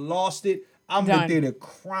I lost it, I'm there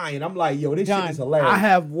crying. I'm like, this shit is hilarious. I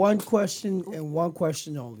have one question and one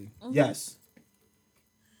question only. Mm-hmm. Yes.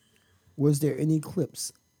 Was there any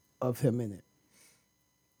clips of him in it?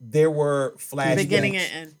 There were flashbacks. Beginning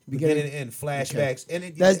and end flashbacks. Okay.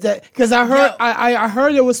 And that's that, because I heard I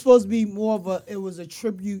heard it was supposed to be more of a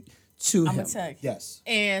tribute to him. I'm gonna tell you. Yes.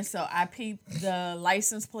 And so I peeped the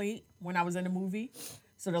license plate when I was in the movie.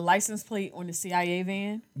 So the license plate on the CIA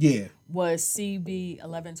van was CB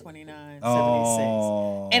 112976.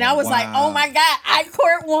 Oh, and I was like, oh my God, I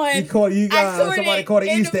caught one. Somebody caught an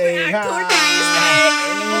Easter egg. I caught the Easter egg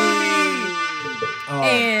in the movie.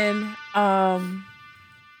 And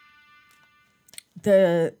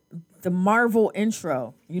the Marvel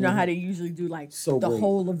intro, you know how they usually do the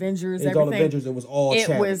whole Avengers, everything. All Avengers, it was all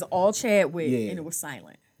Chadwick. It was all Chadwick, and it was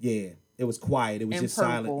silent. Yeah, it was quiet. It was just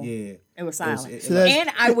silent. Yeah, it was silent.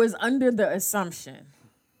 And I was under the assumption,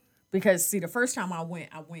 because the first time I went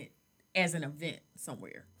as an event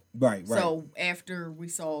somewhere. Right. So after we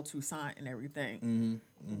saw Toussaint and everything,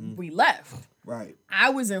 we left. Right.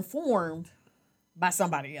 I was informed by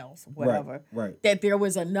somebody else, whatever, that there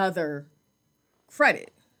was another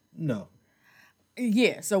credit. No.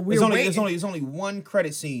 Yeah, so there's only one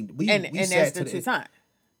credit scene. We that's the Toussaint.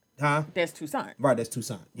 Huh? That's Toussaint. Right, that's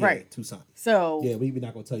Toussaint. Yeah, right. Toussaint. So we're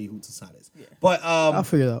not gonna tell you who Toussaint is. Yeah. But I'll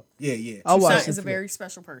figure it out. Yeah. Toussaint is a very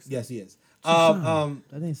special person. Yes, he is. That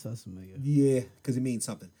ain't so familiar. Yeah, because it means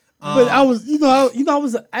something. But I was, I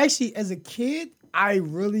was actually, as a kid, I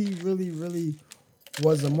really, really, really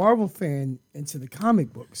was a Marvel fan into the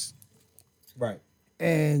comic books. Right.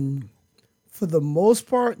 And for the most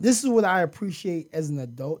part, this is what I appreciate as an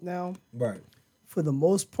adult now. Right. For the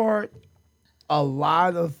most part, a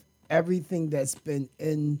lot of everything that's been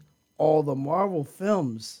in all the Marvel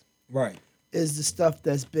films right. is the stuff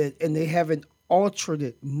that's been, and they haven't altered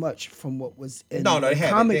it much from what was in the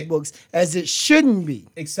comic books, as it shouldn't be.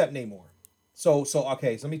 Except Namor. So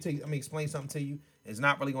okay, so let me explain something to you. It's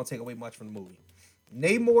not really gonna take away much from the movie.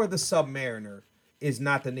 Namor the Submariner is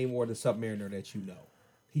not the Namor the Submariner that you know.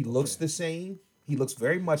 He looks the same. He looks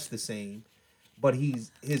very much the same, but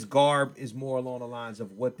his garb is more along the lines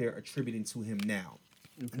of what they're attributing to him now.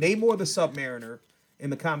 Okay. Namor the Submariner in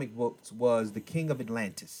the comic books was the king of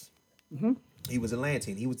Atlantis. Mm-hmm. He was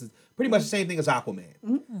Atlantean. He was pretty much the same thing as Aquaman.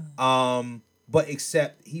 Mm-hmm. But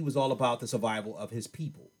except he was all about the survival of his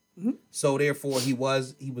people. Mm-hmm. So therefore he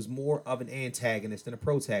was more of an antagonist than a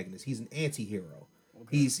protagonist. He's an anti-hero.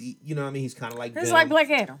 Okay. You know what I mean? He's kind of like Venom. It's like Black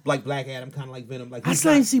Adam. Like Black Adam, kind of like Venom. Like I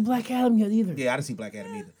still didn't see Black Adam yet either. Yeah, I didn't see Black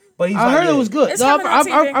Adam either. But I heard it was good. No,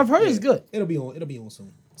 I've heard it's good. It'll be on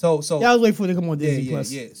soon. So yeah, I was waiting for it to come on Disney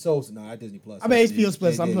Plus. Yeah. So no, not Disney Plus. I mean HBO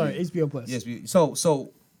Plus. I'm sorry, HBO Plus. Yes.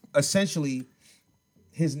 So essentially,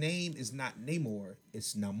 his name is not Namor,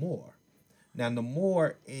 it's Namor. Now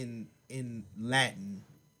Namor in Latin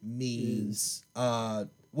means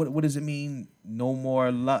what does it mean? No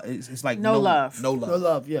more love. It's like no love. No love. No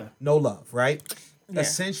love. Yeah. No love. Right. Yeah.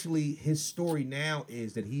 Essentially, his story now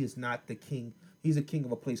is that he is not the king. He's a king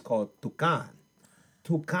of a place called Tucan.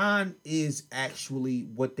 Tucan is actually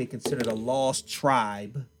what they consider the lost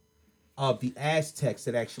tribe of the Aztecs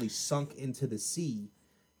that actually sunk into the sea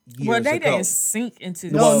years ago. They didn't sink into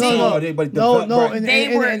the sea. No. In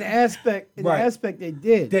an aspect they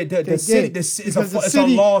did. It's a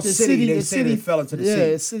lost city. They say they fell into the sea. Yeah,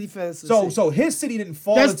 the city fell into the sea. So his city didn't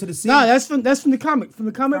fall into the sea. No, that's from the comic. From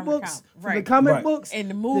the comic books. From the comic books. In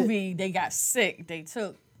the movie, they got sick. They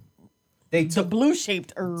took the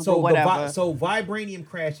blue-shaped herb or whatever. So vibranium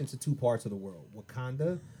crashed into two parts of the world: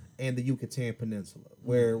 Wakanda and the Yucatan Peninsula,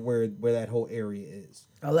 where that whole area is.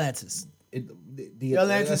 Atlantis. The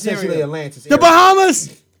Atlantis area. Atlantis area. The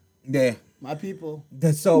Bahamas. Yeah, my people.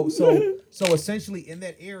 So essentially, in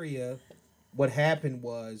that area, what happened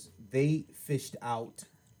was they fished out.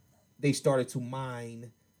 They started to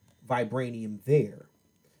mine vibranium there,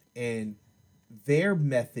 and their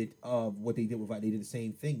method of what they did with they did the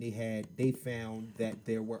same thing. They found that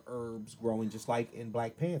there were herbs growing just like in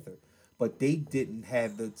Black Panther, but they didn't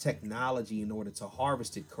have the technology in order to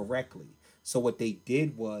harvest it correctly. So what they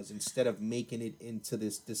did was, instead of making it into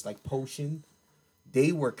this like potion,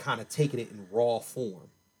 they were kind of taking it in raw form.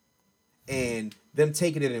 And them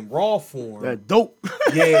taking it in raw form. That dope.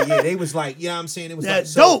 Yeah. They was like, you know what I'm saying? It was that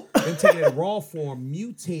like dope. Them taking it in raw form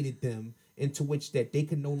mutated them into which that they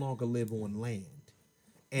could no longer live on land.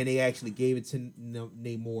 And they actually gave it to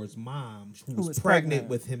Namor's mom, who was pregnant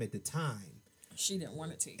with him at the time. She didn't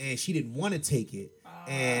want to take it. And she didn't want to take it.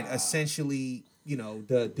 And essentially, you know,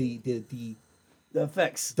 the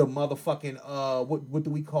effects. The motherfucking what do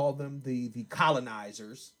we call them? The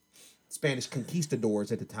colonizers, Spanish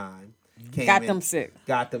conquistadors at the time. Got them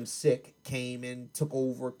sick. Came in, took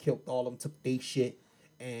over, killed all of them, took their shit.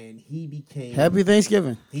 And he became Happy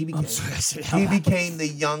Thanksgiving. He became the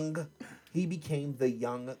young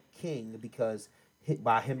king because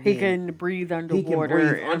by him he can breathe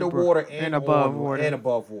underwater, and above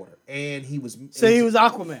water. And he was he was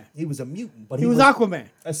Aquaman. He was a mutant, but he was Aquaman.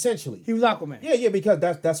 Essentially, he was Aquaman. Yeah, because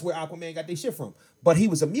that's where Aquaman got their shit from. But he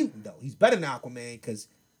was a mutant though. He's better than Aquaman because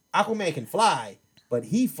Aquaman can fly, but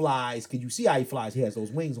he flies. Cause you see how he flies. He has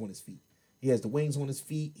those wings on his feet. He has the wings on his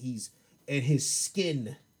feet. And his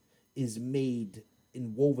skin is made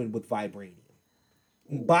and woven with vibranium.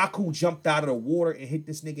 When Baku jumped out of the water and hit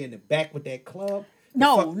this nigga in the back with that club.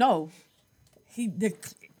 No. The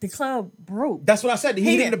club broke. That's what I said. He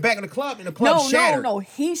hit him in the back of the club and the club shattered. No.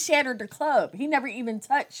 He shattered the club. He never even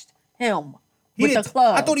touched him with the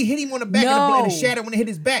club. I thought he hit him on the back and it shattered when it hit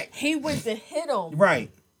his back. He went to hit him.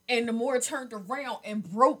 Right. And the Moor turned around and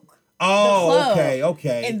broke. Oh,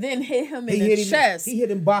 okay. And then hit him in the chest. He hit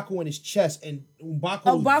M'Baku in his chest, and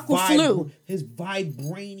M'Baku flew. His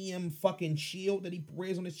vibranium fucking shield that he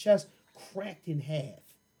wears on his chest cracked in half.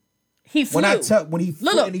 He flew. He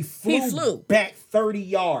flew back 30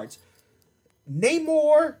 yards.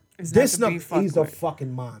 Namor, he's a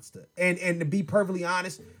fucking monster. And to be perfectly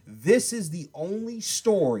honest, this is the only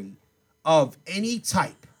story of any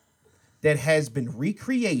type that has been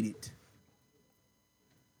recreated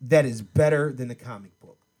that is better than the comic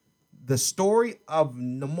book. The story of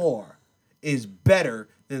Namor is better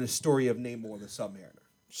than the story of Namor the Submariner.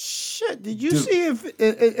 Shit, did you see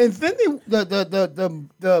Infinity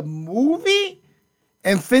the movie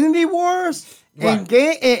Infinity Wars and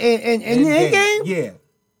Endgame? Yeah.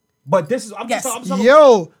 But this is I'm talking.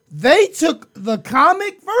 Yo, they took the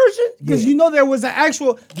comic version because you know there was an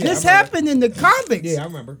actual. This happened in the comics. Yeah, I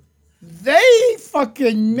remember. They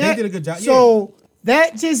fucking They did a good job. So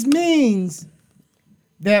that just means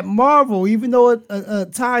that Marvel, even though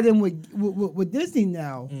it tied in with Disney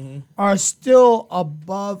now, are still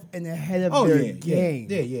above and ahead of their game.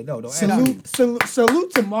 Yeah. No. Salute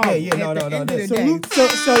to Marvel. Yeah. No. Salute to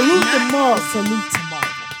Marvel.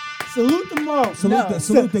 Salute to Marvel.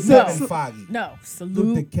 Salute to Kevin Feige. No,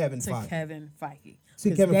 salute to Kevin Feige.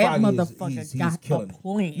 See, Kevin that Feige motherfucker he's got killing a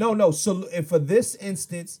plan. No. And for this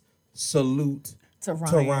instance, salute to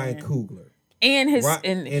Ryan Coogler. And his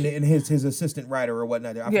and his assistant writer or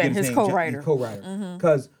whatnot. I forget his name. Co-writer. His co-writer.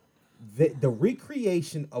 Because the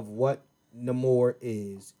recreation of what Namor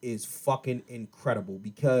is fucking incredible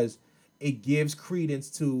because it gives credence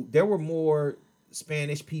to there were more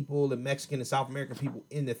Spanish people and Mexican and South American people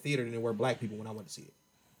in the theater than there were black people when I went to see it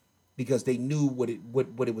because they knew what it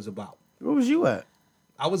was about. Where was you at?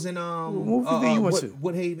 I was in Woodhaven.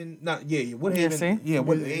 Woodhaven. Yeah,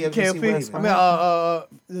 Woodhaven. I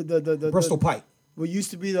mean, the Bristol Pike. What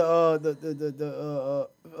used to be the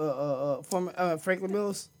former Franklin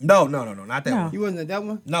Mills? No, not that one. You wasn't at that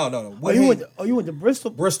one? No. You went to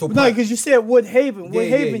Bristol? Bristol Pike. No, because you said Woodhaven.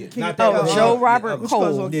 Woodhaven. Not that one. Joe Robert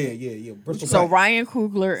Cole. Yeah. Bristol So Pike. Ryan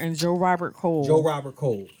Coogler and Joe Robert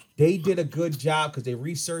Cole. They did a good job because they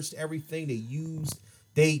researched everything. They used.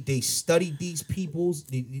 They studied these people's.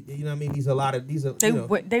 You know what I mean?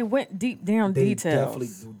 They went deep down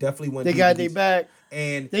details. Definitely went. They got their back.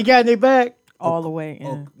 And they got their back. All the way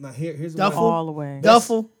in. Now here's Duffel. All the way.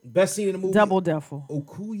 Duffel. Best scene in the movie. Double duffel.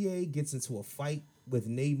 Okuye gets into a fight with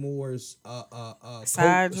Namor's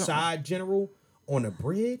side general on a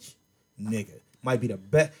bridge. Nigga, might be the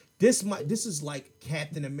best. This is like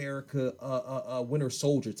Captain America, Winter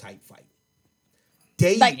Soldier type fight.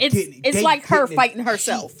 It's like her fighting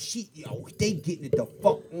herself. They getting it the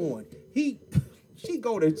fuck on. She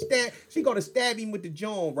go to stab him with the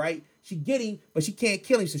jaw, right? She get him, but she can't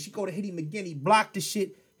kill him, so she go to hit him again. He blocked the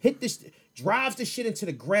shit, drives the shit into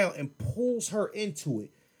the ground and pulls her into it.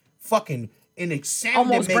 Fucking and it sounded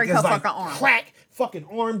almost break her like fucking arm. Crack, fucking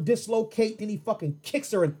arm dislocate. Then he fucking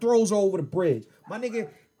kicks her and throws her over the bridge. My nigga,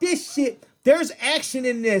 this shit. There's action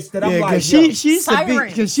in this that I'm like, she's a beast.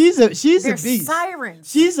 Because she's a beast. Sirens.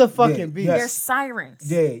 She's a fucking beast. They're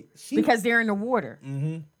sirens. Yeah, because they're in the water.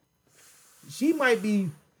 Mm-hmm. She might be,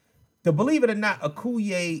 to believe it or not,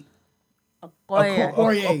 Okoye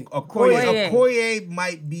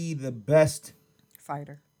might be the best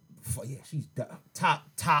fighter. Yeah, she's the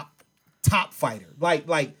top fighter.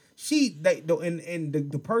 Like she,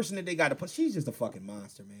 the person that they got to put, she's just a fucking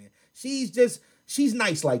monster, man. She's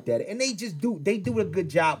nice like that, and they do a good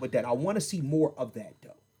job with that. I want to see more of that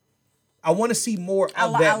though. I want to see more of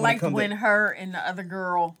that. I liked when her and the other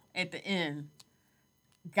girl at the end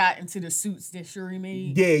got into the suits that Shuri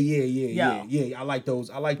made. Yeah. I like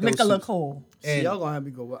those. Make her look cool. And y'all gonna have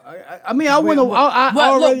me go. I mean, I want to. I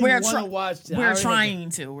already want to watch that. We're trying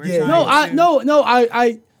to.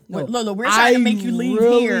 Look, we're trying to make you leave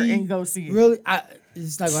here and go see it. Really,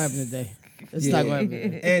 it's not gonna happen today. It's not gonna happen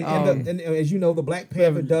today. And as you know, the Black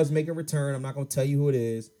Panther does make a return. I'm not gonna tell you who it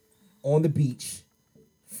is. On the beach,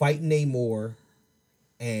 fighting Namor,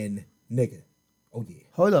 and nigga. Oh yeah.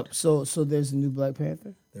 Hold up. So there's a new Black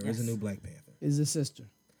Panther? There is a new Black Panther. Is a sister?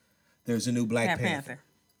 There's a new Black Panther.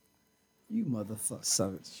 You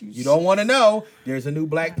motherfucker. You don't want to know. There's a new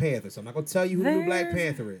Black Panther. So I'm not going to tell you who the new Black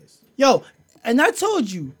Panther is. Yo, and I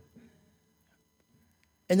told you.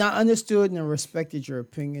 And I understood and respected your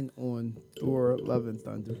opinion on Thor: Love and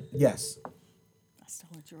Thunder. Yes. I still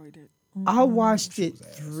enjoyed it. I watched it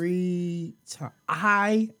 3 times.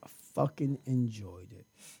 I fucking enjoyed it.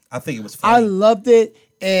 I think it was funny. I loved it.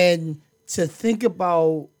 And to think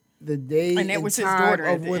about the day and was time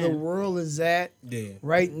of where the world is at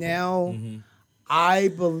right now, I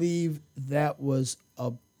believe that was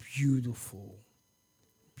a beautiful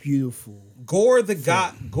Gore the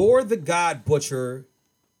God Butcher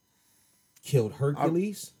killed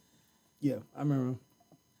Hercules. I remember.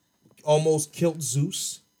 Almost killed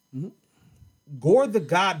Zeus. Mm-hmm. Gore the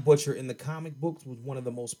God Butcher in the comic books was one of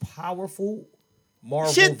the most powerful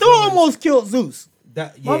Marvel Thor almost killed Zeus. Thor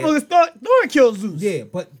killed Zeus. Yeah,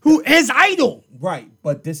 but who his idol. Right,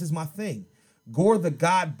 but this is my thing. Gore the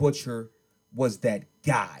God Butcher was that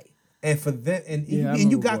guy. And for them and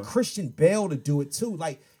you got Christian Bale to do it too.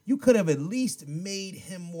 Like, you could have at least made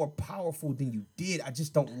him more powerful than you did. I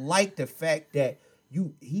just don't like the fact that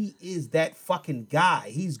he is that fucking guy.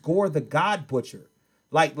 He's Gore the God Butcher.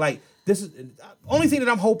 Like this is only thing that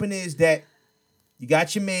I'm hoping is that you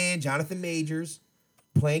got your man Jonathan Majors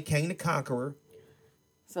playing Kang the Conqueror.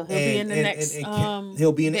 So he'll be in the next.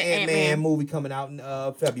 He'll be in the Ant-Man movie coming out in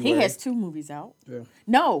February. He has 2 movies out. Yeah.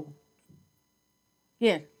 No.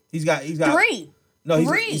 Yeah. He's got 3. No,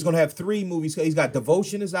 he's gonna have 3 movies. He's got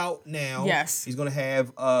Devotion is out now. Yes. He's gonna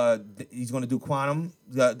have he's gonna do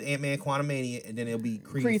the Ant-Man Quantumania, and then it'll be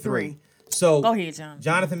Creed 3. So go ahead, John.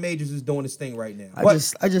 Jonathan Majors is doing this thing right now.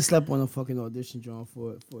 I just slept on a fucking audition, John,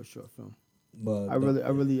 for a short film. But I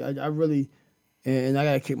really, and I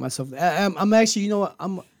gotta kick myself. I'm actually, you know what?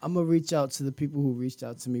 I'm gonna reach out to the people who reached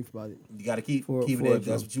out to me about it. You gotta keep it there.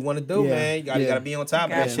 That's what you want to do, man. You gotta be on top of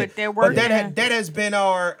that shit. But that has been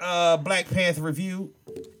our Black Panther review.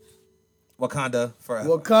 Wakanda forever.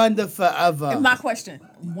 Wakanda forever. And my question.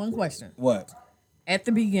 One question. What? At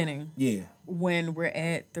the beginning. Yeah. When we're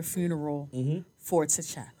at the funeral for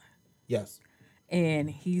T'Challa. Yes. And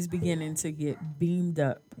he's beginning to get beamed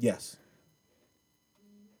up. Yes.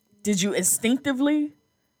 Did you instinctively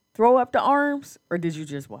throw up the arms, or did you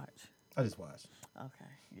just watch? I just watched. Okay.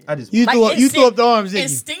 Yeah. I just you threw up the arms.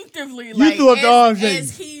 Instinctively, you threw up the arms.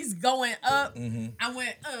 As he's going up, I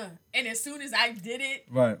went and as soon as I did it,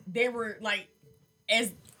 right, they were like,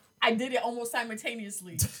 as I did it almost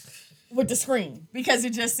simultaneously with the screen because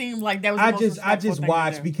it just seemed like that was. I just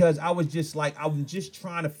watched because I was just like I'm just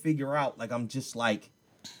trying to figure out I'm just like,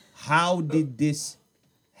 how did this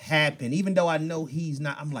happen? Even though I know he's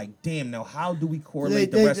not, I'm like, damn. Now, how do we correlate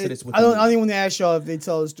the rest of this with? I don't even want to ask y'all if they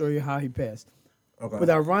tell the story of how he passed. Okay. But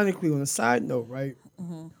ironically, on a side note, right,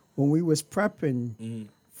 when we was prepping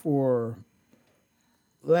for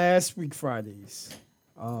last week Fridays,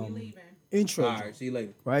 intro. All right, see you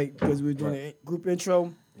later. Right, because we were doing a group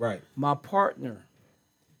intro. Right. My partner,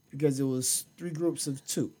 because it was 3 groups of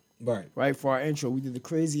 2. Right. Right, for our intro, we did the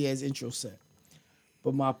crazy ass intro set.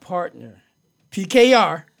 But my partner,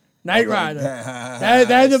 PKR, Knight Rider, that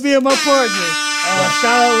had to be my partner. Shout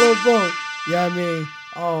out Lil Bo. You know what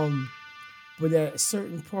I mean? But at a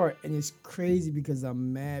certain part, and it's crazy because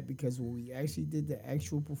I'm mad because when we actually did the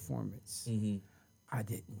actual performance, I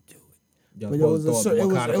didn't do it. But it was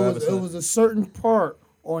a certain part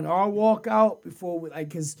on our walkout before we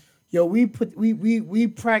because we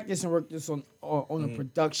practice and work this on the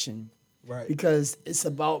production, right? Because it's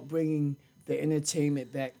about bringing the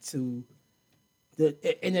entertainment back to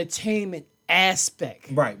the entertainment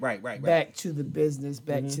aspect, right. Back to the business,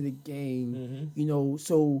 back to the game,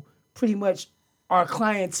 So pretty much, our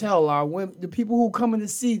clientele, the people who come in to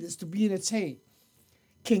see this to be entertained,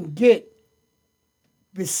 can get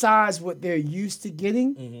besides what they're used to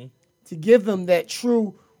getting, to give them that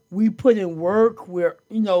true. We put in work where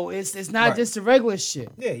it's not just the regular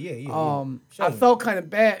shit. Yeah. I felt kind of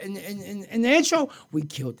bad in the intro. We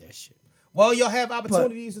killed that shit. Well, you'll have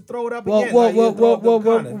opportunities to throw it up again.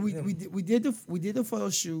 We did the photo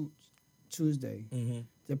shoot Tuesday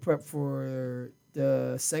to prep for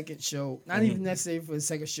the second show. Not even necessarily for the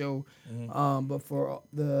second show, but for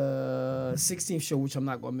the 16th show, which I'm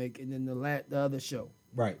not gonna make, and then the other show,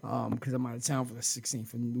 right? Because I'm out of town for the 16th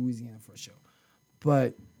from Louisiana for a show.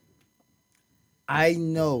 But I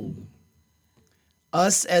know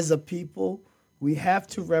us as a people, we have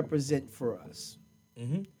to represent for us.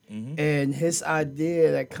 And his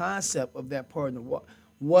idea, that concept of that partner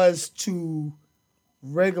was to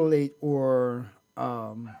regulate or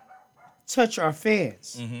touch our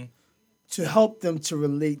fans, to help them to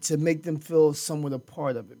relate, to make them feel somewhat a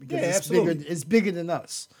part of it, because it's bigger than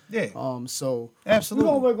us. Yeah. So absolutely,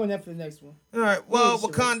 we're gonna work on that for the next one. All right. Well,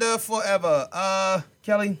 Wakanda forever.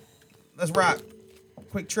 Kelly, let's rock.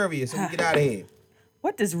 Quick trivia so we get out of here.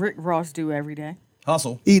 What does Rick Ross do every day?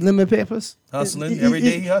 Hustle. Eat lemon peppers. Hustling. Every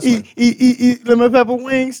day he hustling. Eat lemon pepper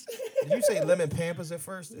wings. Did you say lemon pampers at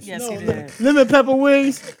first? Yes, he did. Lemon pepper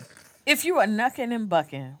wings. If you are knucking and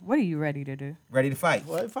bucking, what are you ready to do? Ready to fight.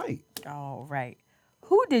 What fight? All right.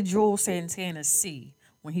 Who did Jules Santana see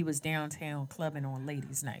when he was downtown clubbing on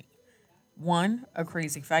Ladies' Night? 1, a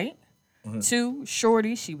crazy fight. 2,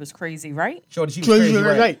 Shorty, she was crazy, right? Shorty, she was crazy,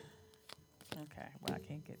 right? Okay, well, I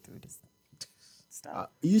can't get through this stuff.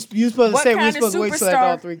 You supposed to say we're supposed to wait till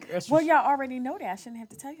all 3. Well, y'all already know that. I shouldn't have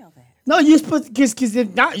to tell y'all that. No, you supposed because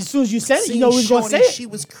if not, as soon as you said it, we was gonna say it. She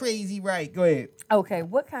was crazy, right? Go ahead. Okay,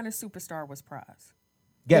 what kind of superstar was Prize?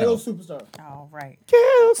 Ghetto superstar. All right.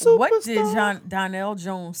 Ghetto superstar. What did Donnell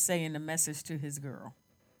Jones say in the message to his girl?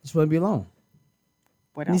 Just want to be alone.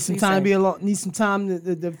 What need else some time to be alone. Need some time to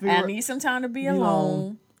figure. I need some time to be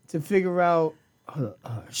alone. To figure out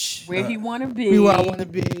where he want to be. Where I want to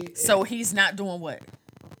be. So he's not doing what?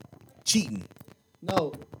 Cheating.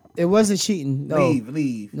 No, it wasn't cheating. No.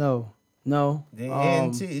 Leave. No.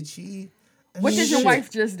 What did your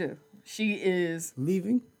wife just do? She is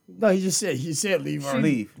leaving. No, he said leave her.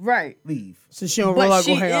 Leave. Right. Leave. So she don't realize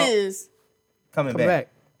go hang out. She is coming back.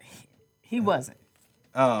 He wasn't.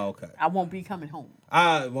 Oh, okay. I won't be coming home.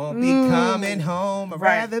 I won't be coming home. I'd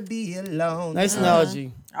rather be alone. Nice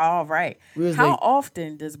analogy. All right. How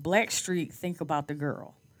often does Blackstreet think about the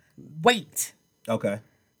girl? Wait. Okay.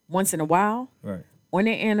 Once in a while. Right. On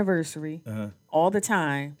their anniversary. All the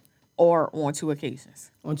time. Or on 2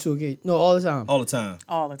 occasions. On 2 occasions. No, all the time. All the time.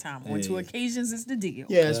 All the time. On 2 occasions is the deal.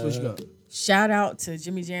 Yeah, that's what you got. Shout out to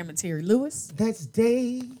Jimmy Jam and Terry Lewis. That's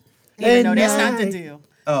day. Even though that's not the deal.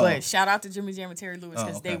 But shout out to Jimmy Jam and Terry Lewis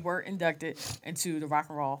because they were inducted into the Rock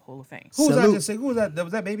and Roll Hall of Fame. Who was that? Just say who was that?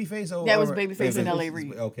 Was that Babyface? That was Babyface and L.A.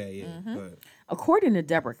 Reid. Okay, yeah. According to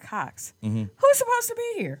Deborah Cox, who's supposed to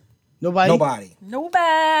be here? Nobody.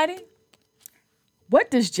 What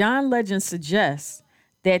does John Legend suggest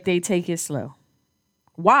that they take it slow?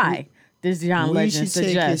 Why does John Legend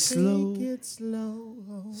suggest? Take it slow.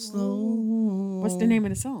 What's the name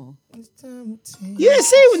of the song? You didn't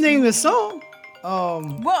say the name of the song.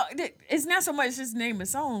 Well, it's not so much his name of the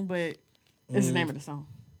song, but it's the name of the song.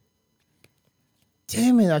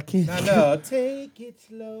 Damn it, I can't. No, take it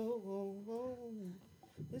slow.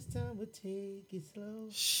 This time we'll take it slow.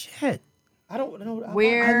 Shit. I don't know.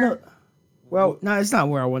 Where? I know. Well, no, it's not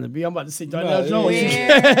where I want to be. I'm about to say Darnell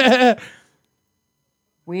Jones.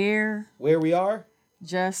 Where we are?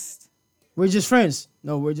 We're just friends.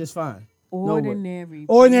 No, we're just fine. Ordinary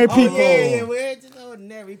people. Oh, yeah, we're just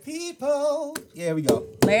ordinary people. Yeah, we go.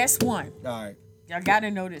 Last one. All right. Y'all gotta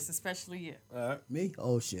know this, especially you. All right. Me?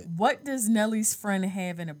 Oh, shit. What does Nelly's friend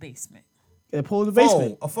have in a basement? Got a pole in the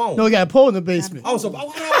basement. A phone. No, he got a pole in the basement. Oh, so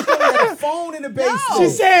I got a phone in the basement. She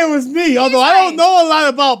said it was me, although I don't know a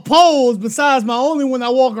lot about poles besides my only one I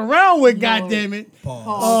walk around with, goddammit.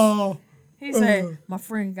 Pause. He said, my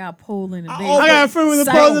friend got a pole in the basement. I got a friend with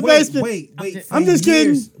a pole in the basement. Wait. I'm just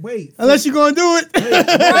kidding. Wait. Unless you're going to do it.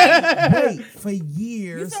 Wait. For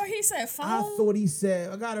years. You thought he said phone? I thought he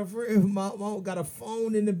said, I got a friend, my mom got a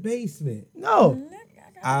phone in the basement. No.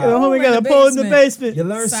 Homie got a pole in the basement. You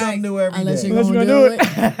learn something new every day. Unless you're going to do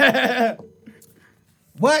it.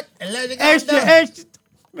 What? Extra.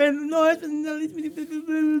 Man, no,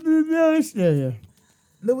 yeah.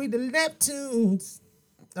 Louis the Neptunes.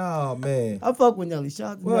 Oh, man. I fuck with Nelly.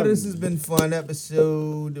 Shout out to Well, Nelly. this has been fun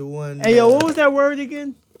episode. The one. Hey, yo, what was that word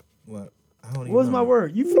again? What? I don't even What was know. my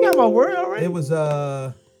word? You forgot my word already? It was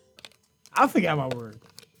I forgot my word.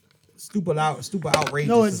 stupid outrageous.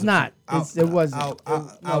 No, it's not. It wasn't.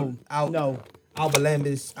 No.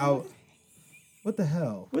 Albalambus out. What the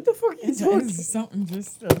hell? What the fuck is that? Something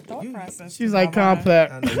just a thought process. She's like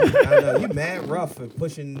complex. I know. You mad rough for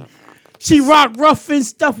pushing. She rock rough and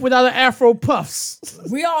stuff without an afro puffs.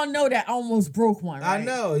 We all know that almost broke one, right? I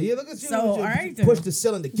know. Yeah, look at you. So, all right, push the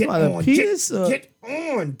cylinder. Get on. Get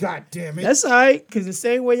on. God damn it. That's all right, because the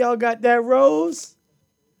same way y'all got that rose,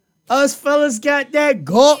 us fellas got that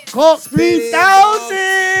gawk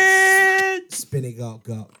 3000. Spin it, go.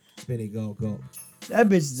 Spin it, go. That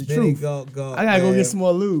bitch is the truth. Go. I gotta go get some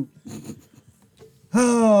more lube.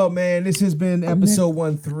 Oh, man, this has been episode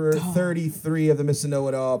 133 of the Mr.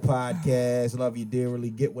 Know-It-All podcast. Love you dearly.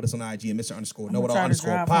 Get with us on IG at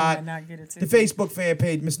Mr._Know-It-All_pod. The Facebook fan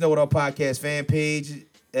page, Mr. Know-It-All podcast fan page.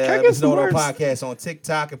 Mr. Know-It-All podcast on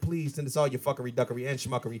TikTok. And please send us all your fuckery, duckery, and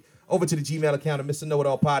schmuckery over to the Gmail account of Mr.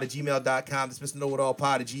 Know-It-All-pod at gmail.com. That's Mr.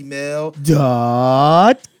 Know-It-All-pod at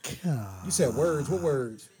gmail.com. You said words. What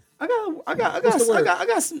words? I got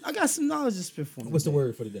some knowledge to spit for me. What's the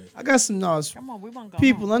word for today? I got some knowledge. Come on, we won't go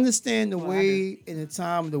People home. understand the way in the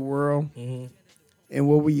time of the world and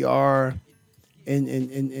where we are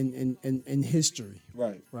in history.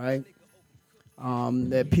 Right.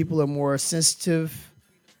 That people are more sensitive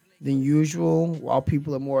than usual, while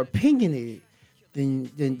people are more opinionated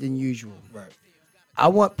than usual. Right. I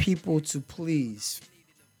want people to please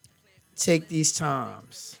take these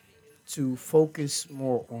times to focus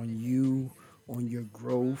more on you, on your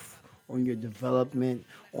growth, on your development,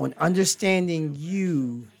 on understanding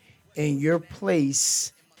you and your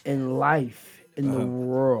place in life, in the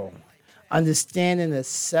world. Understand and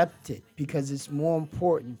accept it, because it's more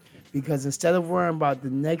important. Because instead of worrying about the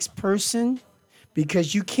next person,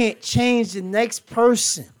 because you can't change the next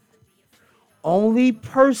person, only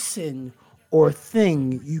person or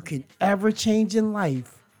thing you can ever change in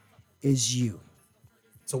life is you.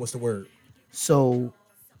 So what's the word? So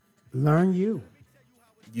learn you.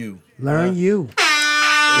 You. Learn you. Learn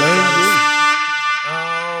you.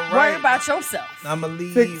 All Worry about yourself. I'ma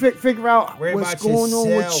leave. Figure out what's going on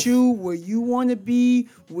yourself. with you, where you want to be,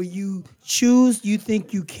 where you choose you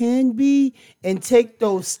think you can be, and take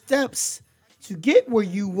those steps to get where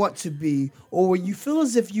you want to be or where you feel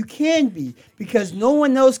as if you can be, because no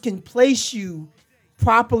one else can place you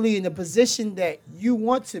properly in the position that you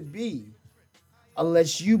want to be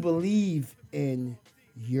unless you believe in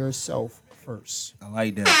yourself first. I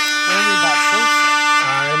like that. All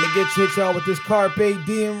right, let me get y'all with this Carpe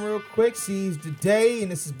Diem real quick. Seize the Day,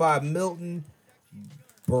 and this is by Milton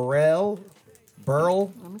Berle.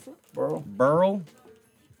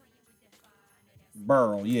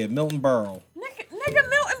 Yeah, Milton Berle. Nigga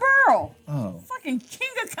Milton Berle. Oh. Fucking king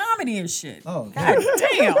of comedy and shit. Oh, God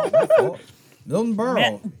damn. Milton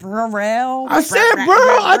Berle. Burrell. I said Burl.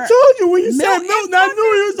 I told you when you said Milton, I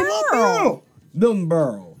knew he was a Burl. Milton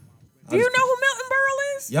Berle. Do you know who Milton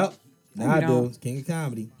Berle is? Yep. Now I do. It's king of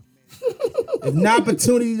comedy. If an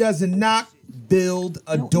opportunity doesn't knock, build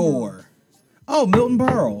a door. Oh, Milton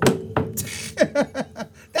Berle.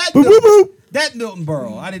 That Milton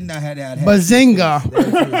Berle. I did not have that. Bazinga.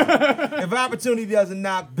 If opportunity doesn't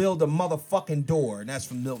knock, build a motherfucking door. And that's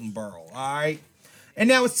from Milton Berle. All right. And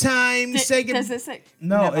now it's time to say goodbye. Does it say?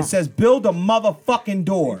 No, it says build a motherfucking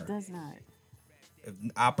door. It does not. If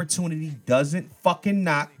opportunity doesn't fucking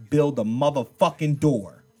knock, build a motherfucking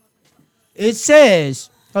door. It says,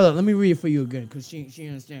 hold on, let me read it for you again, because she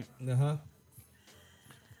understands. Uh-huh.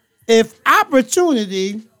 If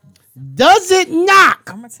opportunity doesn't knock,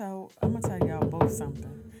 I'm gonna tell y'all both something.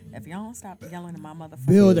 If y'all don't stop yelling in my motherfucking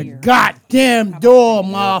build a ear, goddamn door,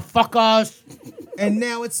 motherfuckers. And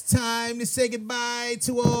now it's time to say goodbye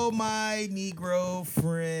to all my Negro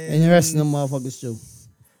friends. And the rest of them motherfuckers too.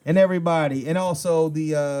 And everybody. And also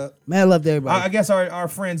the man, I love everybody. I guess our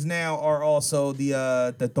friends now are also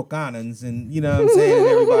the Tocanans, and you know what I'm saying, and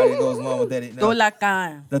everybody that goes along with that.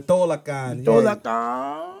 Tolacan. The Tolacan.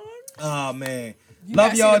 Tolacan. Oh man. You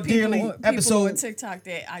Love y'all people, dearly. People on TikTok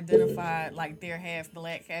that identify like they're half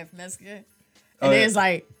black, half Mexican. And it's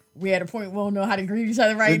like, we at a point we don't know how to greet each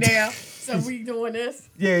other right now. So we doing this.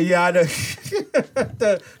 Yeah, I know.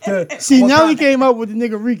 See, Nelly came up with the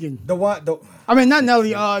nigga Rican. The what? I mean, not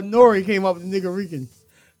Nelly. Nori came up with the nigga Rican.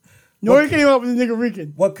 Nori came up with the nigga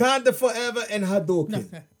Rican. Wakanda forever and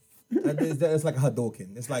Hadouken. It's like a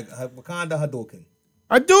Hadouken. It's like Wakanda Hadouken.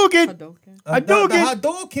 Hadouken. The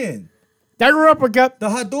Hadouken. Dagger uppercut. The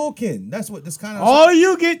Hadouken. That's what this kind of. All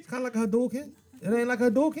you get. Kind of like a Hadouken. It ain't like a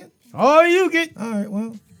Hadouken. All you get. All right,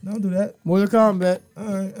 well, don't do that. Mortal Kombat. All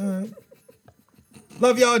right.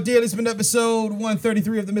 Love y'all dearly. It's been episode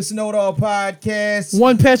 133 of the Mr. Know-It-All podcast.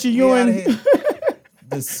 One Patrick Ewing.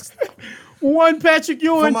 One Patrick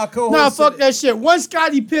Ewing. For my co-host. Nah, fuck that shit. One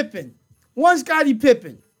Scottie Pippen. My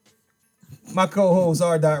co-host,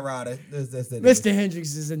 R. Rodder. Mr.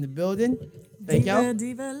 Hendricks is in the building. Thank y'all.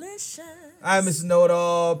 I'm Mr.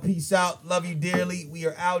 Know-It-All. Peace out. Love you dearly. We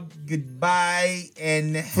are out. Goodbye.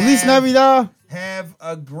 And Feliz Navidad. Have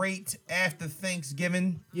a great after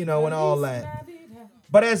Thanksgiving, and all that.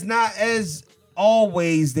 But as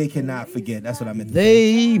always, they cannot forget. That's what I meant.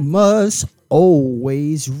 They must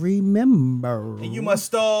always remember. And you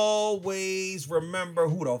must always remember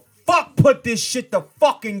who the fuck put this shit the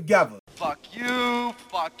fucking together. Fuck you,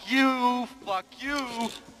 fuck you, fuck you.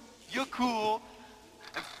 You're cool.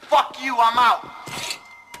 And fuck you, I'm out.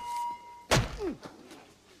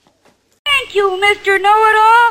 Thank you, Mr. Know-It-All.